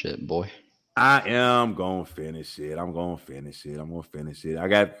 Finish it, boy. I am going to finish it. I'm going to finish it. I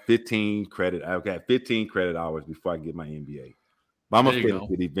got 15 credit. I've got 15 credit hours before I get my MBA. But I'm going to finish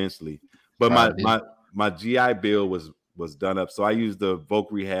it eventually. But my GI Bill was done up. So I used the Voc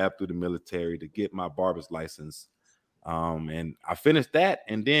Rehab through the military to get my barber's license. And I finished that.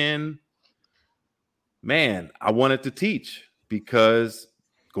 And then, man, I wanted to teach, because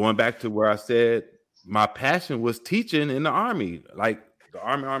going back to where I said my passion was teaching in the Army. Like, the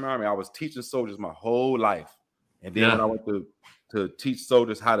Army. I was teaching soldiers my whole life. And then when I went to teach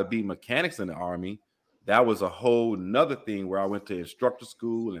soldiers how to be mechanics in the Army, that was a whole nother thing where I went to instructor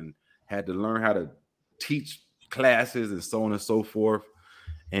school and had to learn how to teach classes and so on and so forth.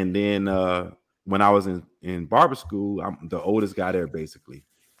 And then when I was in barber school, I'm the oldest guy there, basically.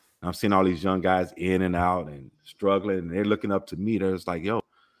 I'm seeing all these young guys in and out and struggling, and they're looking up to me. They're just like, yo,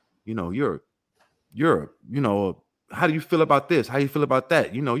 you're how do you feel about this? How do you feel about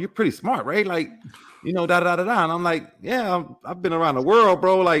that? You're pretty smart, right? Like, da da da da. And I'm like, yeah, I've been around the world,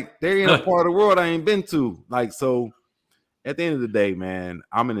 bro. Like, there ain't a part of the world I ain't been to. Like, so at the end of the day, man,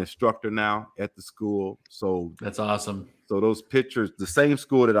 I'm an instructor now at the school. So that's awesome. So those pictures, the same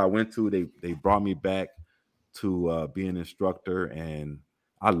school that I went to, they brought me back to be an instructor, and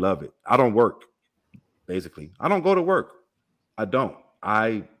I love it. I don't work, basically. I don't go to work. I don't.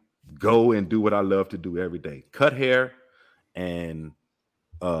 I go and do what I love to do every day. Cut hair and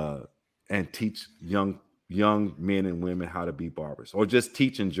teach young men and women how to be barbers, or just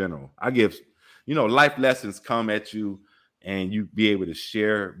teach in general. I give, life lessons come at you and you be able to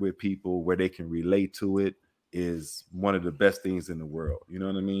share with people where they can relate to it is one of the best things in the world. You know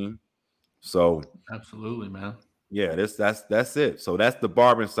what I mean? So absolutely, man. Yeah, that's it. So that's the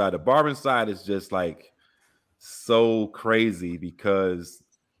barbering side. The barbering side is just like so crazy because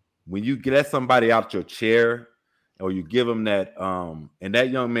when you get somebody out your chair or you give them that, and that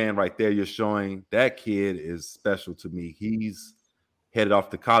young man right there you're showing, that kid is special to me. He's headed off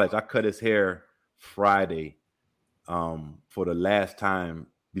to college. I cut his hair Friday for the last time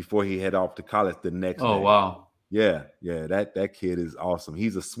before he head off to college the next day. Oh, wow. Yeah, that kid is awesome.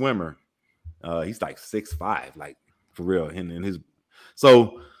 He's a swimmer. He's like 6'5", like for real. And his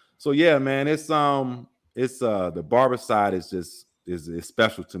so yeah, man. It's the barber side is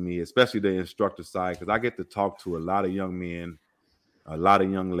special to me, especially the instructor side, because I get to talk to a lot of young men, a lot of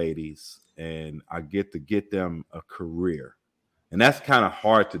young ladies, and I get to get them a career. And that's kind of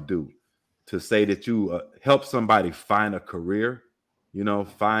hard to do, to say that you help somebody find a career, you know,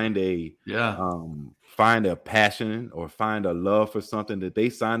 find a passion or find a love for something that they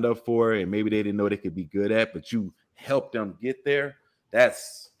signed up for and maybe they didn't know they could be good at, but you help them get there.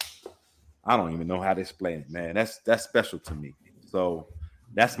 I don't even know how to explain it, man. That's special to me. So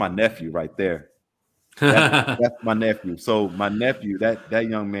that's my nephew right there. That's my nephew. So my nephew, that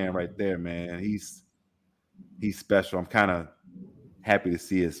young man right there, man, he's special. I'm kind of happy to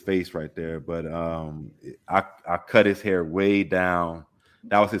see his face right there. But I cut his hair way down.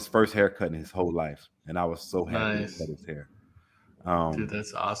 That was his first haircut in his whole life, and I was so happy to cut his hair. Dude,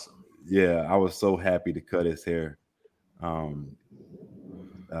 that's awesome. Yeah, I was so happy to cut his hair.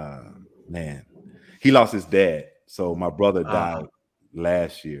 Man, he lost his dad. So my brother died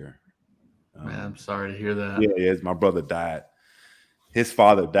last year. Man, I'm sorry to hear that. Yeah, my brother died. His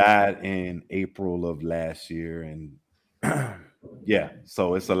father died in April of last year. And yeah,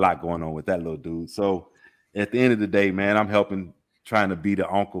 so it's a lot going on with that little dude. So at the end of the day, man, I'm trying to be the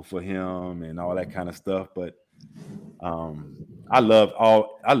uncle for him and all that kind of stuff. But I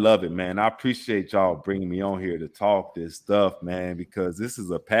love it, man. I appreciate y'all bringing me on here to talk this stuff, man, because this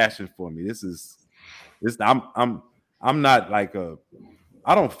is a passion for me. I'm not like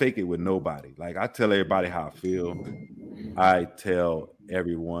I don't fake it with nobody. Like, I tell everybody how I feel. I tell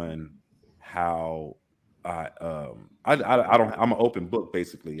everyone how I'm an open book,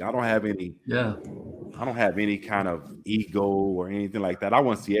 basically. I don't have any kind of ego or anything like that. I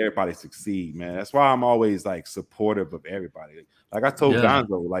want to see everybody succeed, man. That's why I'm always like supportive of everybody. Like I told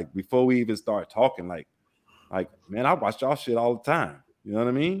Gonzo, like before we even start talking, like man, I watch y'all shit all the time. You know what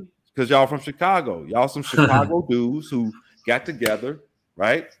I mean? Because y'all from Chicago. Y'all some Chicago dudes who got together,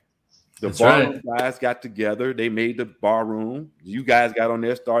 right? The barroom guys got together. They made the barroom. You guys got on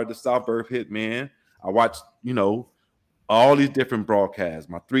there, started the South Burb Hitman. I watched, all these different broadcasts.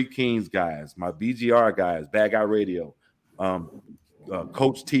 My Three Kings guys, my BGR guys, Bad Guy Radio,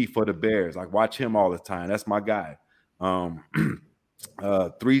 Coach T for the Bears. I watch him all the time. That's my guy. 3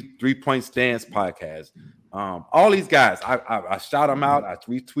 Point Stance podcast. All these guys, I shout them out. I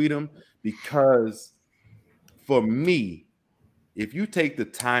retweet them because for me, if you take the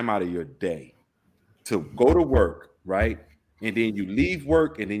time out of your day to go to work, right? And then you leave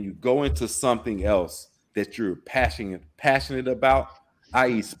work and then you go into something else that you're passionate about,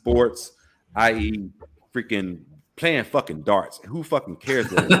 i.e. sports, i.e. freaking playing fucking darts. Who fucking cares?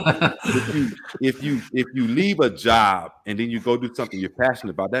 If you leave a job and then you go do something you're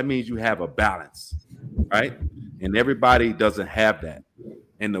passionate about, that means you have a balance, right? And everybody doesn't have that.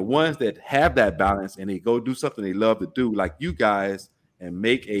 And the ones that have that balance and they go do something they love to do, like you guys, and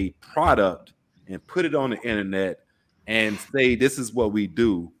make a product and put it on the internet and say this is what we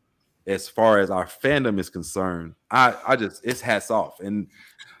do as far as our fandom is concerned, it's hats off. And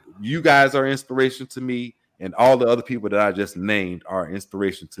you guys are inspiration to me, and all the other people that I just named are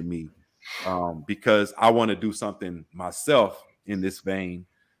inspiration to me, because I want to do something myself in this vein.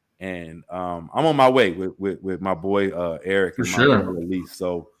 And I'm on my way with my boy Eric and my release.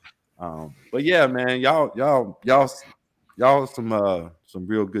 So, but yeah, man, y'all some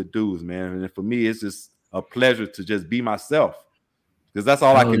real good dudes, man. And for me, it's just a pleasure to just be myself, because that's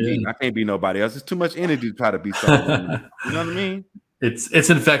all I can be. I can't be nobody else. It's too much energy to try to be something. You know what I mean? It's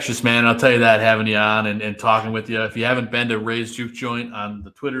infectious, man. I'll tell you that, having you on and talking with you. If you haven't been to Ray's Juke Joint on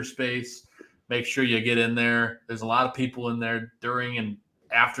the Twitter space, make sure you get in there. There's a lot of people in there during and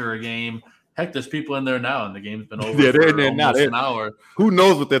after a game. Heck, there's people in there now, and the game's been over. Yeah, they're in there now. An hour. Who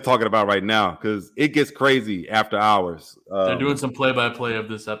knows what they're talking about right now? Because it gets crazy after hours. They're doing some play-by-play of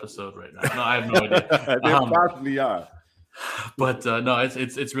this episode right now. No, I have no idea. They possibly are. But no,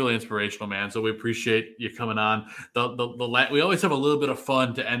 it's really inspirational, man. So we appreciate you coming on. We always have a little bit of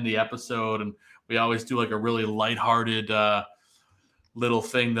fun to end the episode, and we always do like a really lighthearted little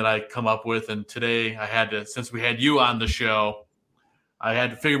thing that I come up with. And today I had to, since we had you on the show, I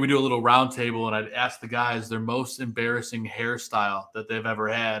had to figure we do a little round table, and I'd ask the guys their most embarrassing hairstyle that they've ever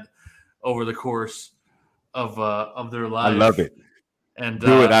had over the course of their life. I love it. And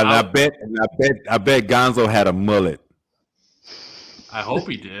do it. I bet Gonzo had a mullet. I hope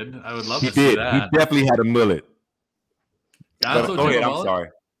he did. I would love to He see did. that. He definitely had a mullet. Gonzo, Go ahead. I'm sorry.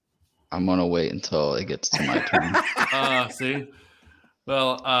 I'm gonna wait until it gets to my turn. See,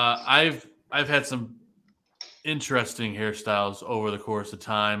 well, I've had some interesting hairstyles over the course of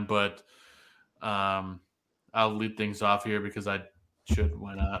time, but I'll lead things off here because I should.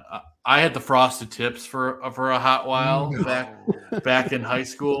 Why not? I had the frosted tips for a hot while back in high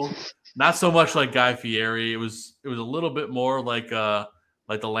school. Not so much like Guy Fieri. It was a little bit more like the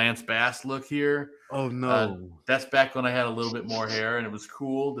Lance Bass look here. Oh no, that's back when I had a little bit more hair and it was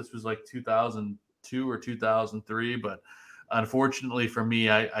cool. This was like 2002 or 2003, but unfortunately for me,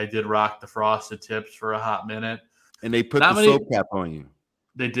 I did rock the frosted tips for a hot minute. And they put the soap cap on you.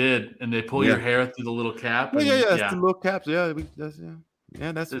 They did, and they pull your hair through the little cap. Yeah, it's the little caps. Yeah,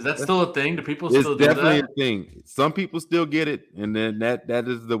 Is that still a thing? Do people still do that? It's definitely a thing. Some people still get it, and then that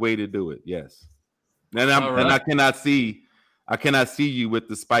is the way to do it. Yes, and I cannot see you with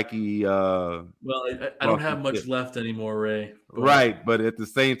the spiky. Well, I don't have much left anymore, Ray. Right, but at the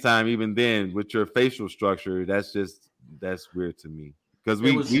same time, even then, with your facial structure, that's weird to me because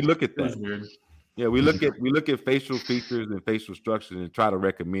we look at that. It was weird. Yeah, we look at facial features and facial structures and try to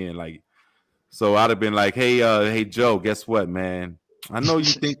recommend like. So I'd have been like, hey Joe, guess what, man? I know you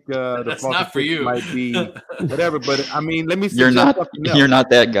think the that's not for you might be whatever, but I mean, let me see. You're not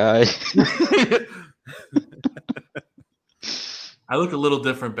that guy. I look a little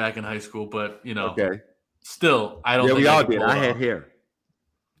different back in high school, but okay. Still, I don't. Yeah, think we all did. I had hair.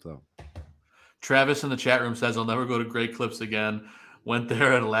 So Travis in the chat room says, "I'll never go to Great Clips again. Went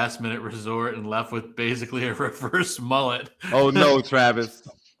there at a last-minute resort and left with basically a reverse mullet." Oh no, Travis!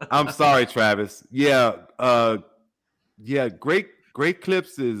 I'm sorry, Travis. Yeah, Great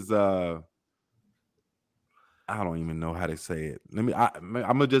Clips is. I don't even know how to say it. I'm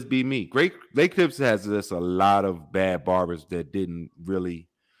gonna just be me. Great Clips has just a lot of bad barbers that didn't really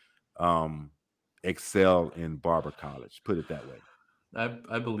excel in barber college. Put it that way.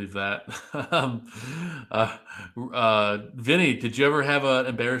 I believe that. Vinny, did you ever have an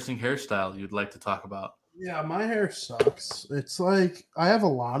embarrassing hairstyle you'd like to talk about? Yeah, my hair sucks. It's like I have a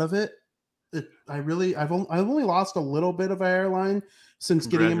lot of it. I've only lost a little bit of a hairline since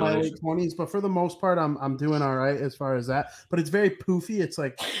getting in my late 20s, but for the most part, I'm doing all right as far as that. But it's very poofy. It's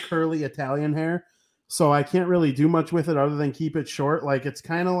like curly Italian hair, so I can't really do much with it other than keep it short. Like it's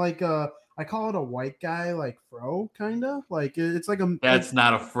kind of like I call it a white guy like fro, kind of like it's like a. That's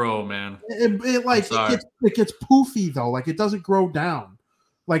not a fro, man. It gets poofy though. Like it doesn't grow down.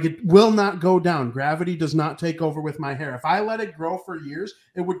 Like it will not go down. Gravity does not take over with my hair. If I let it grow for years,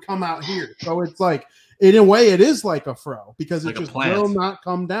 it would come out here. So it's like, in a way, it is like a fro because it just will not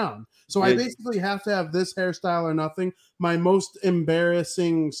come down. So I basically have to have this hairstyle or nothing. My most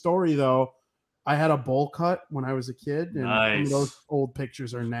embarrassing story, though, I had a bowl cut when I was a kid, and those old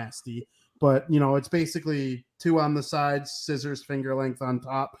pictures are nasty. But, it's basically 2 on the sides, scissors, finger length on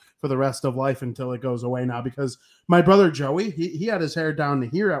top for the rest of life until it goes away now. Because my brother Joey, he had his hair down to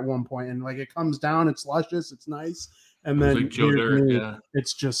here at one point, and like it comes down, it's luscious, it's nice. And then like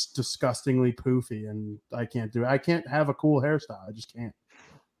it's just disgustingly poofy, and I can't do it. I can't have a cool hairstyle. I just can't.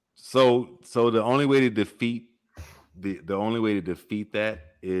 So the only way to defeat that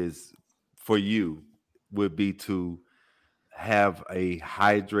is for you would be to have a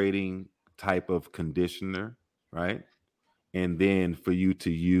hydrating type of conditioner, right? And then for you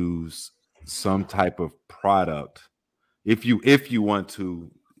to use some type of product if you want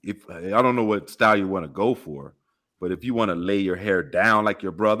to. If I don't know what style you want to go for, but if you want to lay your hair down like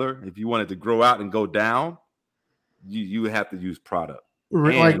your brother, if you want it to grow out and go down, you have to use product.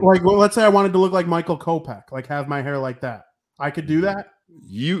 Well, let's say I wanted to look like Michael Kopech, like have my hair like that. I could do that.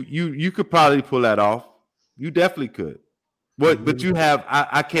 You could probably pull that off. You definitely could. But you have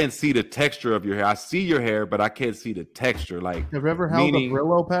I can't see the texture of your hair. I see your hair, but I can't see the texture. Like, have you ever held a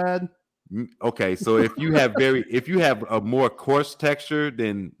Brillo pad? Okay, so if you have a more coarse texture,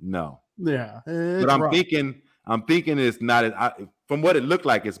 then no. Yeah, but I'm thinking it's not. From what it looked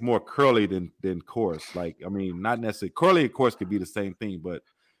like, it's more curly than coarse. Like, I mean, not necessarily curly and coarse could be the same thing, but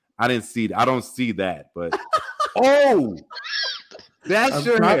I don't see that. But that's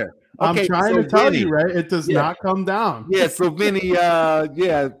your hair. Okay, I'm trying to tell you, right? It does not come down. Yeah, so Vinny,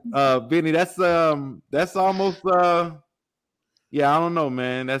 Vinny, that's almost I don't know,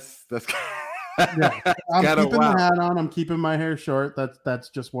 man. That's Yeah, I'm Kinda keeping wild. the hat on. I'm keeping my hair short. That's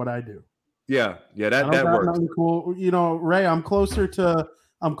just what I do. Yeah, I don't that got works. nothing cool. You know, Ray, I'm closer to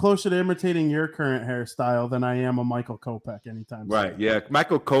imitating your current hairstyle than I am a Michael Kopech anytime soon. Right? Yeah,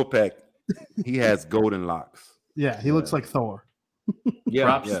 Michael Kopech, he has golden locks. Yeah, he looks like Thor.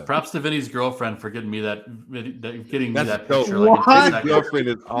 Yeah, Props to Vinny's girlfriend for getting me that That's dope. picture. Like, in 10 His seconds. girlfriend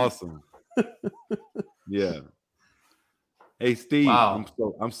is awesome. Yeah. Hey Steve, Wow.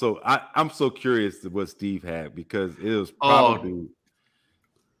 I'm so curious to what Steve had because it was probably.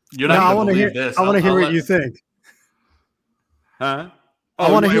 You're not I going to hear. believe this. I want to hear I'll what let- you think. Huh?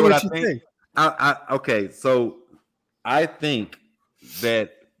 I want to hear what I you think. Okay, so I think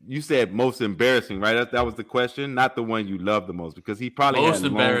that you said most embarrassing, right? That was the question, not the one you love the most, because he probably Most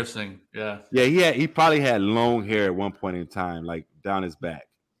had embarrassing. Yeah. He probably had long hair at one point in time, like down his back.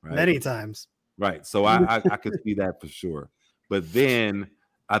 Right? Many times. Right. So I could see that for sure. But then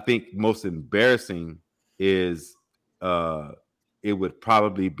I think most embarrassing is it would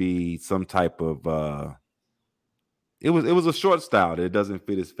probably be some type of it was a short style that doesn't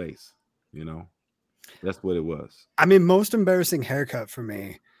fit his face, you know. That's what it was. I mean, most embarrassing haircut for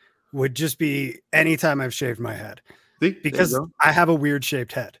me would just be anytime I've shaved my head. See? Because I have a weird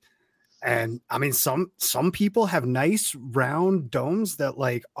shaped head. And I mean, some people have nice round domes that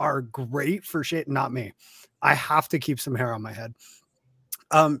like are great for shape. Not me. I have to keep some hair on my head.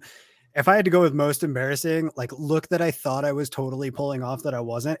 If I had to go with most embarrassing, like look that I thought I was totally pulling off that I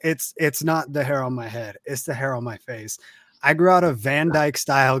wasn't, it's not the hair on my head. It's the hair on my face. I grew out a Van Dyke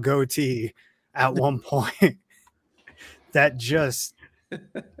style goatee at one point that just,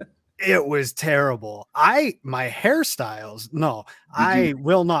 it was terrible. My hairstyles, no, I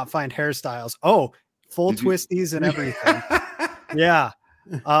will not find hairstyles. Oh, full twisties and everything. Yeah.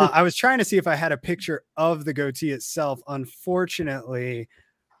 I was trying to see if I had a picture of the goatee itself. Unfortunately,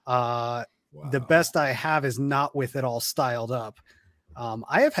 the best I have is not with it all styled up.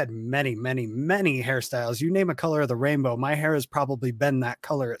 I have had many, many, many hairstyles. You name a color of the rainbow, my hair has probably been that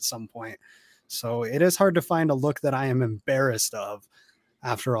color at some point. So it is hard to find a look that I am embarrassed of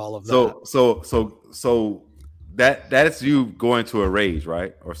after all of that. So that is you going to a rage,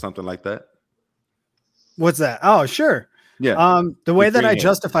 right? Or something like that. What's that? Oh, sure. Yeah. The way that I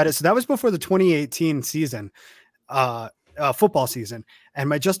justified it. So that was before the 2018 season, football season. And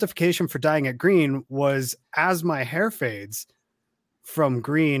my justification for dyeing it green was as my hair fades from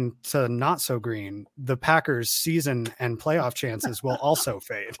green to not so green, the Packers season and playoff chances will also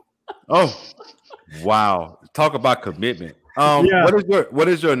fade. Oh, wow. Talk about commitment. Yeah. What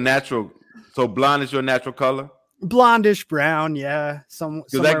is your natural? So blonde is your natural color? Blondish brown. Yeah. Because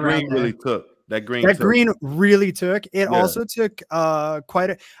that green really took. That green really took. It Yeah. also took quite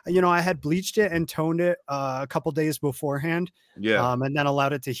a, I had bleached it and toned it a couple days beforehand. Yeah. And then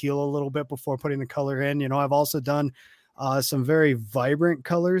allowed it to heal a little bit before putting the color in. I've also done some very vibrant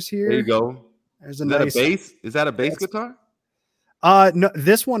colors here. There you go. There's Is that a bass? Is that a bass guitar? No,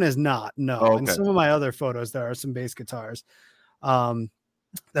 this one is not. No. Oh, In okay. some of my other photos, there are some bass guitars.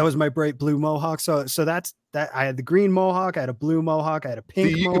 That was my bright blue mohawk. So that's that. I had the green mohawk. I had a blue mohawk. I had a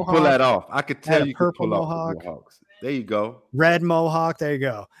pink See, you mohawk. can pull that off. I could I had tell a you could purple pull off mohawk. the mohawks. There you go. Red mohawk. There you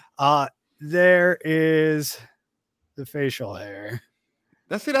go. There is the facial hair.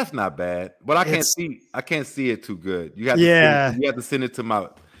 That's not bad, but I can't see it too good. You have to you have to send it to my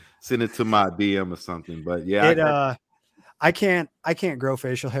DM or something. But yeah, I can't grow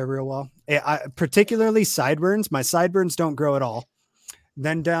facial hair real well. Particularly sideburns. My sideburns don't grow at all.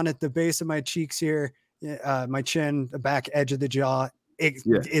 Then down at the base of my cheeks here, my chin, the back edge of the jaw,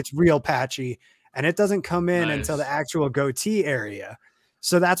 it's real patchy, and it doesn't come in until the actual goatee area.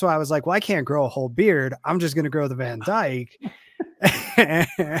 So that's why I was like, well, I can't grow a whole beard. I'm just going to grow the Van Dyke.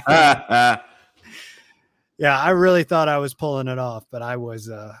 Yeah, I really thought I was pulling it off, but I was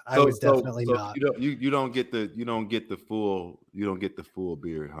definitely not. You don't get the full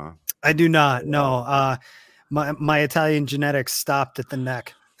beard, huh? I do not. No. My Italian genetics stopped at the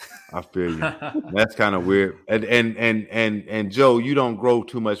neck. I feel you. That's kind of weird. And Joe, you don't grow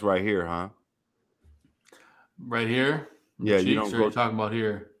too much right here, huh? Right here? Yeah, Cheeks, you don't or grow. you talking about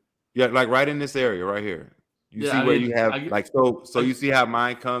here? Yeah, like right in this area right here. You see where you have so you see how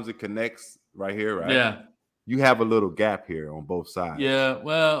mine comes and connects right here, right? Yeah. You have a little gap here on both sides. Yeah,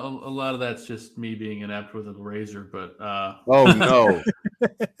 well, a lot of that's just me being inept with a razor, but oh no.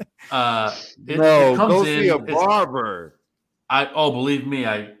 it comes go in, see a barber. Believe me,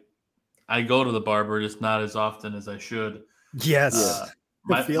 I go to the barber, just not as often as I should. Yes.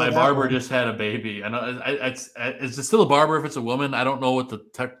 My barber just had a baby. I know it's it still a barber if it's a woman? I don't know what the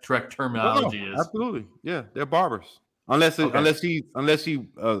correct terminology is. Absolutely. Yeah, they're barbers. Unless she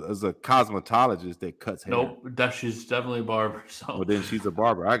is a cosmetologist that cuts hair. Nope, she's definitely a barber. So well, then she's a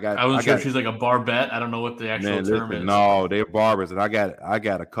barber. I wasn't sure if she's like a barbette. I don't know what the actual term is. No, they're barbers, and I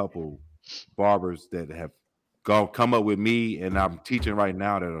got a couple barbers that have come up with me, and I'm teaching right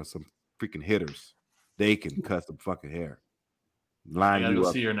now that are some freaking hitters. They can cut some fucking hair. I gotta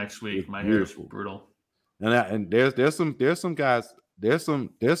go see her next week. My hair is brutal. And there's some guys. There's some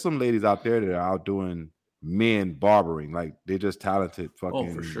ladies out there that are out doing men barbering. Like they're just talented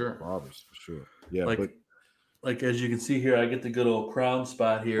fucking for sure. barbers for sure. Yeah, like as you can see here, I get the good old crown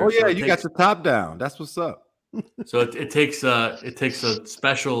spot here. Oh yeah, you got your top down. That's what's up. So it takes a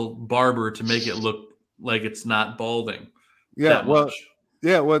special barber to make it look like it's not balding. Yeah, well,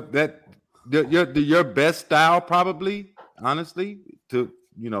 that your best style probably, honestly, if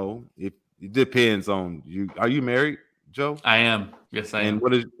it depends on you. Are you married, Joe? I am. Yes, I am.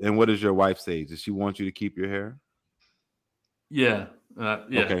 What does your wife say? Does she want you to keep your hair? Yeah. Yeah.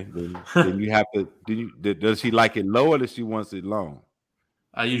 Okay. Then you have to. Does she like it low or does she wants it long?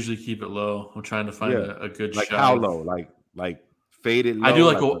 I usually keep it low. I'm trying to find a good like shot. How low? Like faded low?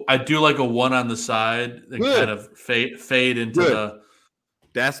 I do like a one on the side and kind of fade into the.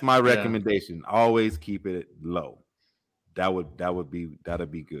 That's my recommendation. Always keep it low. That'd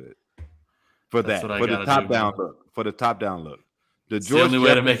be good. For that. For the top down look. For the top down look. It's the only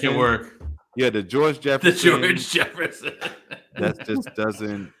way to make it work. Yeah, the George Jefferson. That just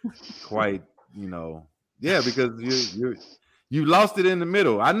doesn't quite, Yeah, because you lost it in the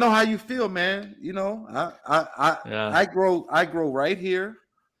middle. I know how you feel, man. I grow right here,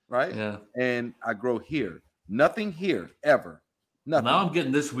 right? Yeah. And I grow here. Nothing here ever. Nothing. Now I'm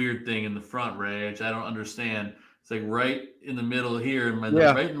getting this weird thing in the front, Ray, which I don't understand. It's like right in the middle here,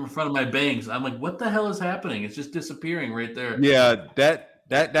 right in front of my bangs. I'm like, what the hell is happening? It's just disappearing right there. Yeah,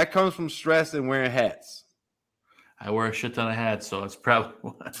 that comes from stress and wearing hats. I wear a shit ton of hats, so it's probably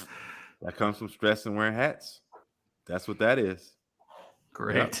what. That comes from stress and wearing hats. That's what that is.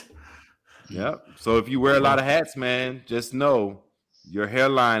 Great. Yep. So if you wear a lot of hats, man, just know your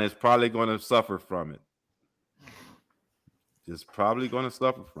hairline is probably going to suffer from it. Just probably going to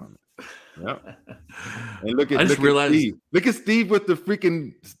suffer from it. Yep. And look at Steve. Look at Steve with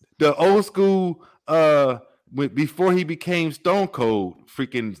the old school before he became Stone Cold,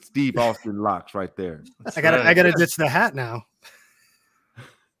 freaking Steve Austin locks right there. I gotta ditch the hat now.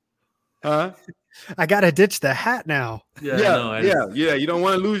 Huh? I gotta ditch the hat now. Yeah. You don't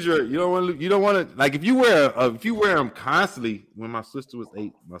want to lose you don't want to, like, if you wear them constantly. When my sister was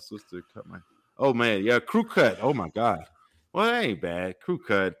 8, my sister cut crew cut. Oh my God. Well, that ain't bad. Crew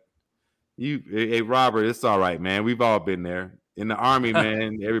cut. Hey, Robert, it's all right, man. We've all been there. In the Army,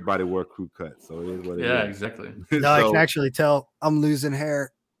 man, everybody wore crew cut. So it is what it is. Yeah, exactly. No, I can actually tell I'm losing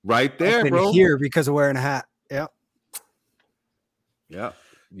hair. Right there, bro. Here because of wearing a hat. Yep. Yep.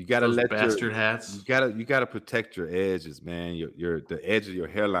 You gotta let bastard hats. You gotta protect your edges, man. The edge of your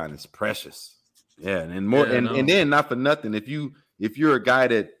hairline is precious. Yeah, and then not for nothing. If you're a guy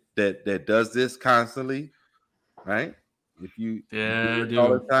that does this constantly, right? If you do it all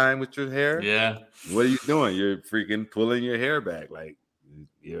the time with your hair, what are you doing? You're freaking pulling your hair back. Like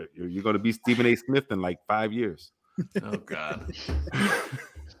you're going to be Stephen A. Smith in like 5 years. Oh God.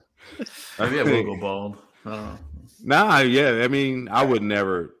 Maybe I will go bald. I mean, I would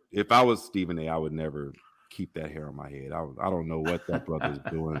never. If I was Stephen A., I would never keep that hair on my head. I don't know what that brother's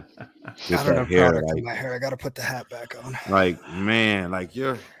doing. I don't have product in my hair. I got to put the hat back on. Like, man, like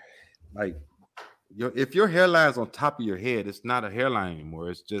if your hairline's on top of your head, it's not a hairline anymore.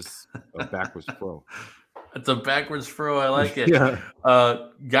 It's just a backwards fro. It's a backwards fro. I like it. Yeah.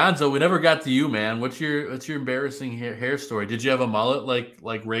 Gonzo, we never got to you, man. What's your embarrassing hair story? Did you have a mullet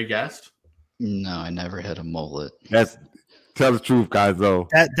like Ray Guest? No, I never had a mullet. Tell the truth, Gonzo.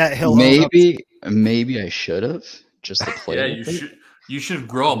 That hill. Maybe I should have just to play. Yeah, you should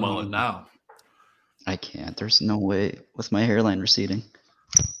grow a mullet now. I can't. There's no way with my hairline receding.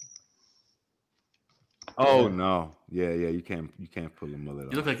 Oh no! Yeah, you can't pull a mullet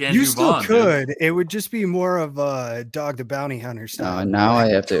off. You look like Andrew You still Vaughn, could. Dude. It would just be more of a Dog the Bounty Hunter style. Now I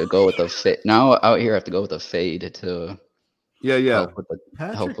have to go with a fade. Now out here I have to go with a fade to. Help with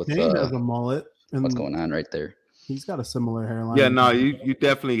Patrick Kane has a mullet. What's going on right there? He's got a similar hairline. Yeah, no, you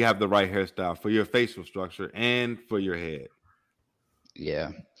definitely have the right hairstyle for your facial structure and for your head.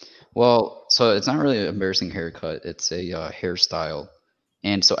 Yeah, well, so it's not really an embarrassing haircut. It's a hairstyle.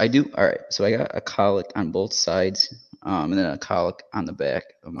 And so I do. All right. So I got a colic on both sides, and then a colic on the back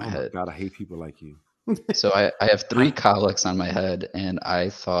of my head. God, I hate people like you. So I have 3 colics on my head, and I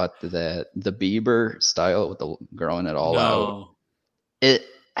thought that the Bieber style with the growing it all out, it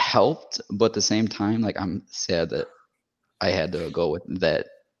helped, but at the same time, like I'm sad that I had to go with that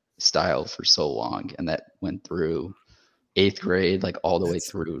style for so long, and that went through 8th grade, like all the way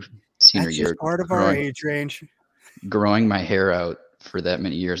through senior That's year. just part of our age range. Growing my hair out for that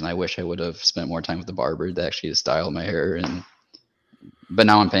many years, and I wish I would have spent more time with the barber to actually style my hair. But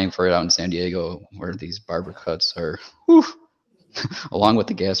now I'm paying for it out in San Diego, where these barber cuts are, along with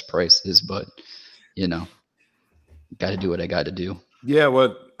the gas prices. But got to do what I got to do. Yeah,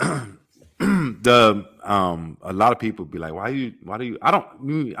 well, a lot of people be like, why do you?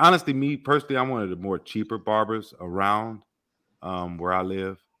 Honestly, me personally, I'm one of the more cheaper barbers around where I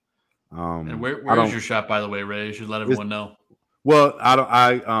live. And where's your shop, by the way, Ray? You should let everyone know. Well, I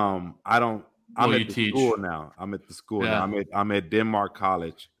don't. I'm at the school now. I'm at the school now. I'm at Denmark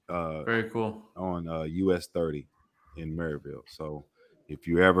College. Very cool. On US 30 in Maryville. So if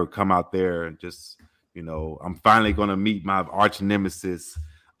you ever come out there and just, I'm finally going to meet my arch nemesis,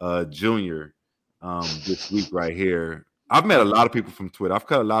 Junior, this week right here. I've met a lot of people from Twitter. I've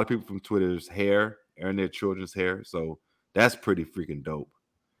cut a lot of people from Twitter's hair and their children's hair. So that's pretty freaking dope.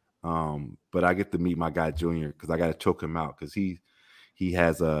 But I get to meet my guy Junior because I got to choke him out because he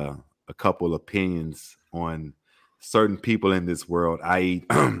has a couple opinions on certain people in this world, i.e.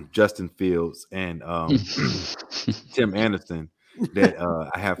 Justin Fields and Tim Anderson, that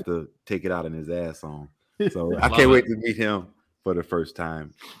I have to take it out in his ass on. So I can't wait to meet him for the first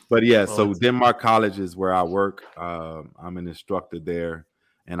time. But yeah, so Denmark College is where I work. I'm an instructor there,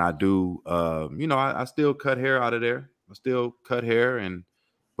 and I do, I still cut hair out of there. I still cut hair,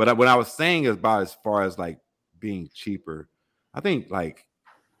 but what I was saying is about as far as like being cheaper, I think like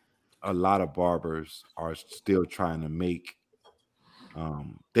a lot of barbers are still trying to make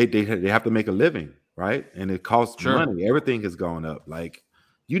they have to make a living, right? And it costs money. Everything has gone up. Like,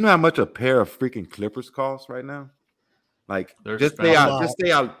 you know how much a pair of freaking clippers costs right now? Like, just say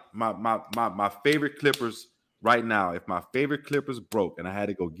out my favorite clippers right now. If my favorite clippers broke and I had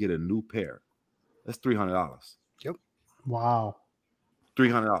to go get a new pair, that's $300. Yep. Wow.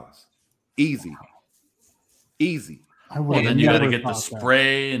 $300. Easy. Well, then you got to get the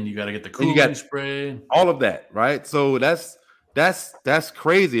spray, and you got to get the cooling spray, all of that, right? So that's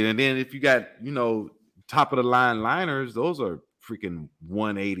crazy. And then if you got top of the line liners, those are freaking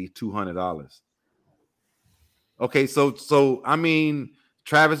 $180, $200. Okay, so I mean,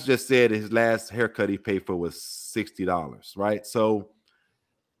 Travis just said his last haircut he paid for was $60, right? So,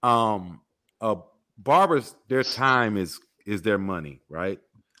 barbers, their time is their money, right?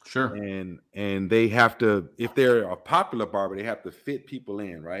 Sure. And they have to, if they're a popular barber, they have to fit people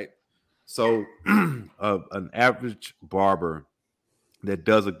in, right? So an average barber that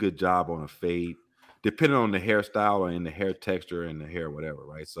does a good job on a fade, depending on the hairstyle or in the hair texture and the hair, whatever,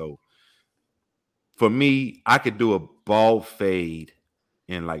 right? So for me, I could do a bald fade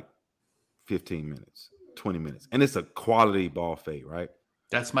in like 15 minutes, 20 minutes. And it's a quality bald fade, right?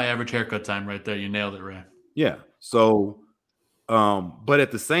 That's my average haircut time right there. You nailed it, Ray. Yeah. So but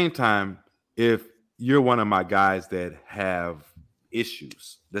at the same time, if you're one of my guys that have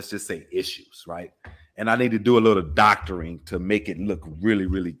issues, let's just say issues, right? And I need to do a little doctoring to make it look really,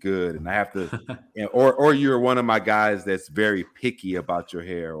 really good. And I have to, or you're one of my guys that's very picky about your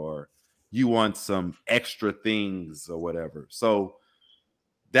hair, or you want some extra things or whatever. So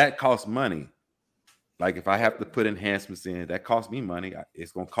that costs money. Like if I have to put enhancements in, that costs me money.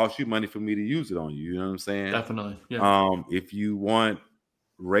 It's going to cost you money for me to use it on you. You know what I'm saying? Definitely. Yeah. If you want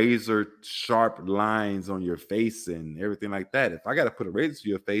razor sharp lines on your face and everything like that, if I got to put a razor to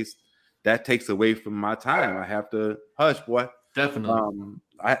your face, that takes away from my time. I have to hush, boy. Definitely.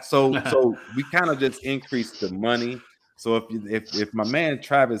 So we kind of just increased the money. So if my man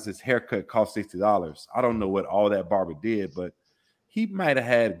Travis's haircut cost $60, I don't know what all that barber did, but he might have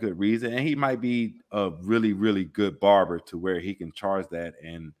had good reason, and he might be a really, really good barber to where he can charge that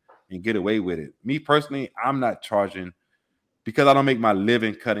and get away with it. Me personally, I'm not charging because I don't make my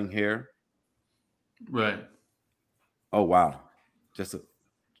living cutting hair. Right. Oh wow. Just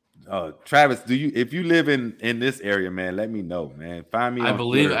Travis, if you live in this area, man, let me know, man. Find me. I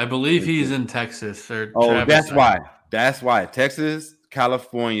believe he's in Texas. Travis, that's why Texas,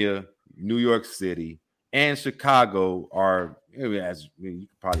 California, New York City, and Chicago are, as you can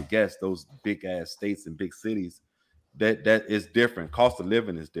probably guess, those big ass states and big cities. That is different. Cost of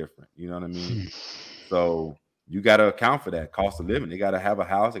living is different. You know what I mean? So you got to account for that cost of living. They got to have a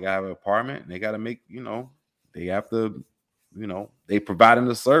house. They got to have an apartment. And they got to make. They have to. They providing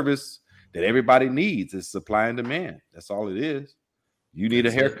the service that everybody needs. Is supply and demand. That's all it is. You need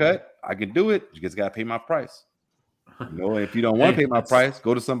a haircut, I can do it. You just got to pay my price. If you don't want to pay my price,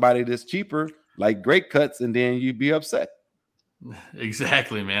 go to somebody that's cheaper, like Great Cuts, and then you'd be upset.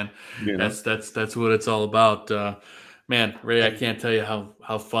 Exactly, man. That's what it's all about. Man, Ray, I can't tell you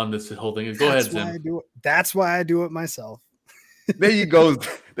how fun this whole thing is. Go ahead, Zim. That's why I do it myself. There you go.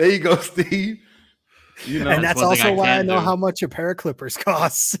 There you go, Steve. You know, and that's also why I know how much a pair of clippers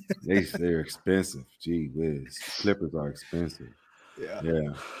costs. They're expensive. Gee whiz. Clippers are expensive.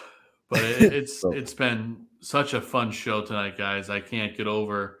 Yeah. But it's been such a fun show tonight, guys. I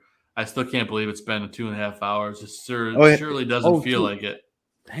still can't believe it's been 2.5 hours. It surely doesn't feel like it.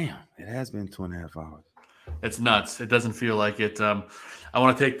 Damn, it has been 2.5 hours. It's nuts. It doesn't feel like it. I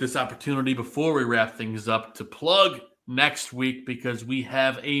want to take this opportunity before we wrap things up to plug next week because we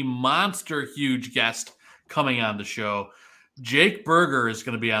have a monster huge guest coming on the show. Jake Berger is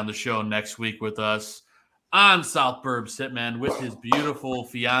going to be on the show next week with us on South Burbs Hitman with his beautiful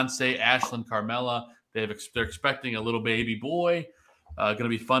fiance, Ashlyn Carmella. They're expecting a little baby boy. Going to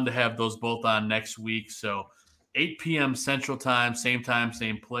be fun to have those both on next week. So 8 p.m. Central Time, same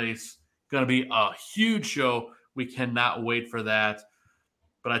place. Going to be a huge show. We cannot wait for that.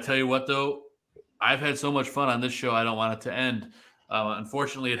 But I tell you what, though, I've had so much fun on this show, I don't want it to end.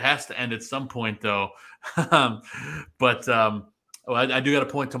 Unfortunately, it has to end at some point, though. But I do got a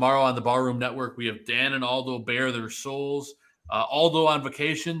point tomorrow on the Barroom Network. We have Dan and Aldo bare their souls. Aldo on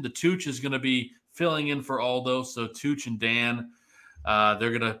vacation. The Tooch is going to be filling in for Aldo. So Tooch and Dan,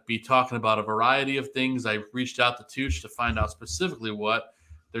 they're going to be talking about a variety of things. I reached out to Tooch to find out specifically what.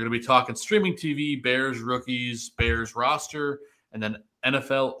 They're going to be talking streaming TV, Bears rookies, Bears roster, and then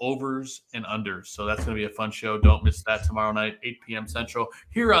NFL overs and unders. So that's going to be a fun show. Don't miss that tomorrow night, 8 p.m. Central,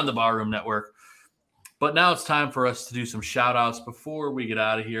 here on the Barroom Network. But now it's time for us to do some shout-outs before we get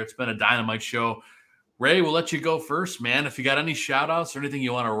out of here. It's been a dynamite show. Ray, we'll let you go first, man. If you got any shout-outs or anything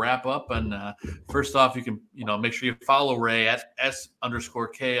you want to wrap up. And first off, you can make sure you follow Ray at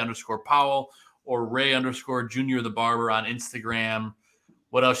S_K_Powell or Ray_Junior the Barber on Instagram.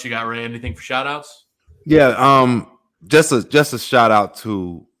 What else you got, Ray? Anything for shout-outs? Yeah, just a shout out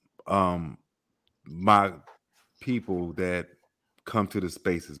to my people that come to the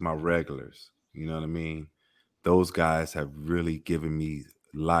spaces, my regulars. You know what I mean? Those guys have really given me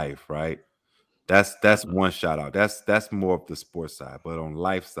life, right? That's one shout out. That's more of the sports side. But on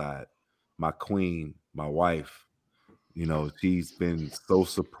life side, my queen, my wife, she's been so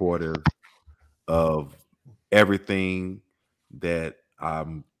supportive of everything that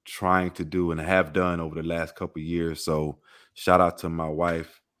I'm trying to do and have done over the last couple of years. So shout out to my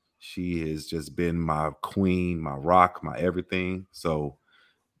wife. She has just been my queen, my rock, my everything. So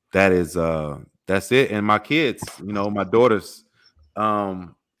that's it. And my kids, my daughters,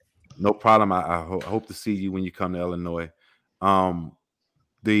 no problem. I hope to see you when you come to Illinois. My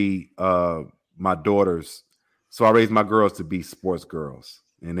daughters, so I raised my girls to be sports girls,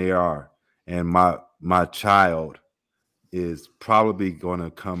 and they are. And my child is probably going to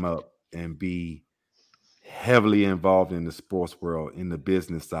come up and be heavily involved in the sports world, in the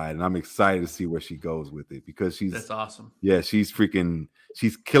business side. And I'm excited to see where she goes with it because that's awesome. Yeah, she's killing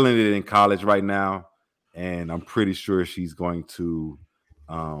it in college right now. And I'm pretty sure she's going to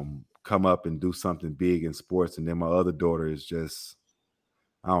come up and do something big in sports. And then my other daughter is just,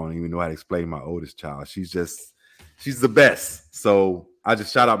 I don't even know how to explain my oldest child. She's the best. So I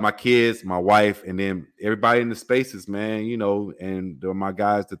just shout out my kids, my wife, and then everybody in the spaces, man, and they're my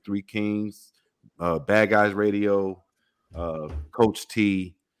guys, the Three Kings, Bad Guys Radio, Coach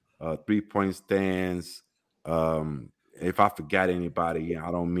T, 3 Point Stands. If I forgot anybody, I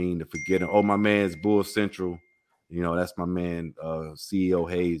don't mean to forget him. Oh, my man's Bull Central. That's my man, CEO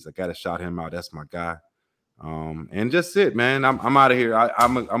Hayes. I got to shout him out. That's my guy. And just it, man. I'm out of here.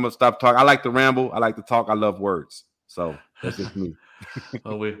 I'm going to stop talking. I like to ramble. I like to talk. I love words. So that's just me.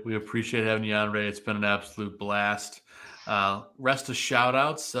 Well, we appreciate having you on, Ray. It's been an absolute blast. Rest of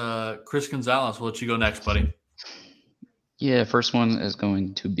shout-outs. Chris Gonzalez, we'll let you go next, buddy. Yeah, first one is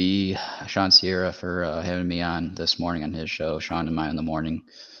going to be Sean Sierra for having me on this morning on his show, Sean and Mine in the Morning.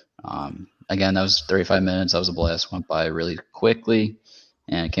 Again, that was 35 minutes. That was a blast. Went by really quickly,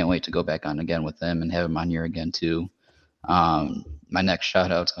 and I can't wait to go back on again with them and have him on here again, too. My next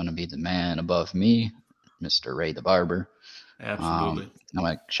shout-out is going to be the man above me, Mr. Ray the Barber. Absolutely. I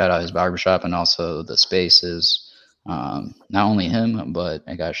want to shout out his barbershop and also the spaces. Not only him, but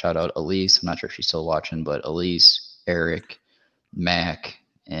I got to shout out Elise. I'm not sure if she's still watching, but Elise, Eric, Mac,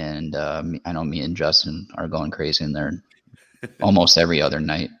 and I know me and Justin are going crazy in there almost every other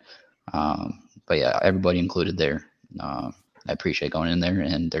night. But yeah, everybody included there. I appreciate going in there,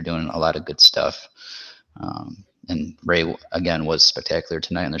 and they're doing a lot of good stuff. And Ray, again, was spectacular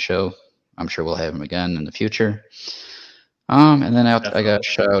tonight on the show. I'm sure we'll have him again in the future. And then I got to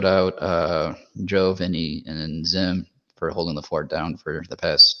shout out Joe, Vinny, and Zim for holding the fort down for the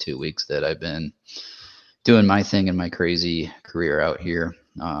past 2 weeks that I've been doing my thing in my crazy career out here.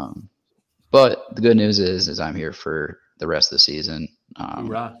 But the good news is I'm here for the rest of the season.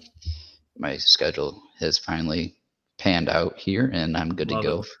 My schedule has finally panned out here, and I'm good to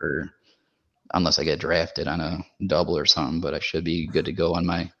go for, unless I get drafted on a double or something, but I should be good to go on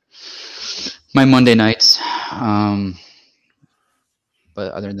my Monday nights.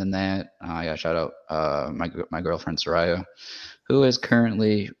 But other than that, I got to shout out my girlfriend Soraya, who is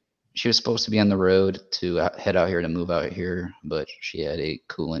currently, she was supposed to be on the road to head out here to move out here, but she had a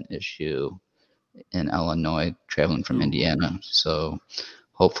coolant issue in Illinois traveling from Indiana. So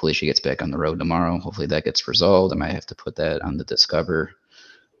hopefully she gets back on the road tomorrow. Hopefully that gets resolved. I might have to put that on the Discover.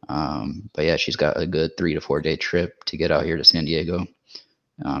 But yeah, she's got a good 3 to 4 day trip to get out here to San Diego.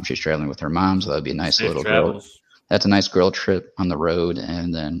 She's traveling with her mom, so that'd be a nice little girl. That's a nice girl trip on the road.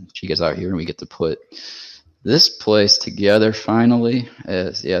 And then she gets out here and we get to put this place together finally.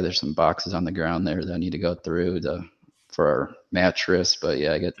 There's some boxes on the ground there that I need to go through for our mattress. But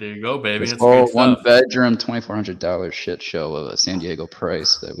yeah, I get there you go, baby. This whole one bedroom, $2,400 shit show of a San Diego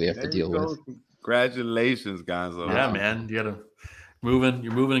price that we have to deal with. Congratulations, Gonzo. Yeah, man. You gotta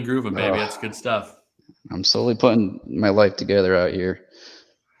you're moving and grooving, baby. That's good stuff. I'm slowly putting my life together out here.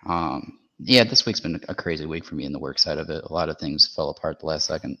 Yeah, this week's been a crazy week for me in the work side of it. A lot of things fell apart the last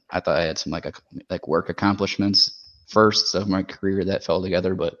second. I thought I had some like work accomplishments first of my career that fell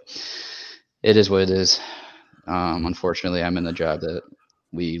together, but it is what it is. Unfortunately, I'm in the job that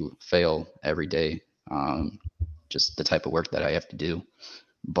we fail every day. Just the type of work that I have to do,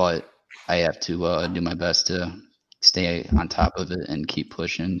 but I have to do my best to stay on top of it and keep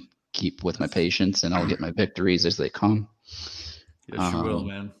pushing, keep with my patience, and I'll get my victories as they come. Yes, you will,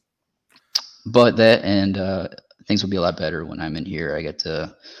 man. But that and things will be a lot better when I'm in here. I get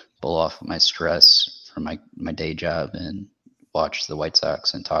to pull off my stress from my day job and watch the White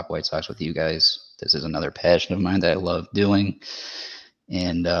Sox and talk White Sox with you guys. This is another passion of mine that I love doing.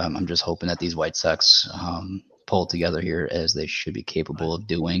 And I'm just hoping that these White Sox pull together here as they should be capable of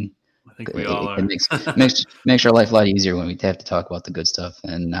doing. I think we all are. It makes our life a lot easier when we have to talk about the good stuff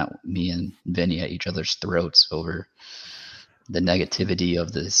and not me and Vinny at each other's throats over the negativity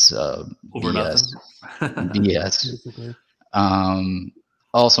of this BS.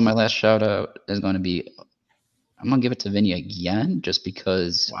 Also, my last shout out is going to be, I'm going to give it to Vinny again, just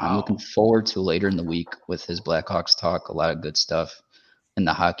because I'm looking forward to later in the week with his Blackhawks talk, a lot of good stuff in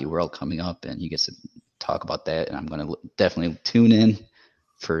the hockey world coming up, and he gets to talk about that, and I'm going to definitely tune in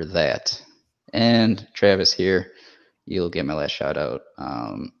for that. And Travis here, you'll get my last shout out.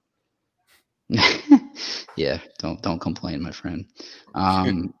 Yeah, don't complain, my friend.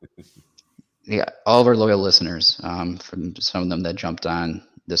 Yeah, all of our loyal listeners, from some of them that jumped on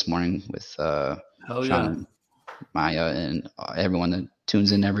this morning with Sean and Maya and everyone that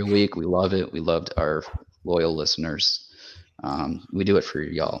tunes in every week. We love it. We loved our loyal listeners. We do it for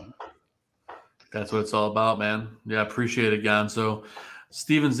y'all. That's what it's all about, man. Yeah, appreciate it, Gonzo.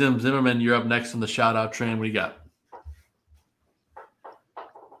 Steven Zimmerman, you're up next on the shout out train. What do you got?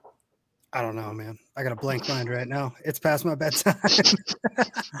 I don't know, man. I got a blank mind right now. It's past my bedtime.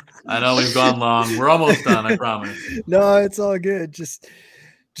 I know we've gone long. We're almost done, I promise. No, it's all good. Just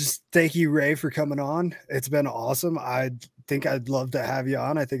thank you, Ray, for coming on. It's been awesome. I think I'd love to have you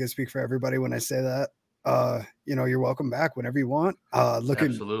on. I think I speak for everybody when I say that. You're welcome back whenever you want.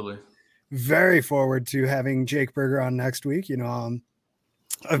 Looking absolutely very forward to having Jake Berger on next week.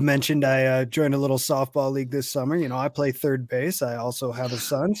 I've mentioned I joined a little softball league this summer. I play third base. I also have a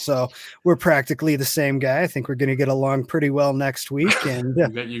son, so we're practically the same guy. I think we're going to get along pretty well next week. And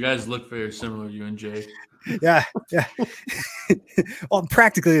you guys look very similar, you and Jay. Yeah. Well,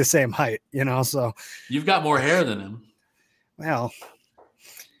 practically the same height, so. You've got more hair than him. Well,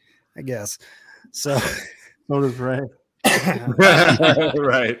 I guess. So does Ray.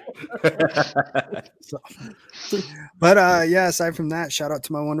 Right. But aside from that, shout out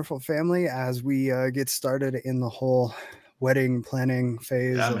to my wonderful family as we get started in the whole wedding planning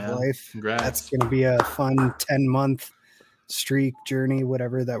phase of life. Congrats. That's going to be a fun 10-month streak journey,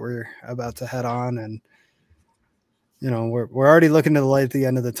 whatever that we're about to head on. And we're already looking to the light at the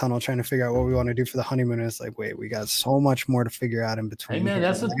end of the tunnel, trying to figure out what we want to do for the honeymoon. And it's like, wait, we got so much more to figure out in between. Hey man,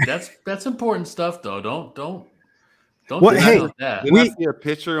 that's important stuff though. Don't What? Hey, that. Did I see a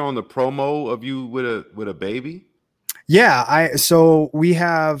picture on the promo of you with a baby? Yeah, so we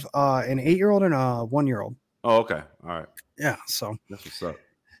have an 8-year-old and a 1-year-old. Oh, okay, all right. Yeah, so that's what's up.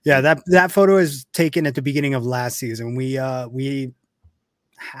 Yeah, that photo is taken at the beginning of last season. We have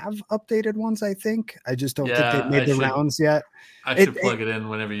updated ones, I think. I just don't think they've made the rounds yet. I should plug it in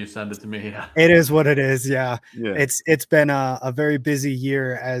whenever you send it to me. Yeah. It is what it is. Yeah. It's been a very busy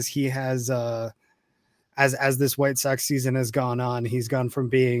year as he has. as this White Sox season has gone on, he's gone from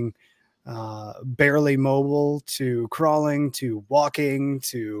being barely mobile to crawling to walking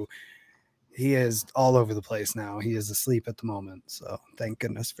to he is all over the place now. He is asleep at the moment. So thank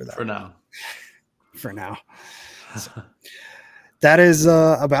goodness for that. For now. So, that is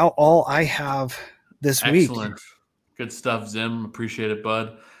about all I have this week. Excellent. Good stuff, Zim. Appreciate it,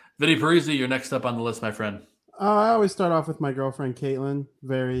 bud. Vinny Parisi, you're next up on the list, my friend. I always start off with my girlfriend, Caitlin.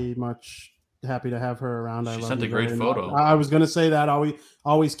 Very much happy to have her around. She sent a great photo. I was going to say that.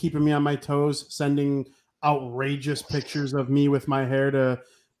 Always keeping me on my toes, sending outrageous pictures of me with my hair to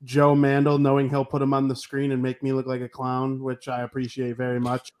Joe Mandel, knowing he'll put him on the screen and make me look like a clown, which I appreciate very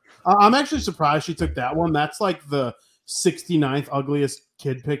much. I'm actually surprised she took that one. That's like the 69th ugliest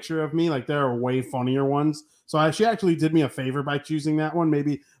kid picture of me. Like there are way funnier ones. So she actually did me a favor by choosing that one.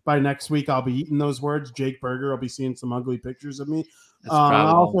 Maybe by next week I'll be eating those words. Jake Berger will be seeing some ugly pictures of me.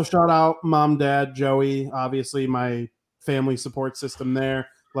 I'll also shout out Mom, Dad, Joey, obviously my family support system there.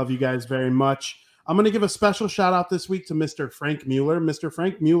 Love you guys very much. I'm going to give a special shout out this week to Mr. Frank Mueller. Mr.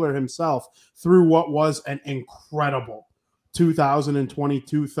 Frank Mueller himself threw what was an incredible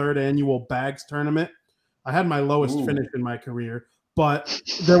 2022 third annual bags tournament. I had my lowest finish in my career, but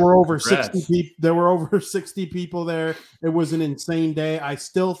there were over 60 people. There were over 60 people there. It was an insane day. I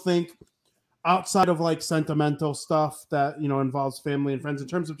still think, outside of like sentimental stuff that involves family and friends, in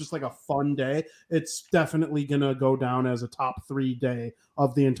terms of just like a fun day, it's definitely gonna go down as a top 3 day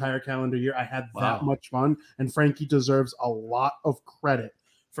of the entire calendar year. I had that much fun, and Frankie deserves a lot of credit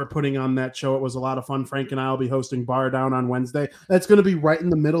for putting on that show. It was a lot of fun. Frank and I will be hosting Bar Down on Wednesday. That's going to be right in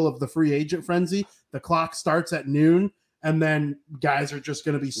the middle of the free agent frenzy. The clock starts at noon, and then guys are just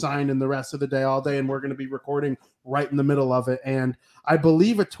going to be signing the rest of the day, all day, and we're going to be recording right in the middle of it. And I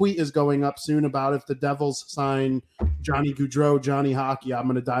believe a tweet is going up soon about if the Devils sign Johnny Gaudreau, Johnny Hockey, I'm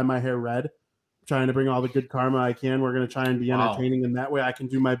going to dye my hair red. I'm trying to bring all the good karma I can. We're going to try and be entertaining in that way. I can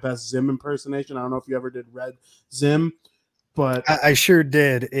do my best Zim impersonation. I don't know if you ever did Red Zim, but I sure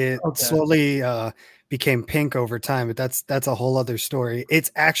did. It slowly became pink over time, but that's a whole other story. It's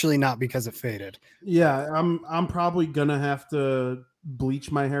actually not because it faded. Yeah, I'm probably gonna have to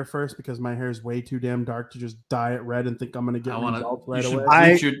bleach my hair first because my hair is way too damn dark to just dye it red and think I'm gonna get results right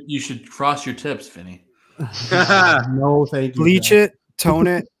away. You should cross your tips, Vinny. No, thank you. Bleach it, tone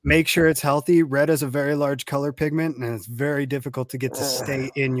it, make sure it's healthy. Red is a very large color pigment, and it's very difficult to get to stay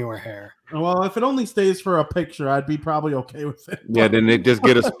in your hair. Well, if it only stays for a picture, I'd be probably okay with it. Yeah, then they just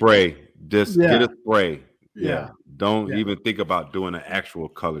get a spray. Just get a spray. Yeah. Don't even think about doing an actual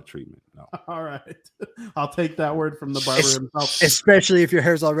color treatment. No. All right. I'll take that word from the barber himself. Especially if your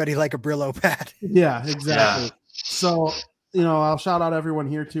hair's already like a Brillo pad. Yeah, exactly. Yeah. So, I'll shout out everyone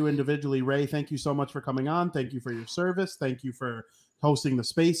here too individually. Ray, thank you so much for coming on. Thank you for your service. Thank you for hosting the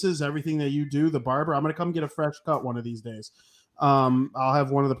spaces, everything that you do. The barber, I'm going to come get a fresh cut one of these days. I'll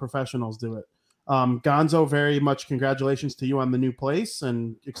have one of the professionals do it. Gonzo, very much congratulations to you on the new place,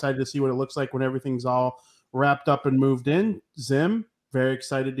 and excited to see what it looks like when everything's all wrapped up and moved in. Zim, very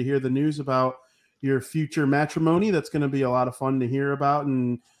excited to hear the news about your future matrimony. That's going to be a lot of fun to hear about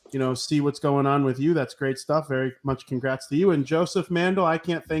and see what's going on with you. That's great stuff. Very much congrats to you. And Joseph Mandel, I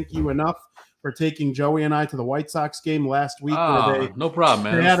can't thank you enough for taking Joey and I to the White Sox game last week. No problem,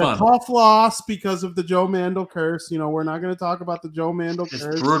 man. They had a tough loss because of the Joe Mandel curse. We're not going to talk about the Joe Mandel curse.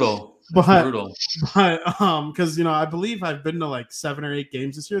 It's brutal. But because I believe I've been to like 7 or 8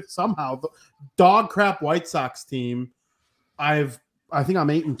 games this year. Somehow the dog crap White Sox team, I think I'm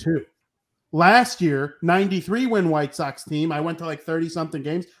 8-2. Last year, 93 win White Sox team, I went to like 30 something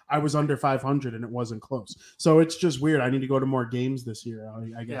games. I was under 500 and it wasn't close. So it's just weird. I need to go to more games this year,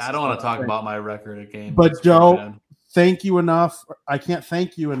 I guess. Yeah, I don't want to talk about my record at games. But Joe, thank you enough. I can't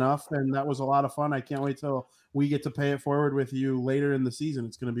thank you enough, and that was a lot of fun. I can't wait till we get to pay it forward with you later in the season.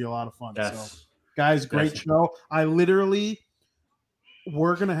 It's going to be a lot of fun. Yes. So, guys, great show.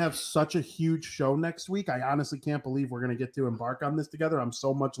 We're going to have such a huge show next week. I honestly can't believe we're going to get to embark on this together. I'm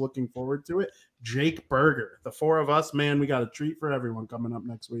so much looking forward to it. Jake Berger, the 4 of us, man, we got a treat for everyone coming up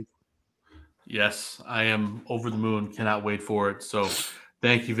next week. Yes, I am over the moon. Cannot wait for it. So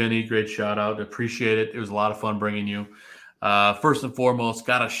thank you, Vinny. Great shout out. Appreciate it. It was a lot of fun bringing you. First and foremost,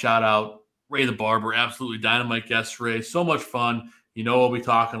 got to shout out Ray the Barber. Absolutely dynamite guest, Ray. So much fun. We'll be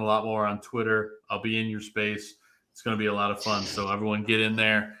talking a lot more on Twitter. I'll be in your space. It's going to be a lot of fun. So everyone get in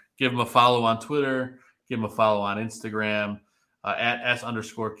there. Give him a follow on Twitter. Give him a follow on Instagram at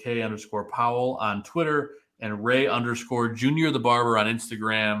S_K_Powell on Twitter and Ray_Junior the Barber on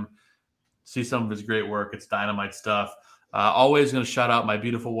Instagram. See some of his great work. It's dynamite stuff. Always going to shout out my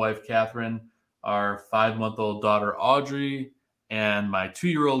beautiful wife, Catherine, our 5-month-old daughter, Audrey, and my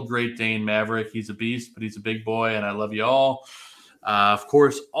 2-year-old Great Dane Maverick. He's a beast, but he's a big boy, and I love you all. Of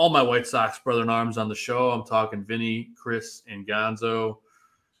course, all my White Sox brother-in-arms on the show. I'm talking Vinny, Chris, and Gonzo.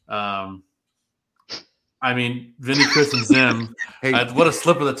 Vinny, Chris, and Zim. Hey. What a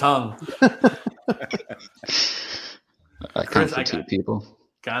slip of the tongue. I count for 2 people.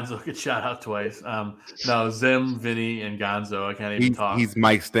 Gonzo gets shot out twice. No, Zim, Vinny, and Gonzo. I can't even talk. He's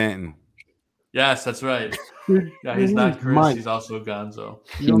Mike Stanton. Yes, that's right. Yeah, he's not Chris. Mike. He's also Gonzo.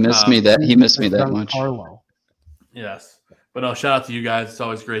 He missed me that much. Carlo. Yes. But no, shout out to you guys. It's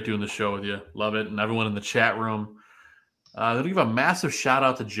always great doing the show with you. Love it. And everyone in the chat room. I'm going to give a massive shout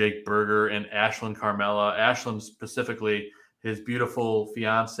out to Jake Berger and Ashlyn Carmella. Ashlyn specifically, his beautiful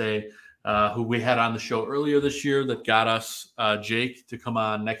fiance, who we had on the show earlier this year that got us Jake to come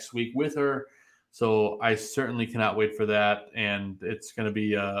on next week with her. So I certainly cannot wait for that. And it's going to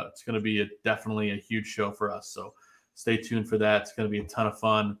be definitely a huge show for us. So stay tuned for that. It's going to be a ton of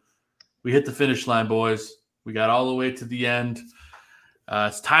fun. We hit the finish line, boys. We got all the way to the end.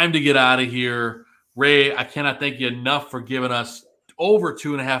 It's time to get out of here. Ray, I cannot thank you enough for giving us over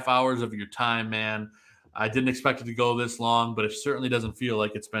 2.5 hours of your time, man. I didn't expect it to go this long, but it certainly doesn't feel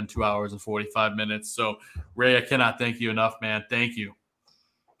like it's been 2 hours and 45 minutes. So, Ray, I cannot thank you enough, man. Thank you.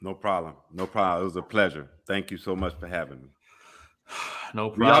 No problem. No problem. It was a pleasure. Thank you so much for having me. No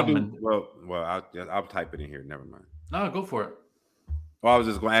problem. I'll type it in here. Never mind. No, go for it. Well, I was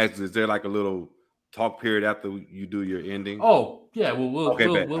just going to ask, is there like a little talk period after you do your ending? Oh, yeah. We'll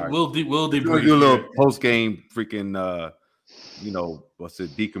debrief. We'll do a little post-game freaking, what's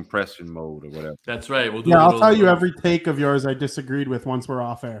it, decompression mode or whatever. That's right. We'll do. Yeah, I'll tell you every take of yours I disagreed with once we're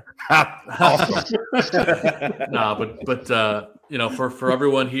off air. For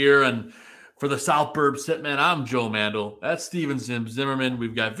everyone here and for the South Burbs Hitman, I'm Joe Mandel. That's Steven Zimmerman.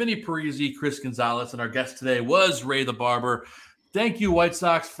 We've got Vinny Parisi, Chris Gonzalez, and our guest today was Ray the Barber. Thank you, White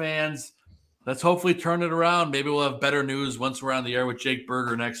Sox fans. Let's hopefully turn it around. Maybe we'll have better news once we're on the air with Jake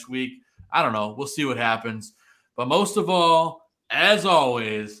Berger next week. I don't know. We'll see what happens. But most of all, as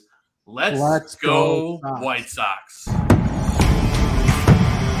always, let's go White Sox.